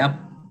 Yep.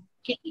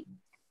 Okay.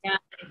 Yeah.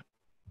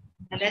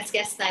 Now let's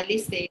get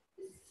started.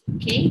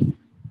 Okay.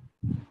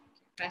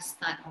 Press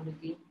start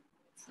already.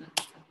 It's not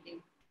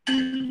starting.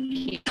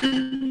 Okay.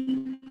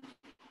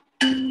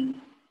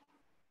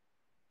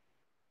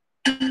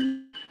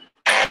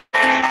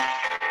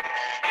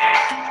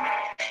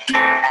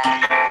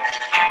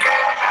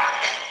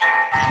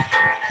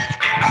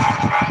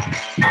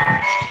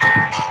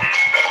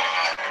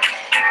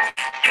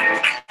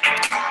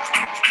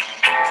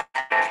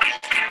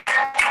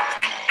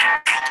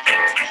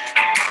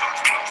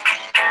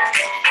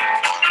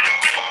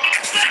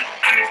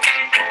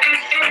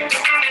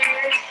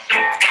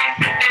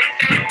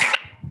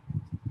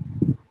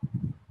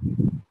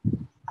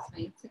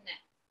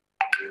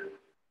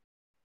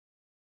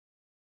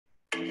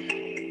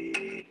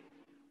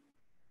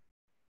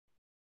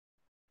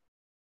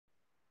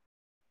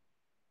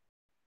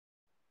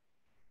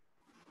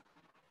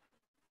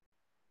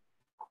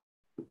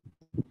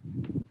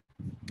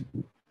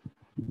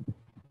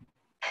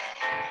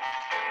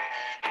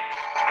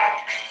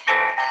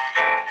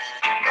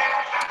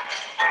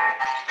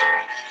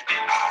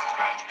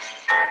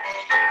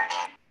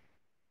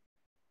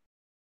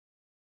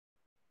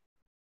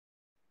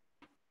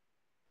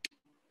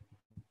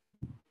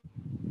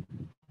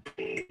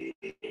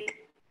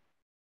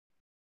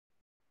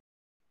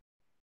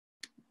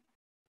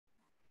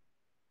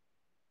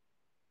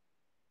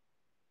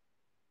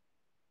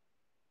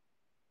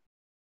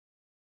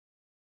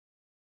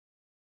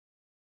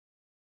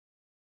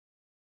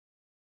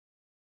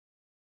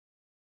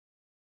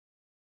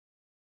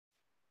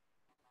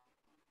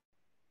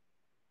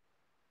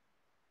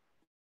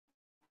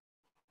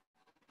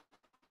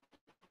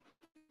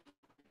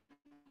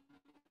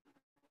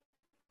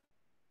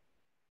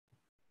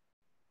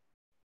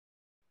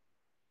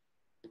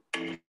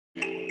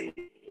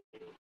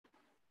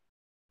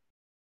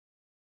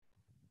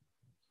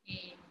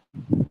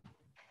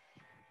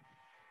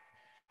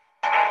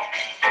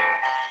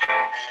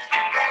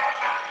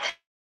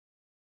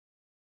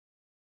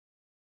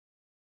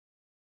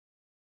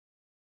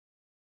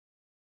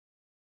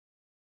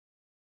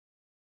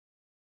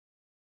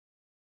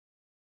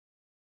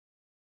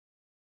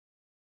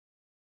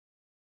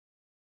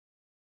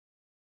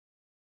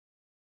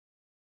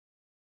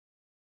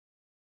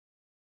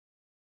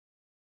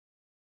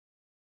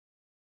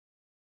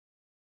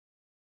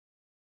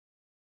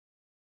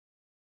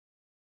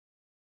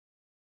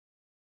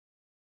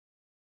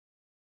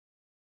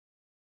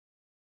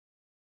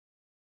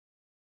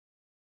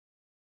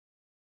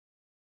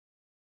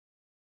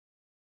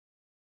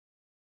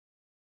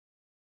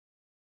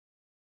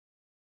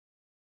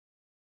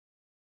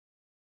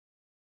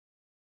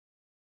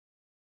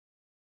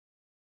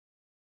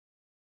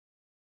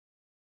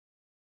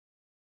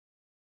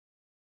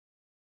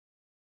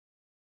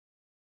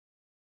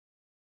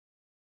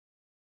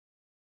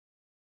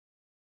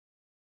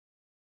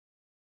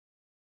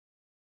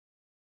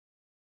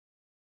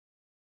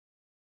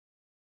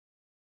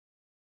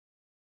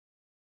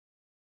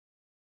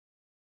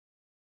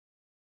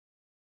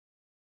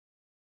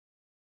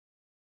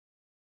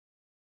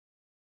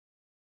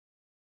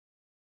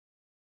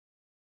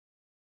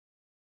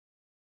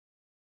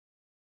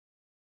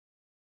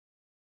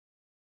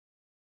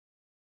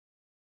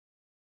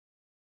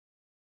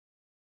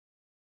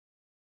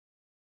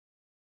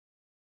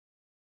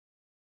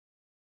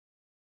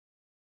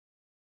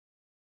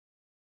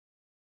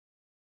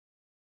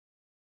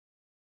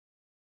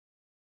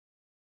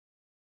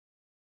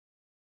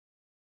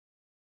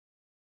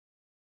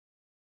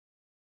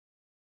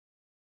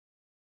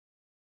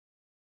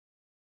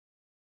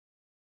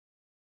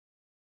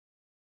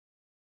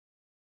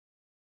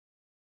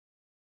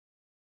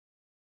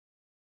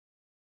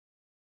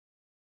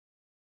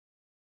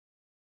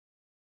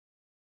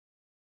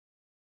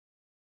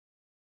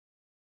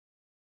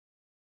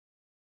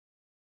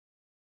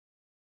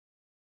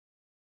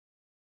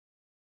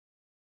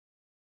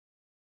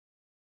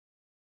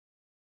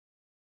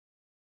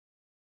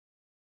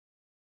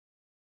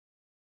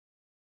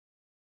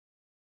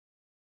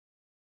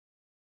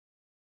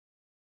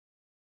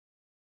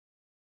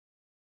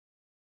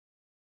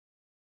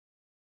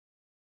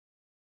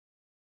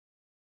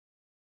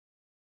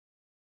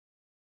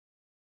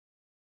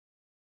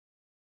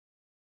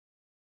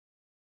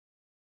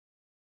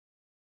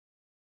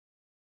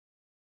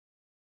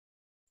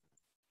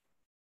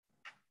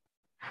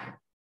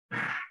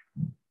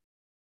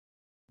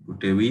 Bu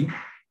Dewi,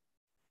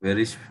 where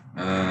is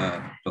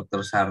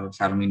Dr.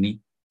 Sarmini?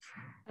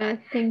 I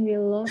think we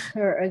lost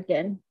her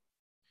again.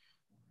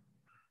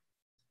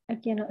 I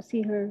cannot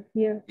see her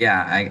here.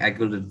 Yeah, I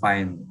couldn't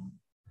find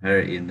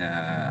her in the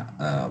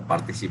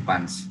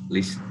participants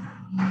list.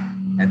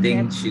 I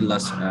think she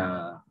lost.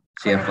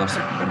 She have lost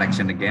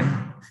connection again.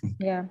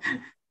 Yeah.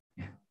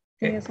 I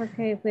think it's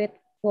okay. Wait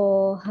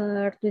for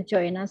her to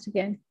join us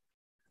again,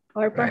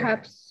 or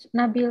perhaps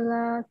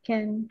Nabila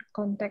can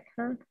contact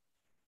her.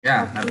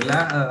 Yeah,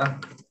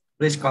 Nabila,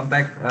 please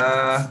contact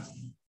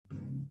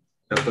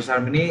Dr.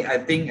 Sarmini.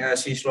 I think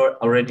she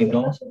already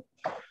knows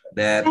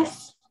that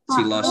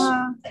she lost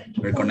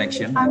her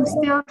connection. I'm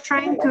still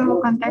trying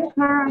to contact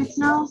her right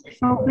now,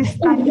 so please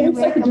kindly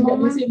wait a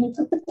moment.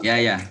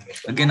 Yeah.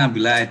 Again,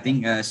 Nabila, I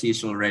think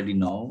she's already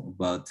know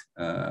about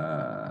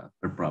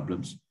her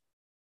problems.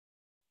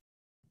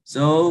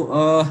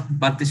 So,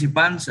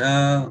 participants,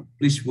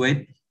 please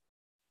wait.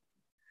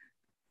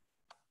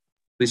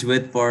 Please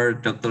wait for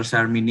Dr.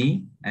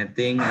 Sarmini. I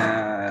think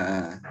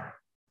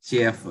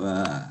she have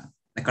a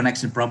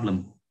connection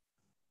problem.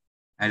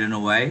 I don't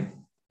know why.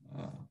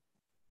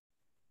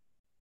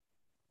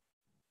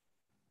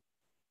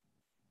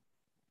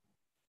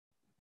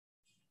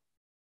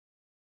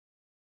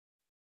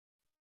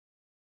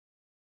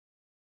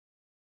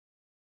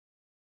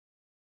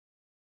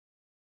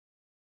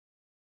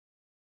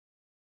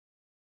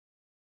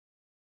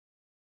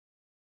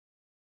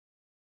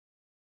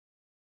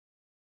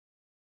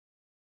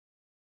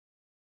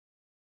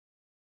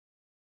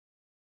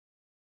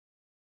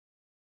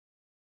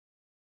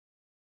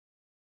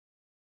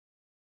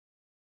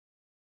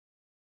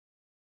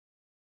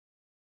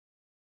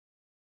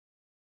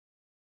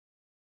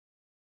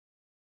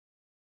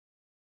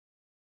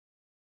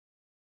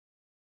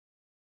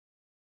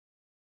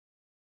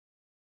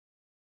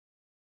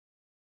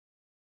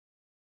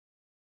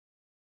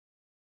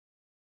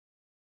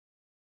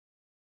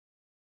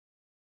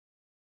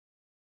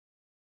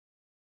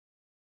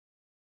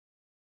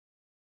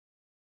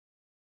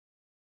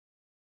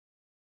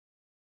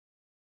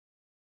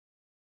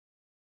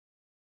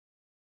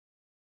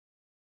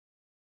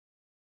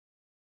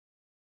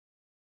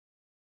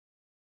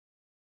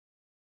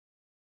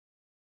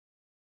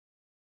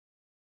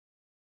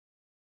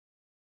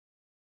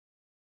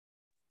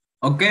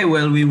 Okay,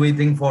 while we're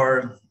waiting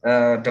for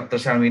Dr.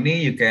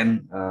 Sarmini, you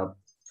can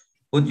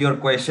put your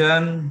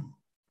question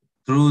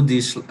through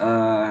this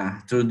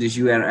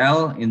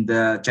URL in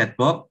the chat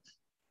box,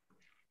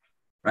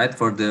 right?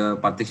 For the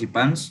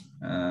participants,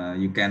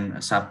 you can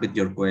submit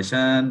your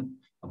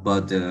question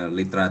about the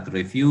literature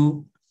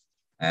review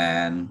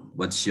and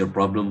what's your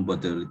problem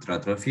about the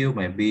literature review,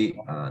 maybe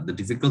the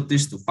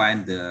difficulties to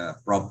find the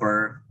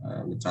proper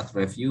literature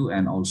review,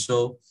 and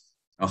also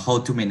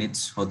how to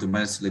manage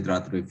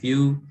literature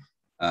review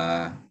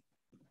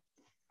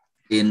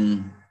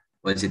in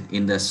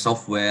the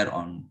software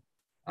on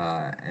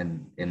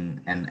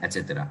and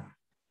etc.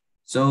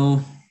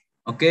 So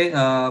okay,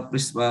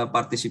 please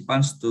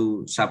participants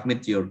to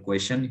submit your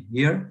question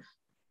here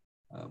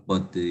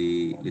about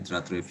the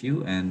literature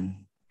review, and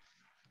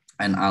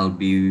I'll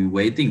be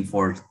waiting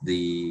for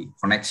the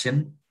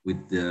connection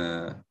with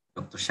the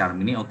Dr.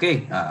 Sarmini.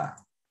 Okay, Dr.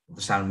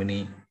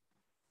 Sarmini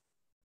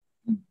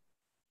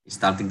is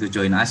starting to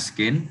join us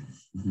again.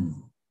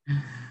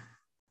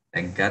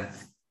 Thank God.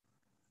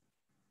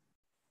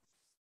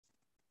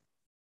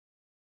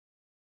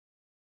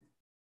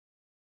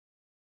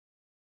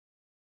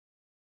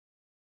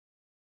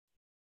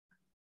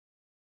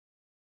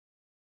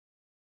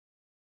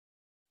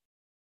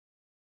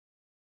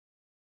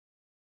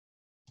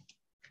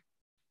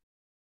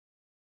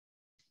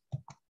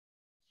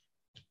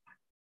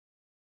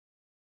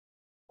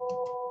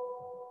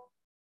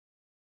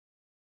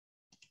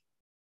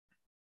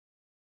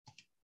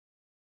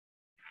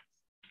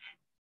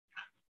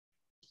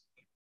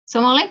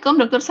 Assalamualaikum,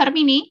 Dr.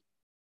 Sarmini.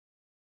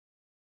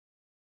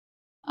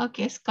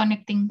 Okay, it's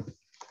connecting.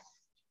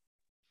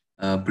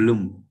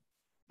 Belum.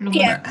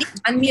 Okay,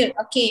 unmute.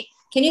 Okay,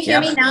 can you hear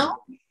me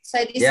now? So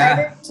I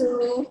decided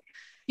to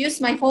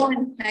use my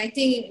phone. I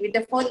think with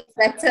the phone is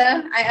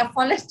better. I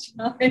apologize.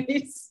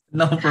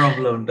 No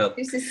problem, Doc.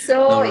 This is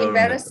so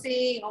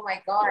embarrassing. Oh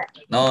my God.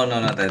 No,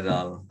 not at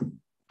all.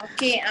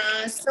 Okay,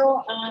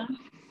 so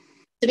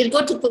we'll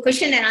go to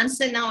question and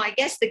answer now. I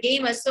guess the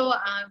game also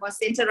was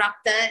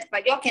interrupted,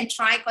 but you all can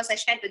try because I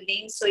shared the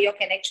link, so you all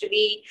can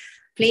actually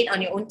play it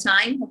on your own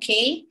time.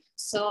 Okay,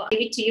 so I'll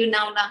leave it to you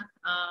now.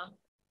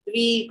 Do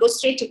we go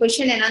straight to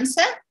question and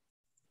answer?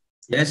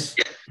 Yes.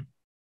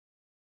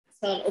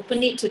 So I'll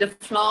open it to the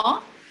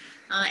floor.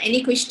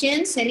 Any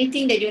questions?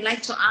 Anything that you'd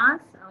like to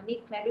ask? I'll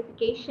need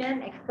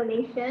clarification,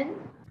 explanation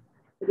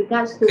with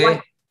regards to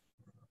what.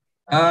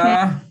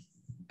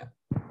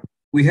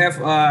 We have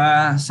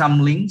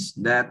some links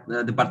that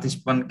the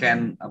participant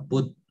can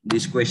put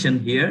this question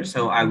here.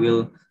 So I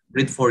will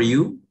read for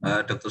you,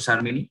 Dr.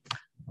 Sarmini,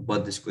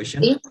 about this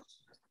question. Okay.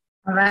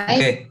 All right.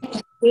 Okay.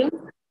 Thank you.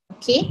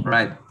 Okay.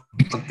 Right.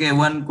 Okay,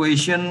 one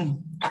question.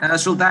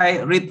 Should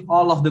I read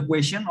all of the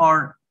question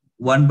or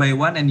one by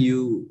one and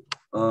you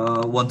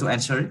want to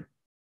answer it?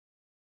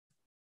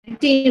 I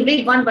think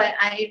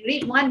I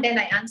read one, then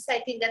I answer. I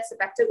think that's a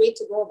better way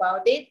to go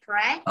about it,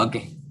 correct?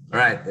 Okay. All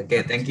right.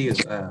 Okay. Thank you,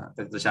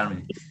 Dr.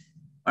 Sarmini.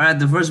 All right.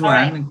 The first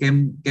one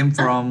came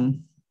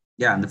from,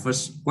 the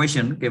first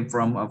question came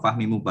from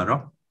Fahmi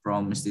Mubarak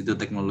from Institute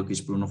Teknologi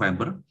 10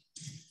 November.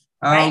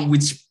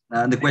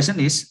 The question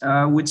is,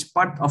 which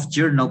part of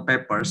journal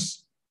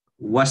papers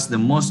was the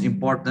most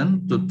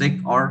important to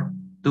take or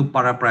to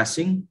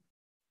paraphrasing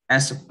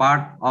as a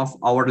part of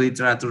our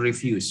literature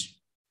reviews?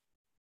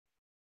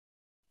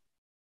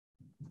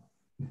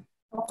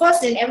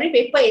 course, in every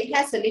paper, it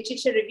has a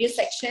literature review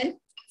section.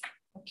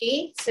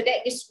 Okay, so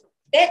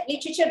that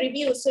literature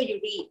review, so you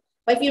read.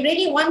 But if you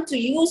really want to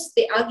use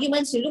the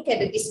arguments, you look at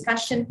the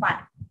discussion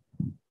part.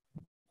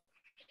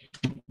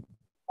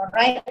 All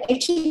right,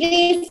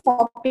 actually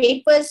for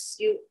papers,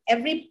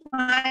 every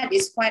part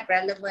is quite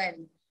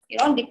relevant.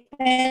 It all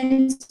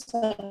depends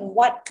on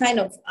what kind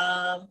of,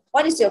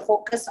 what is your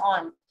focus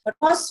on. Of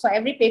course, for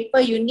every paper,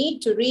 you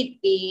need to read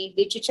the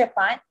literature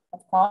part,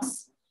 of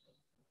course,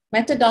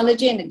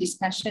 methodology and the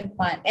discussion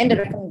part, and the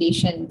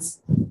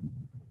recommendations.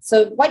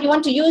 So what you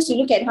want to use, you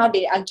look at how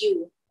they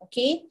argue,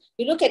 okay?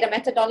 You look at the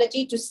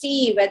methodology to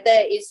see whether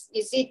is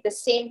it the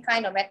same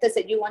kind of methods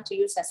that you want to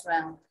use as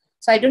well.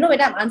 So I don't know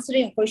whether I'm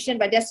answering a question,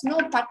 but there's no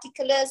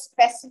particular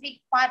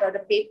specific part of the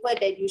paper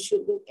that you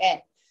should look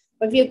at.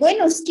 But if you're going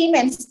to skim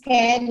and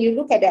scan, you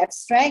look at the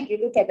abstract, you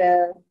look at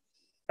the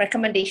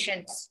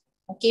recommendations,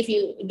 okay, if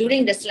you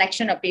during the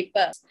selection of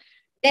papers.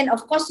 Then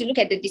of course you look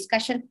at the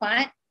discussion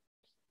part,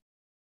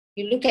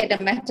 you look at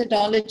the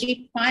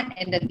methodology part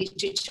and the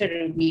literature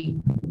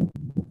review.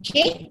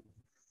 Okay,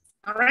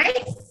 all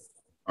right.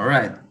 All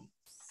right.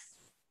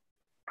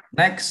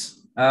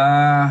 Next.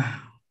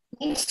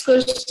 Next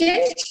question.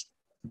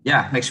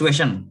 Yeah, next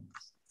question.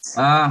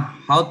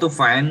 How to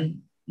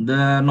find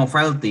the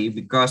novelty,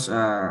 because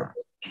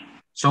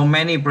so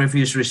many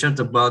previous research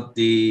about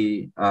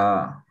the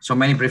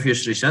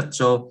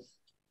so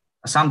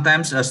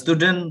sometimes a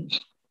student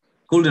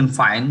couldn't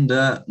find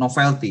the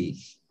novelty.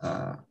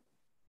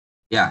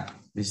 Yeah,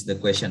 this is the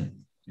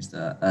question,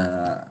 Mr.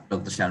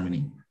 Dr.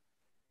 Sharmini.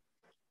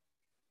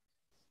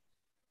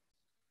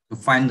 To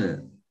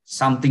find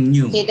something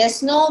new. Okay,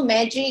 there's no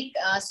magic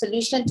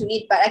solution to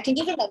it, but I can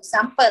give you an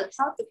example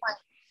how to find.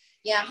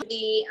 Yeah,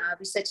 the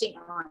researching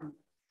on.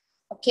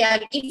 Okay,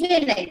 I'll give you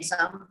an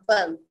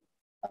example.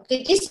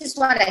 Okay, this is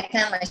what I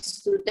tell my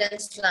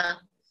students.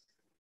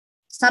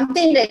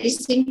 Something that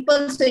is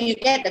simple so you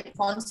get the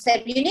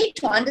concept. You need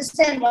to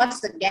understand what's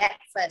the gap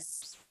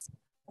first.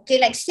 Okay,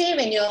 like say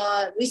when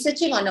you're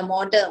researching on a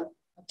model,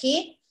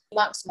 okay,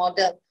 Mark's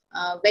model,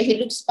 where he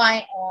looks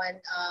by on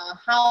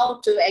how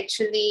to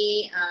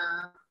actually,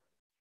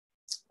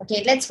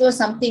 okay, let's go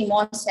something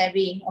more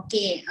savvy.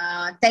 Okay,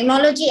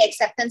 technology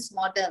acceptance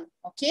model.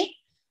 Okay,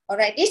 all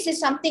right, this is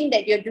something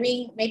that you're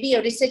doing. Maybe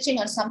you're researching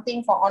on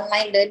something for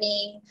online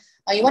learning.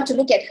 You want to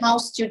look at how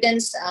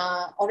students'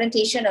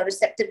 orientation or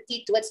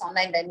receptivity towards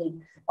online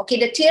learning. Okay,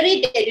 the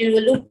theory that you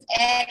will look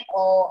at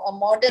or a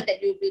model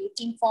that you'll be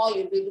looking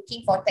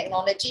for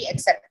technology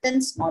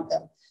acceptance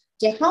model.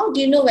 Okay, how do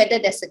you know whether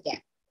there's a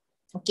gap?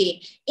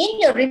 Okay, in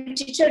your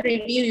literature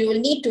review, you will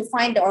need to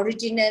find the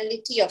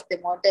originality of the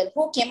model.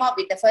 Who came up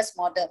with the first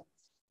model?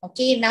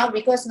 Okay, now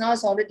because now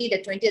it's already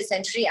the 20th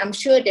century, I'm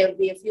sure there will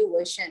be a few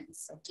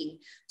versions. Okay,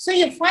 so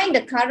you find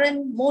the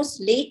current most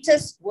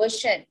latest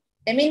version.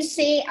 That means,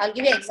 say, I'll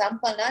give you an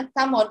example.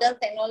 TAM model,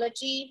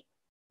 technology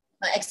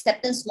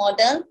acceptance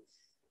model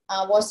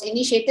was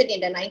initiated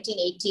in the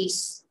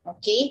 1980s.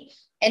 Okay,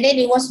 and then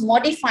it was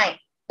modified.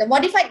 The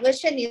modified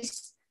version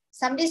is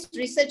somebody's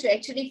research to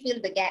actually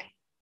fill the gap.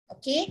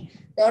 Okay,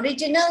 the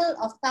original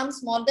of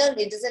TAM's model,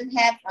 it doesn't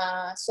have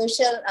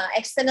social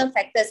external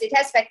factors. It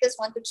has factors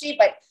 1 to 3,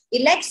 but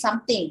it lacks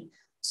something.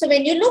 So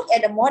when you look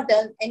at a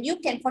model and you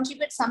can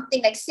contribute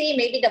something, like say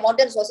maybe the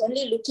model was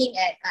only looking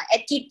at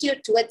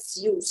attitude towards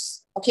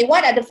use. Okay,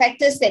 what are the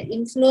factors that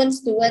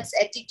influence towards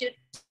attitude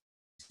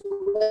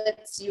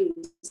towards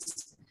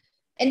use?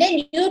 And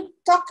then you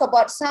talk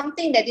about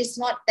something that is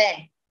not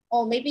there.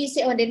 Or maybe you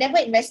say, oh, they never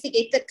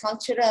investigated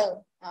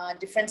cultural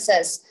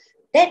differences.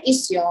 That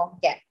is your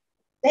gap.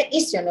 That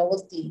is your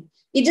novelty.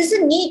 It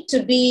doesn't need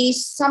to be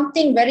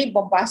something very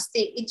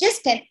bombastic. It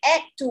just can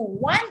add to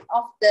one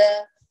of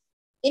the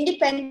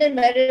independent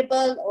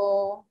variable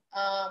or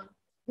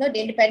not the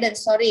independent,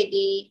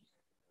 sorry,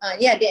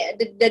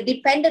 the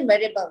dependent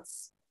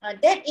variables.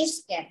 That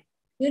is gap.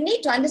 You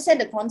need to understand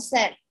the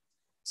concept.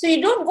 So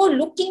you don't go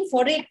looking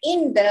for it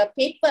in the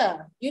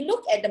paper. You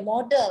look at the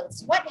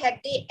models. What have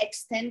they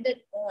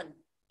extended on?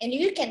 And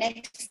you can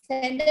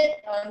extend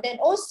it on that.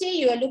 Or say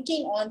you are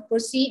looking on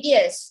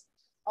procedures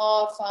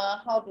of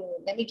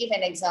let me give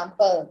an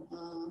example.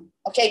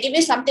 Okay, I'll give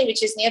you something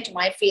which is near to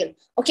my field.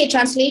 Okay,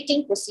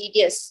 translating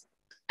procedures.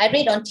 I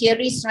read on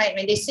theories, right?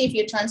 When they say if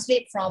you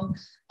translate from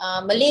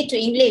Malay to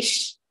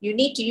English, you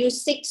need to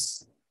use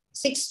six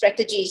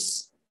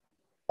strategies.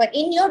 But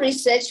in your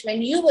research,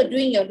 when you were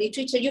doing your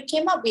literature, you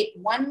came up with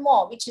one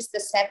more, which is the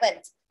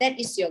 7th. That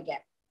is your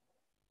gap.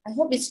 I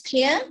hope it's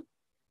clear.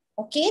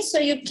 Okay, so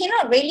you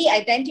cannot really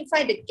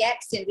identify the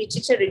gaps in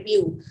literature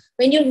review.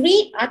 When you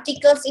read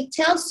articles, it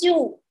tells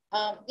you,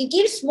 it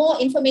gives more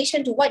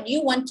information to what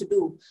you want to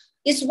do.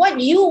 It's what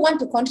you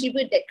want to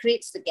contribute that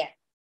creates the gap.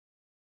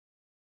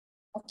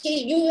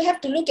 Okay, you have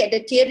to look at the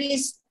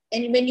theories,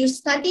 and when you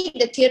study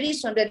the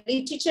theories from the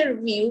literature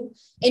review,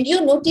 and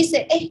you notice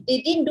that they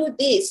didn't do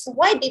this,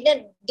 why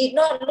did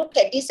not look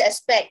at this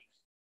aspect?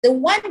 The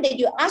one that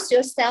you ask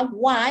yourself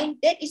why,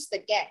 that is the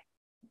gap.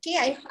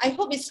 Okay, I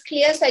hope it's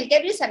clear. So I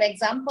gave you some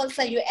examples.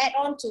 So you add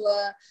on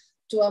to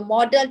to a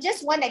model,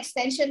 just one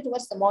extension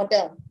towards the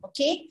model,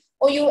 okay?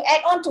 Or you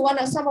add on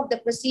to some of the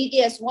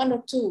procedures, one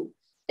or two.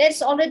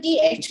 That's already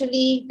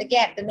actually the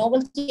gap, the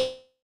novelty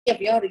of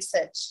your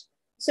research.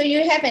 So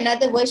you have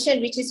another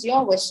version, which is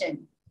your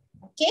version,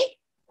 okay?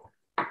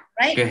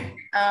 Right? Okay.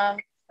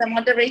 The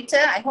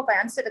moderator, I hope I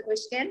answered the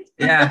question.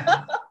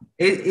 Yeah,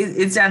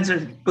 it's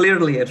answered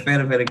clearly and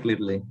very, very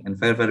clearly and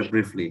very, very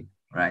briefly,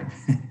 right?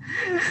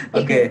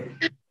 Okay.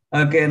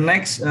 Okay,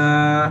 next,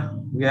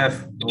 we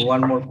have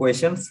one more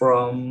question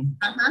from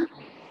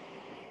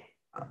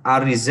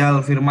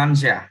Arizal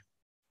Firmansyah.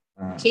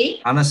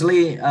 Okay.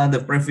 Honestly,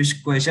 the previous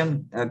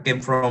question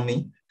came from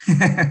me.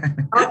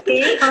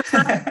 Okay.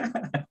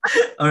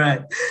 All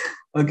right.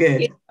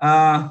 Okay.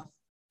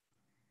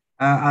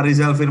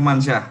 Arizal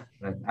Firmansyah.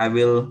 Right. I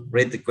will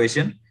read the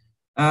question.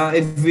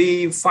 If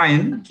we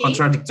find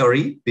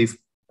contradictory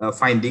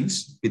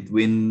findings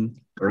between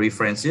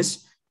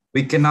references,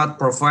 we cannot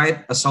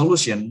provide a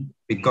solution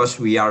because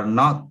we are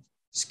not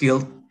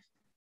skilled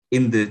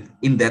in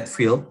that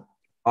field,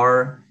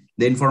 or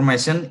the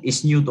information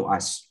is new to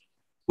us.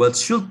 What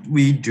should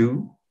we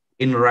do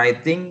in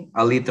writing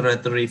a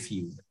literature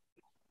review?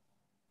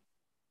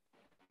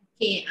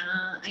 Okay,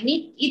 I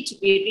need it to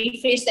be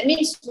rephrased. That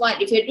means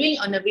what? If you're doing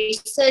on a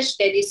research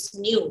that is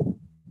new,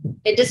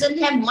 that doesn't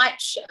have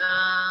much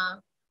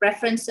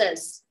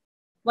references,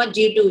 what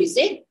do you do? Is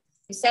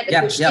that the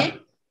question?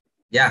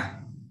 Yeah.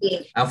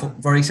 Okay.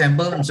 For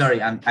example, I'm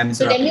sorry, I'm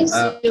so that means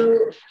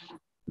you.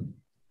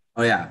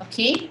 Oh yeah.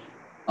 Okay.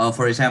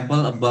 For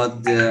example,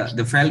 about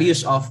the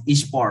values of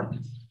e-sport.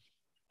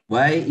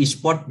 Why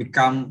e-sport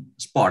become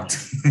sport?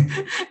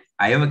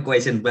 I have a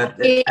question, but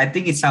I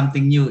think it's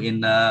something new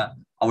in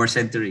our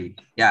century.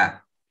 Yeah.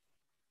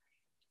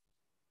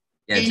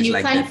 Yeah. And just you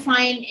like can't that.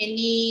 find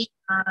any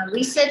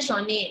research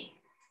on it.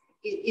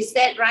 Is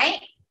that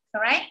right?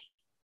 Correct?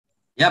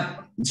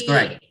 Yep, it's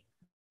correct.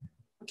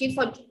 Okay,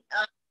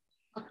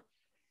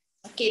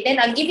 okay, then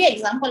I'll give you an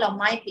example of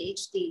my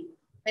PhD.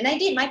 When I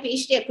did my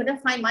PhD, I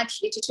couldn't find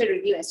much literature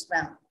review as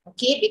well.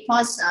 Okay,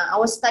 because I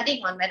was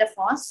studying on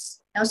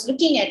metaphors. I was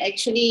looking at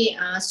actually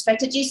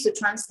strategies to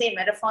translate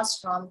metaphors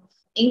from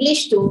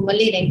English to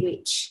Malay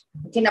language.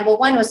 Okay, number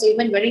one was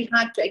even very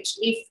hard to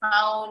actually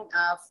find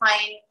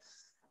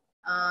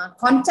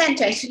content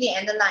to actually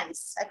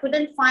analyze. I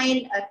couldn't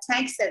find a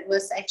text that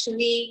was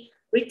actually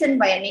written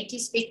by a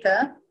native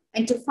speaker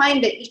and to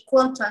find the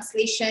equal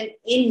translation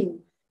in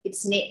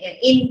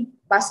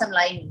Bahasa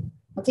Melayu.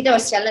 Okay, that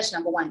was challenge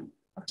number one.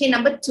 Okay,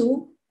 number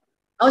two,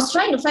 I was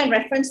trying to find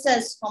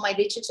references for my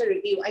literature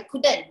review. I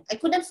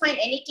couldn't find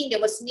anything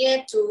that was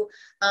near to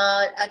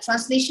a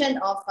translation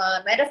of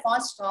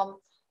metaphors from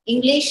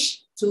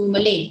English to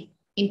Malay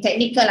in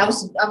technical. I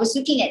was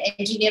looking at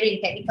engineering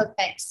technical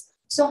texts.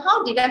 So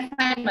how did I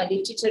find my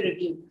literature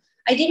review?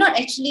 I did not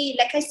actually,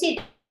 like I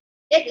said,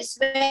 that is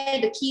where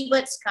the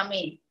keywords come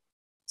in.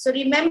 So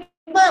remember,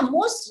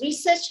 most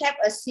research have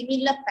a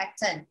similar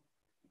pattern.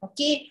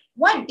 Okay,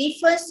 what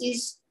differs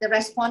is the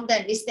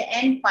respondent, is the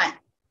end part.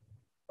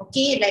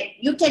 Okay, like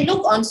you can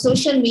look on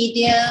social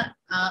media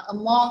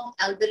among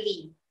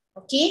elderly.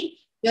 Okay,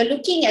 you're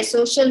looking at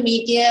social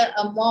media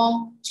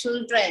among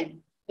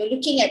children. You're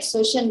looking at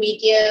social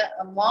media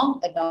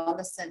among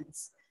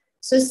adolescents.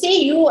 So say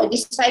you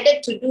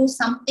decided to do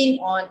something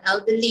on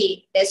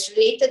elderly that's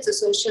related to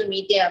social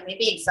media,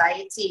 maybe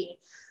anxiety,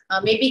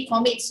 maybe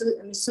commit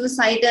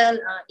suicidal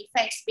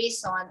effects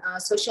based on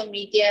social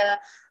media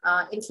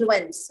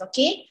influence,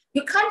 okay?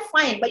 You can't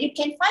find, but you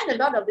can find a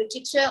lot of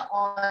literature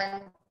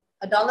on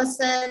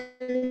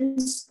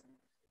adolescents,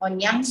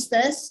 on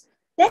youngsters.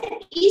 That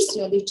is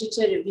your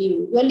literature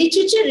review. Your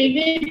literature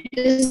review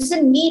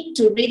doesn't need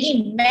to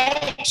really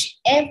match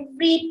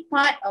every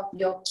part of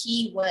your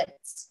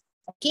keywords,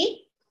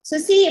 okay? So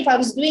see, if I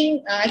was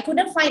doing, I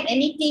couldn't find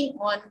anything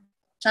on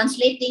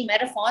translating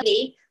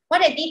metaphorically.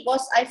 What I did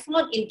was I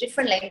found in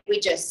different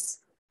languages,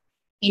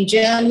 in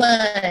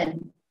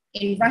German,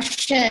 in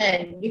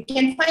Russian. You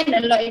can find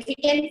a lot. If you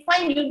can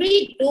find, you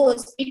read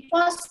those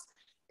because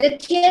the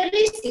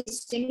theories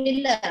is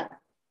similar.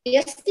 They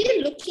are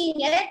still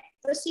looking at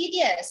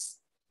procedures.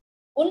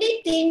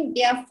 Only thing,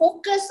 their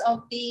focus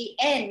of the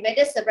end,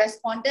 whether it's the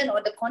respondent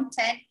or the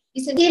content,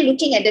 is still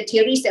looking at the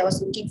theories that I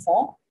was looking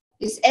for.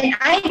 And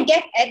I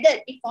get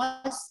added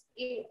because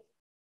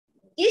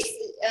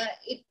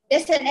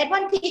there's an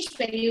advantage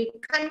when you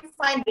can't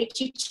find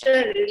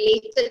literature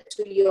related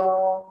to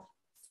your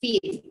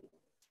field.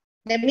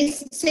 That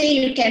means, say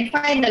you can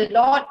find a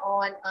lot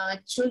on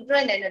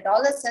children and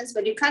adolescents,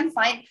 but you can't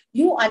find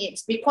you on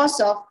it because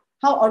of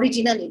how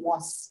original it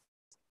was.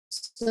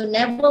 So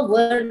never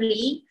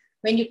worry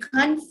when you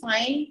can't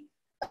find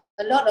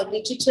a lot of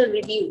literature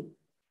review.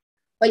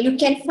 But you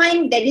can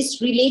find that is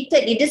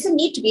related. It doesn't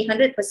need to be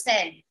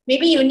 100%.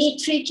 Maybe you need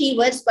 3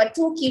 keywords, but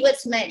 2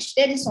 keywords match.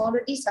 That is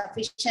already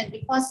sufficient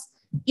because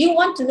you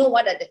want to know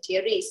what are the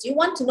theories. You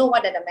want to know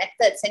what are the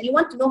methods, and you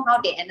want to know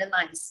how they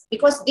analyze.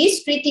 Because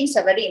these 3 things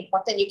are very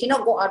important. You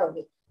cannot go out of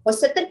it. For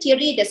certain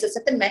theory, there's a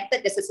certain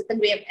method, there's a certain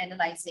way of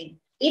analyzing.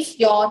 If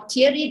your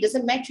theory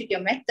doesn't match with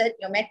your method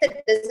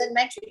doesn't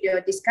match with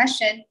your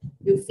discussion,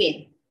 you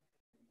fail.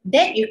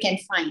 That you can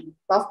find.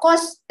 But of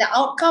course, the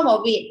outcome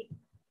of it,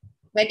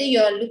 whether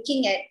you're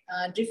looking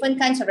at different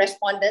kinds of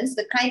respondents,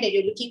 the kind that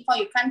you're looking for,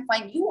 you can't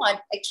find, you are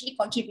actually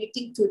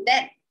contributing to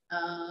that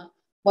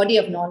body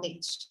of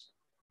knowledge.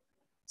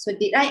 So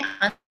did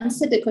I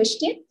answer the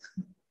question?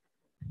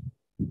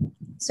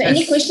 So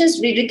any questions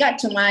with regard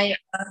to my...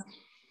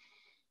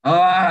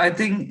 I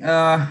think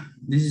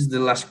this is the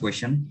last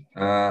question.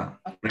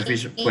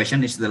 Previous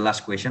question is the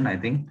last question, I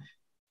think.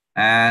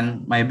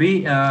 And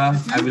maybe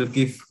I will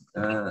give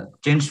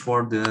chance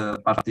for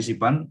the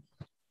participant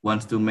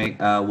want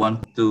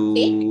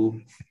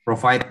to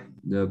provide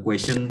the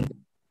question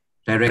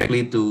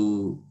directly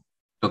to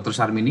Dr.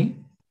 Sarmini.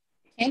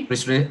 Okay.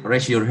 Please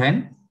raise your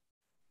hand.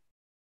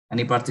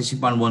 Any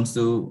participant wants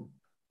to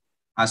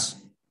ask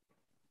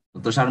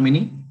Dr.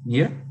 Sarmini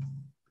here?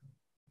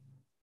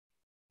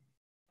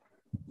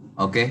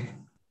 Okay.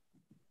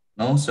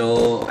 No,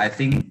 so I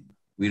think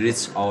we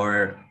reached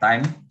our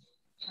time.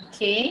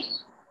 Okay.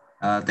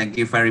 Thank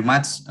you very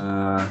much,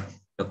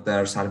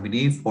 Dr.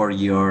 Sarmini, for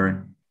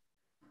your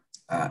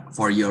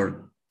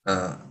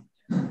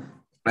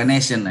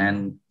explanation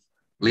and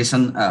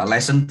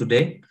lesson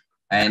today.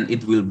 And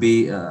it will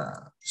be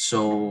it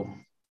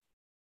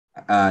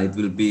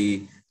will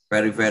be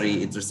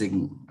very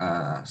interesting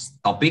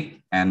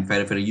topic and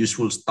very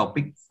useful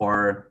topic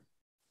for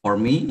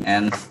me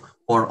and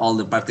for all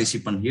the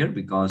participants here,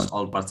 because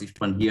all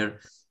participants here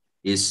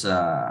is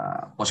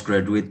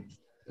postgraduate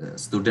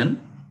student.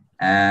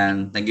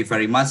 And thank you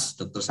very much,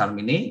 Dr.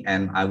 Sarmini.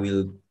 And I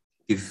will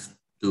give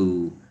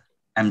to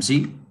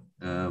MC,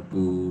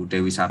 Bu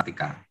Dewi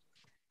Sartika.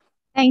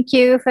 Thank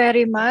you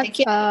very much,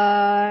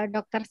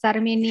 Dr.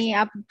 Sarmini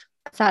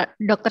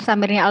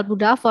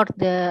Albuda, for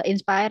the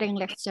inspiring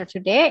lecture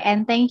today.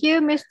 And thank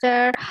you,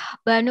 Mr.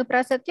 Banu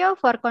Prasetyo,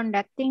 for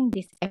conducting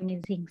this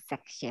amazing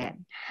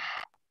section.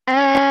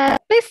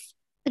 Please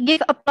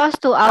give applause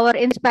to our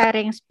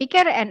inspiring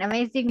speaker and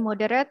amazing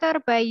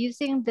moderator by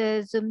using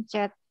the Zoom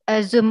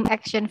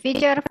action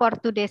feature for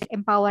today's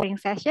empowering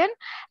session.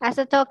 As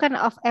a token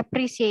of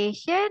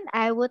appreciation,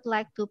 I would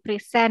like to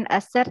present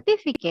a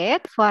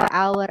certificate for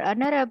our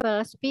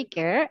honorable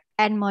speaker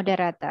and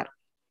moderator.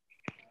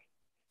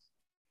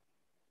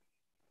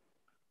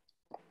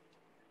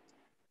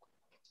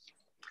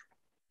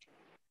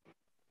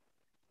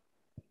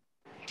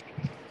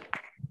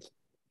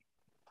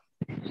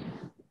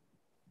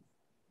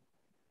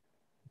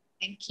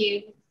 Thank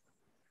you.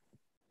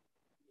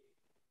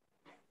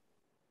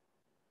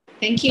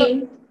 Thank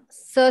you.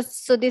 So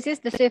this is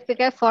the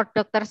certificate for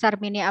Dr.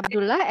 Sarmini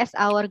Abdullah as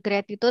our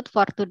gratitude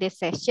for today's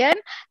session.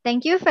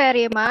 Thank you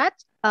very much,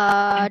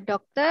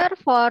 Doctor,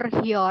 for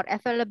your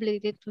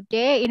availability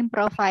today in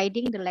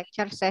providing the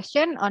lecture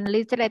session on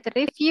literature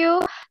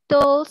review,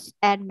 tools,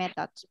 and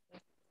methods.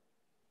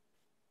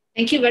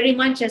 Thank you very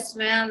much as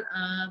well,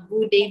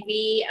 Bu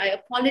Devi. I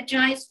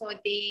apologize for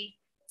the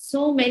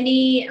so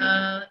many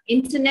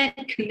internet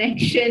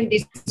connection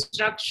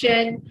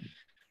disruption.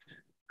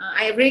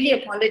 I really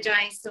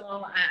apologize.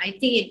 So I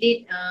think it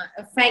did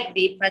affect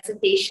the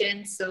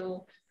presentation.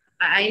 So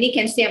I only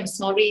can say I'm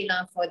sorry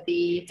now for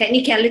the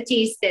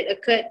technicalities that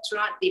occurred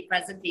throughout the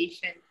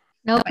presentation.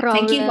 No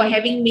problem. Thank you for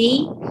having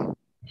me.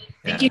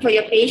 Thank you for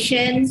your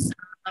patience,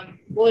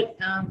 both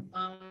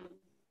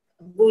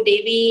Bu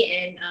Devi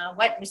and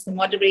Mr.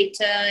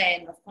 Moderator,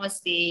 and of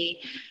course the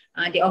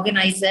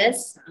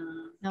organizers.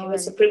 It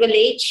was a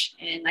privilege,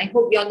 and I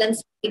hope you all learned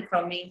something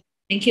from me.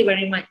 Thank you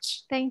very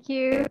much. Thank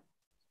you.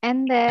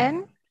 And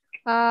then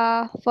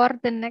for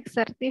the next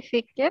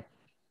certificate,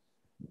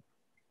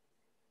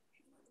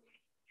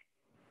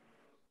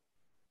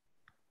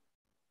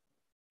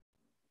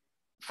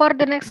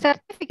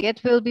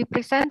 will be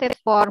presented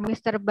for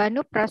Mr.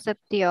 Banu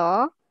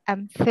Prasetyo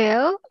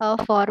MPhil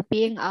for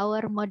being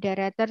our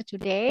moderator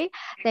today.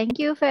 Thank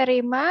you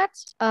very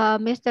much,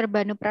 Mr.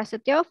 Banu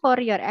Prasetyo, for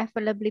your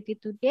availability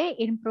today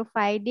in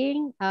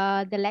providing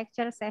the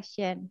lecture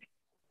session.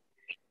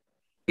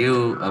 Thank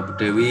you, Bu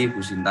Dewi, Bu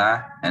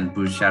Sinta, and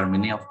Bu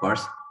Sharmini, of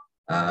course.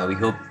 We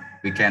hope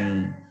we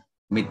can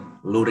meet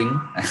luring.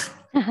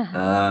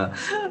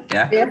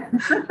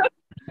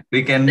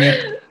 We can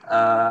meet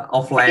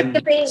offline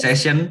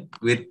session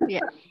with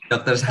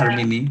Dr.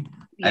 Sharmini.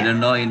 I don't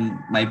know,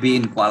 maybe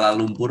in Kuala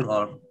Lumpur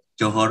or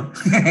Johor.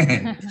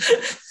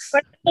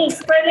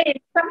 Perlis,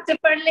 come to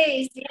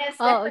Perlis. Yes,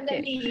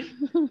 definitely.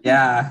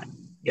 Okay.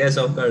 Yes,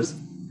 of course.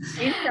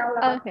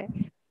 Inshallah. Okay.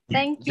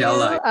 Thank you.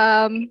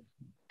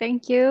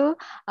 Thank you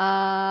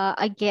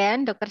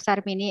again, Dr.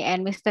 Sarmini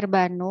and Mr.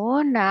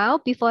 Banu. Now,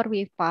 before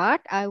we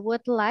part, I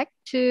would like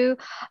to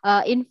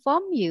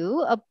inform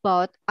you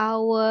about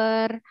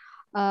our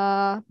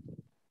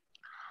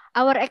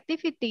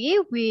activity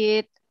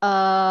with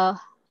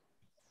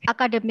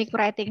Academic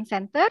Writing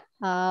Center.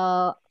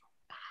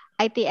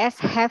 ITS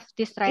have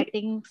this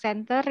writing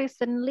center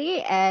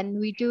recently, and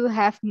we do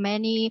have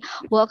many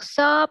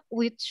workshops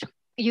which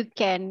you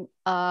can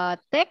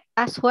take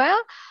as well.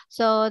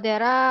 So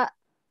there are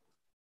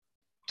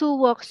 2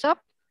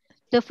 workshops.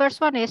 The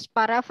first one is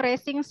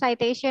paraphrasing,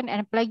 citation,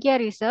 and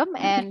plagiarism.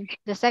 And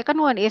the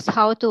second one is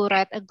how to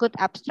write a good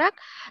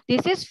abstract.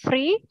 This is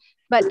free,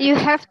 but you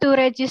have to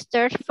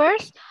register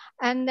first.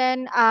 And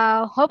then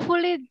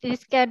hopefully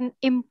this can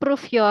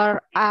improve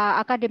your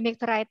academic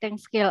writing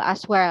skill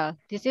as well.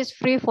 This is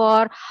free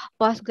for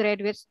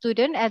postgraduate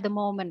student at the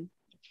moment.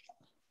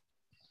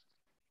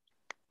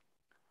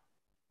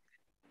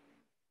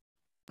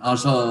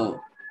 Also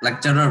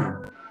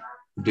lecturer,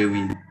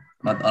 Dewi,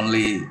 not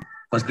only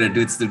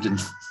postgraduate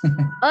students.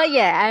 Oh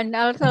yeah, and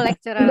also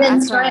lecturer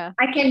as well.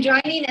 I can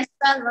join in as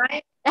well,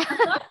 right?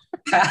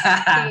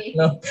 Okay.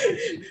 No,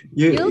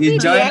 you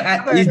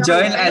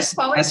join as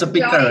a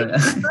speaker.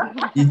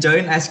 You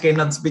join as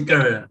keynote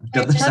speaker,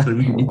 Dr.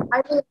 Sarmini.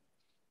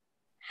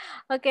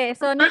 Okay,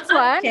 so next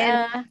one.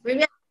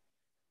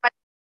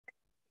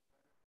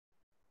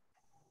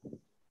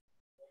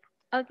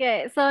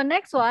 Okay, so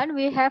next one,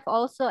 we have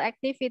also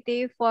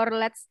activity for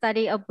Let's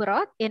Study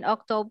Abroad in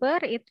October.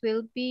 It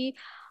will be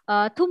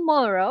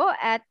tomorrow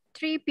at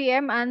 3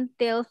 p.m.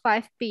 until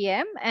 5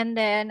 p.m. And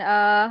then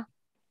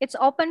it's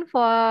open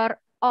for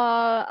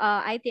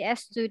all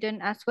ITS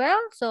students as well.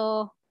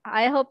 So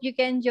I hope you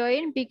can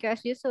join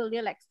because usually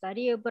like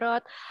study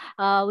abroad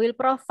will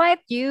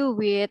provide you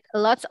with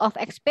lots of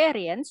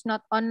experience,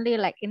 not only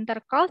like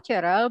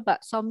intercultural,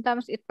 but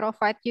sometimes it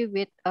provides you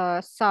with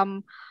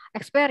some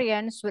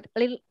experience with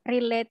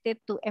related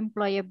to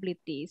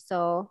employability.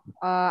 So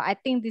I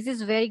think this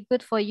is very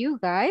good for you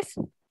guys.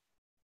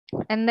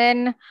 And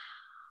then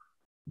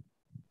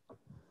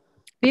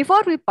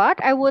before we part,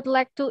 I would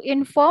like to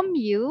inform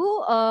you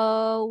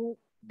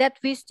that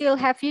we still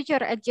have future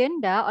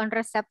agenda on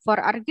R2SEP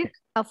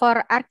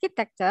for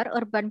architecture,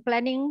 urban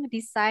planning,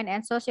 design,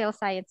 and social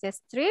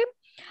sciences stream,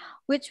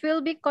 which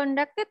will be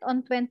conducted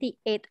on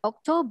 28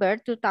 October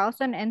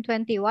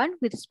 2021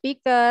 with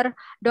speaker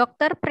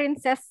Dr.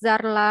 Princess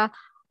Zarla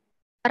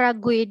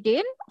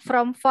Raguidin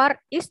from Far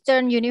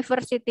Eastern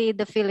University,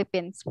 the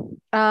Philippines.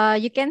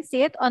 You can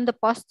see it on the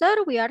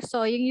poster we are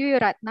showing you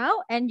right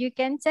now, and you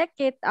can check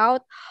it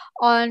out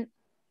on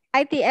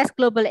ITS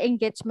Global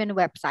Engagement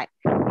website.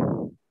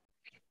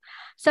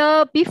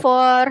 So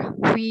before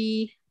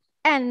we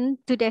end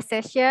today's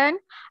session,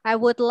 I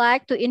would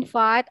like to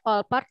invite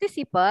all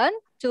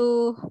participants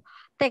to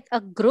take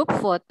a group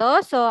photo.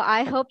 So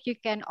I hope you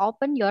can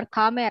open your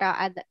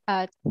camera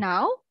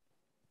now.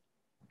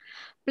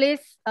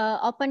 Please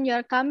open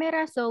your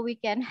camera so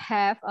we can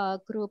have a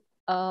group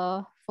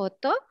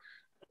photo.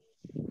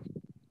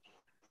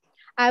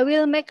 I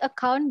will make a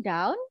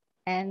countdown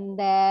and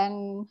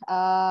then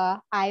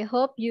I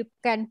hope you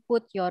can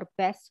put your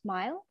best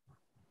smile.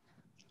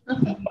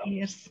 Okay.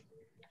 Yes.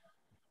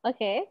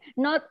 Okay,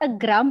 not a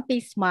grumpy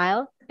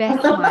smile,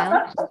 best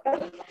smile.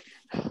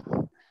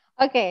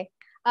 Okay,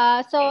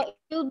 so it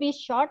will be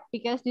short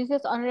because this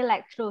is only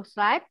like through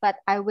slide, but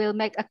I will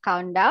make a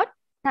countdown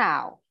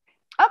now.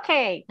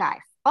 Okay,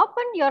 guys,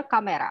 open your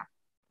camera.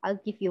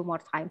 I'll give you more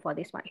time for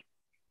this one.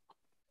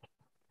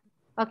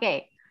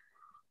 Okay,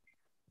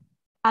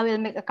 I will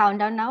make a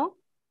countdown now.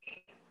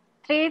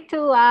 3,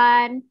 2,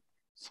 1,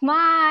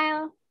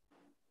 smile.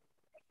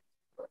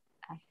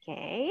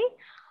 Okay,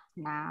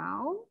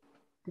 now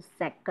the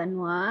second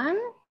one.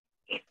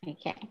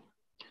 Okay,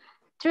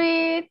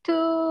 3,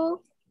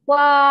 2,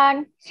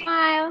 1,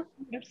 smile.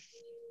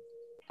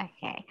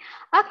 Okay,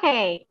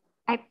 okay.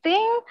 I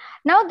think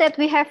now that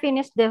we have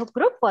finished the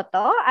group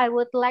photo, I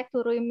would like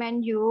to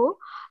remind you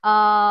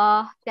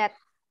that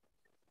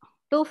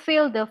to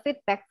fill the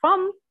feedback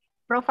form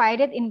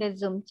provided in the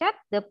Zoom chat,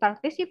 the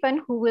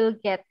participant who will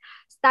get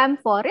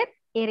stamp for it,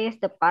 it is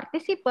the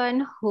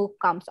participant who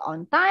comes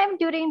on time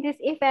during this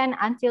event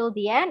until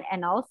the end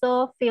and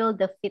also fill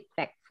the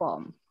feedback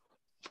form.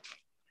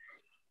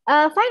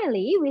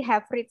 Finally, we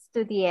have reached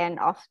to the end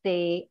of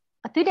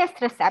today's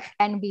R2SEP,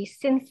 and we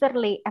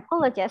sincerely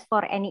apologize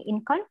for any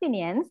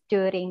inconvenience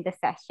during the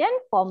session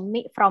from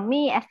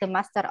me as the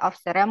Master of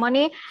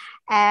Ceremony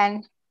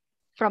and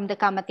from the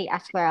committee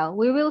as well.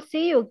 We will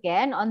see you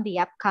again on the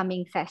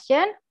upcoming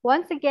session.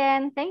 Once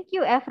again, thank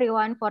you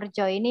everyone for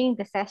joining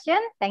the session.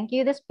 Thank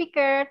you the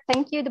speaker.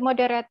 Thank you the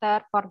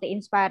moderator for the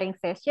inspiring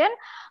session.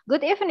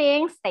 Good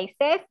evening. Stay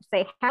safe,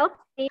 stay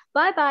healthy.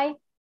 Bye-bye.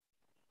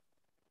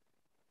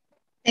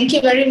 Thank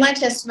you very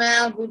much as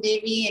well, Bu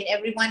Devi and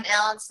everyone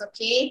else.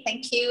 Okay,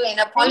 thank you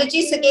and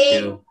apologies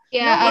again.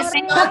 Yeah,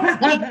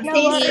 No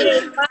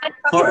worry. It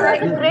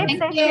was a great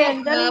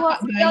session.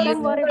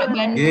 Don't worry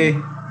about it.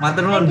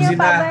 Matur nuwun Bu Thank you,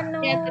 Sinta. Pak Banu.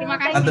 Ya, terima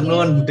kasih. Matur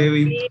nuwun Bu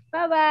Dewi.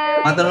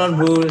 Bye-bye. Matur nuwun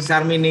Bu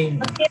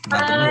Sarmini. Okay,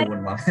 Matur bye.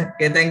 nuwun.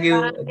 Oke, thank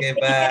you. Oke,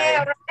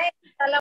 bye. All right.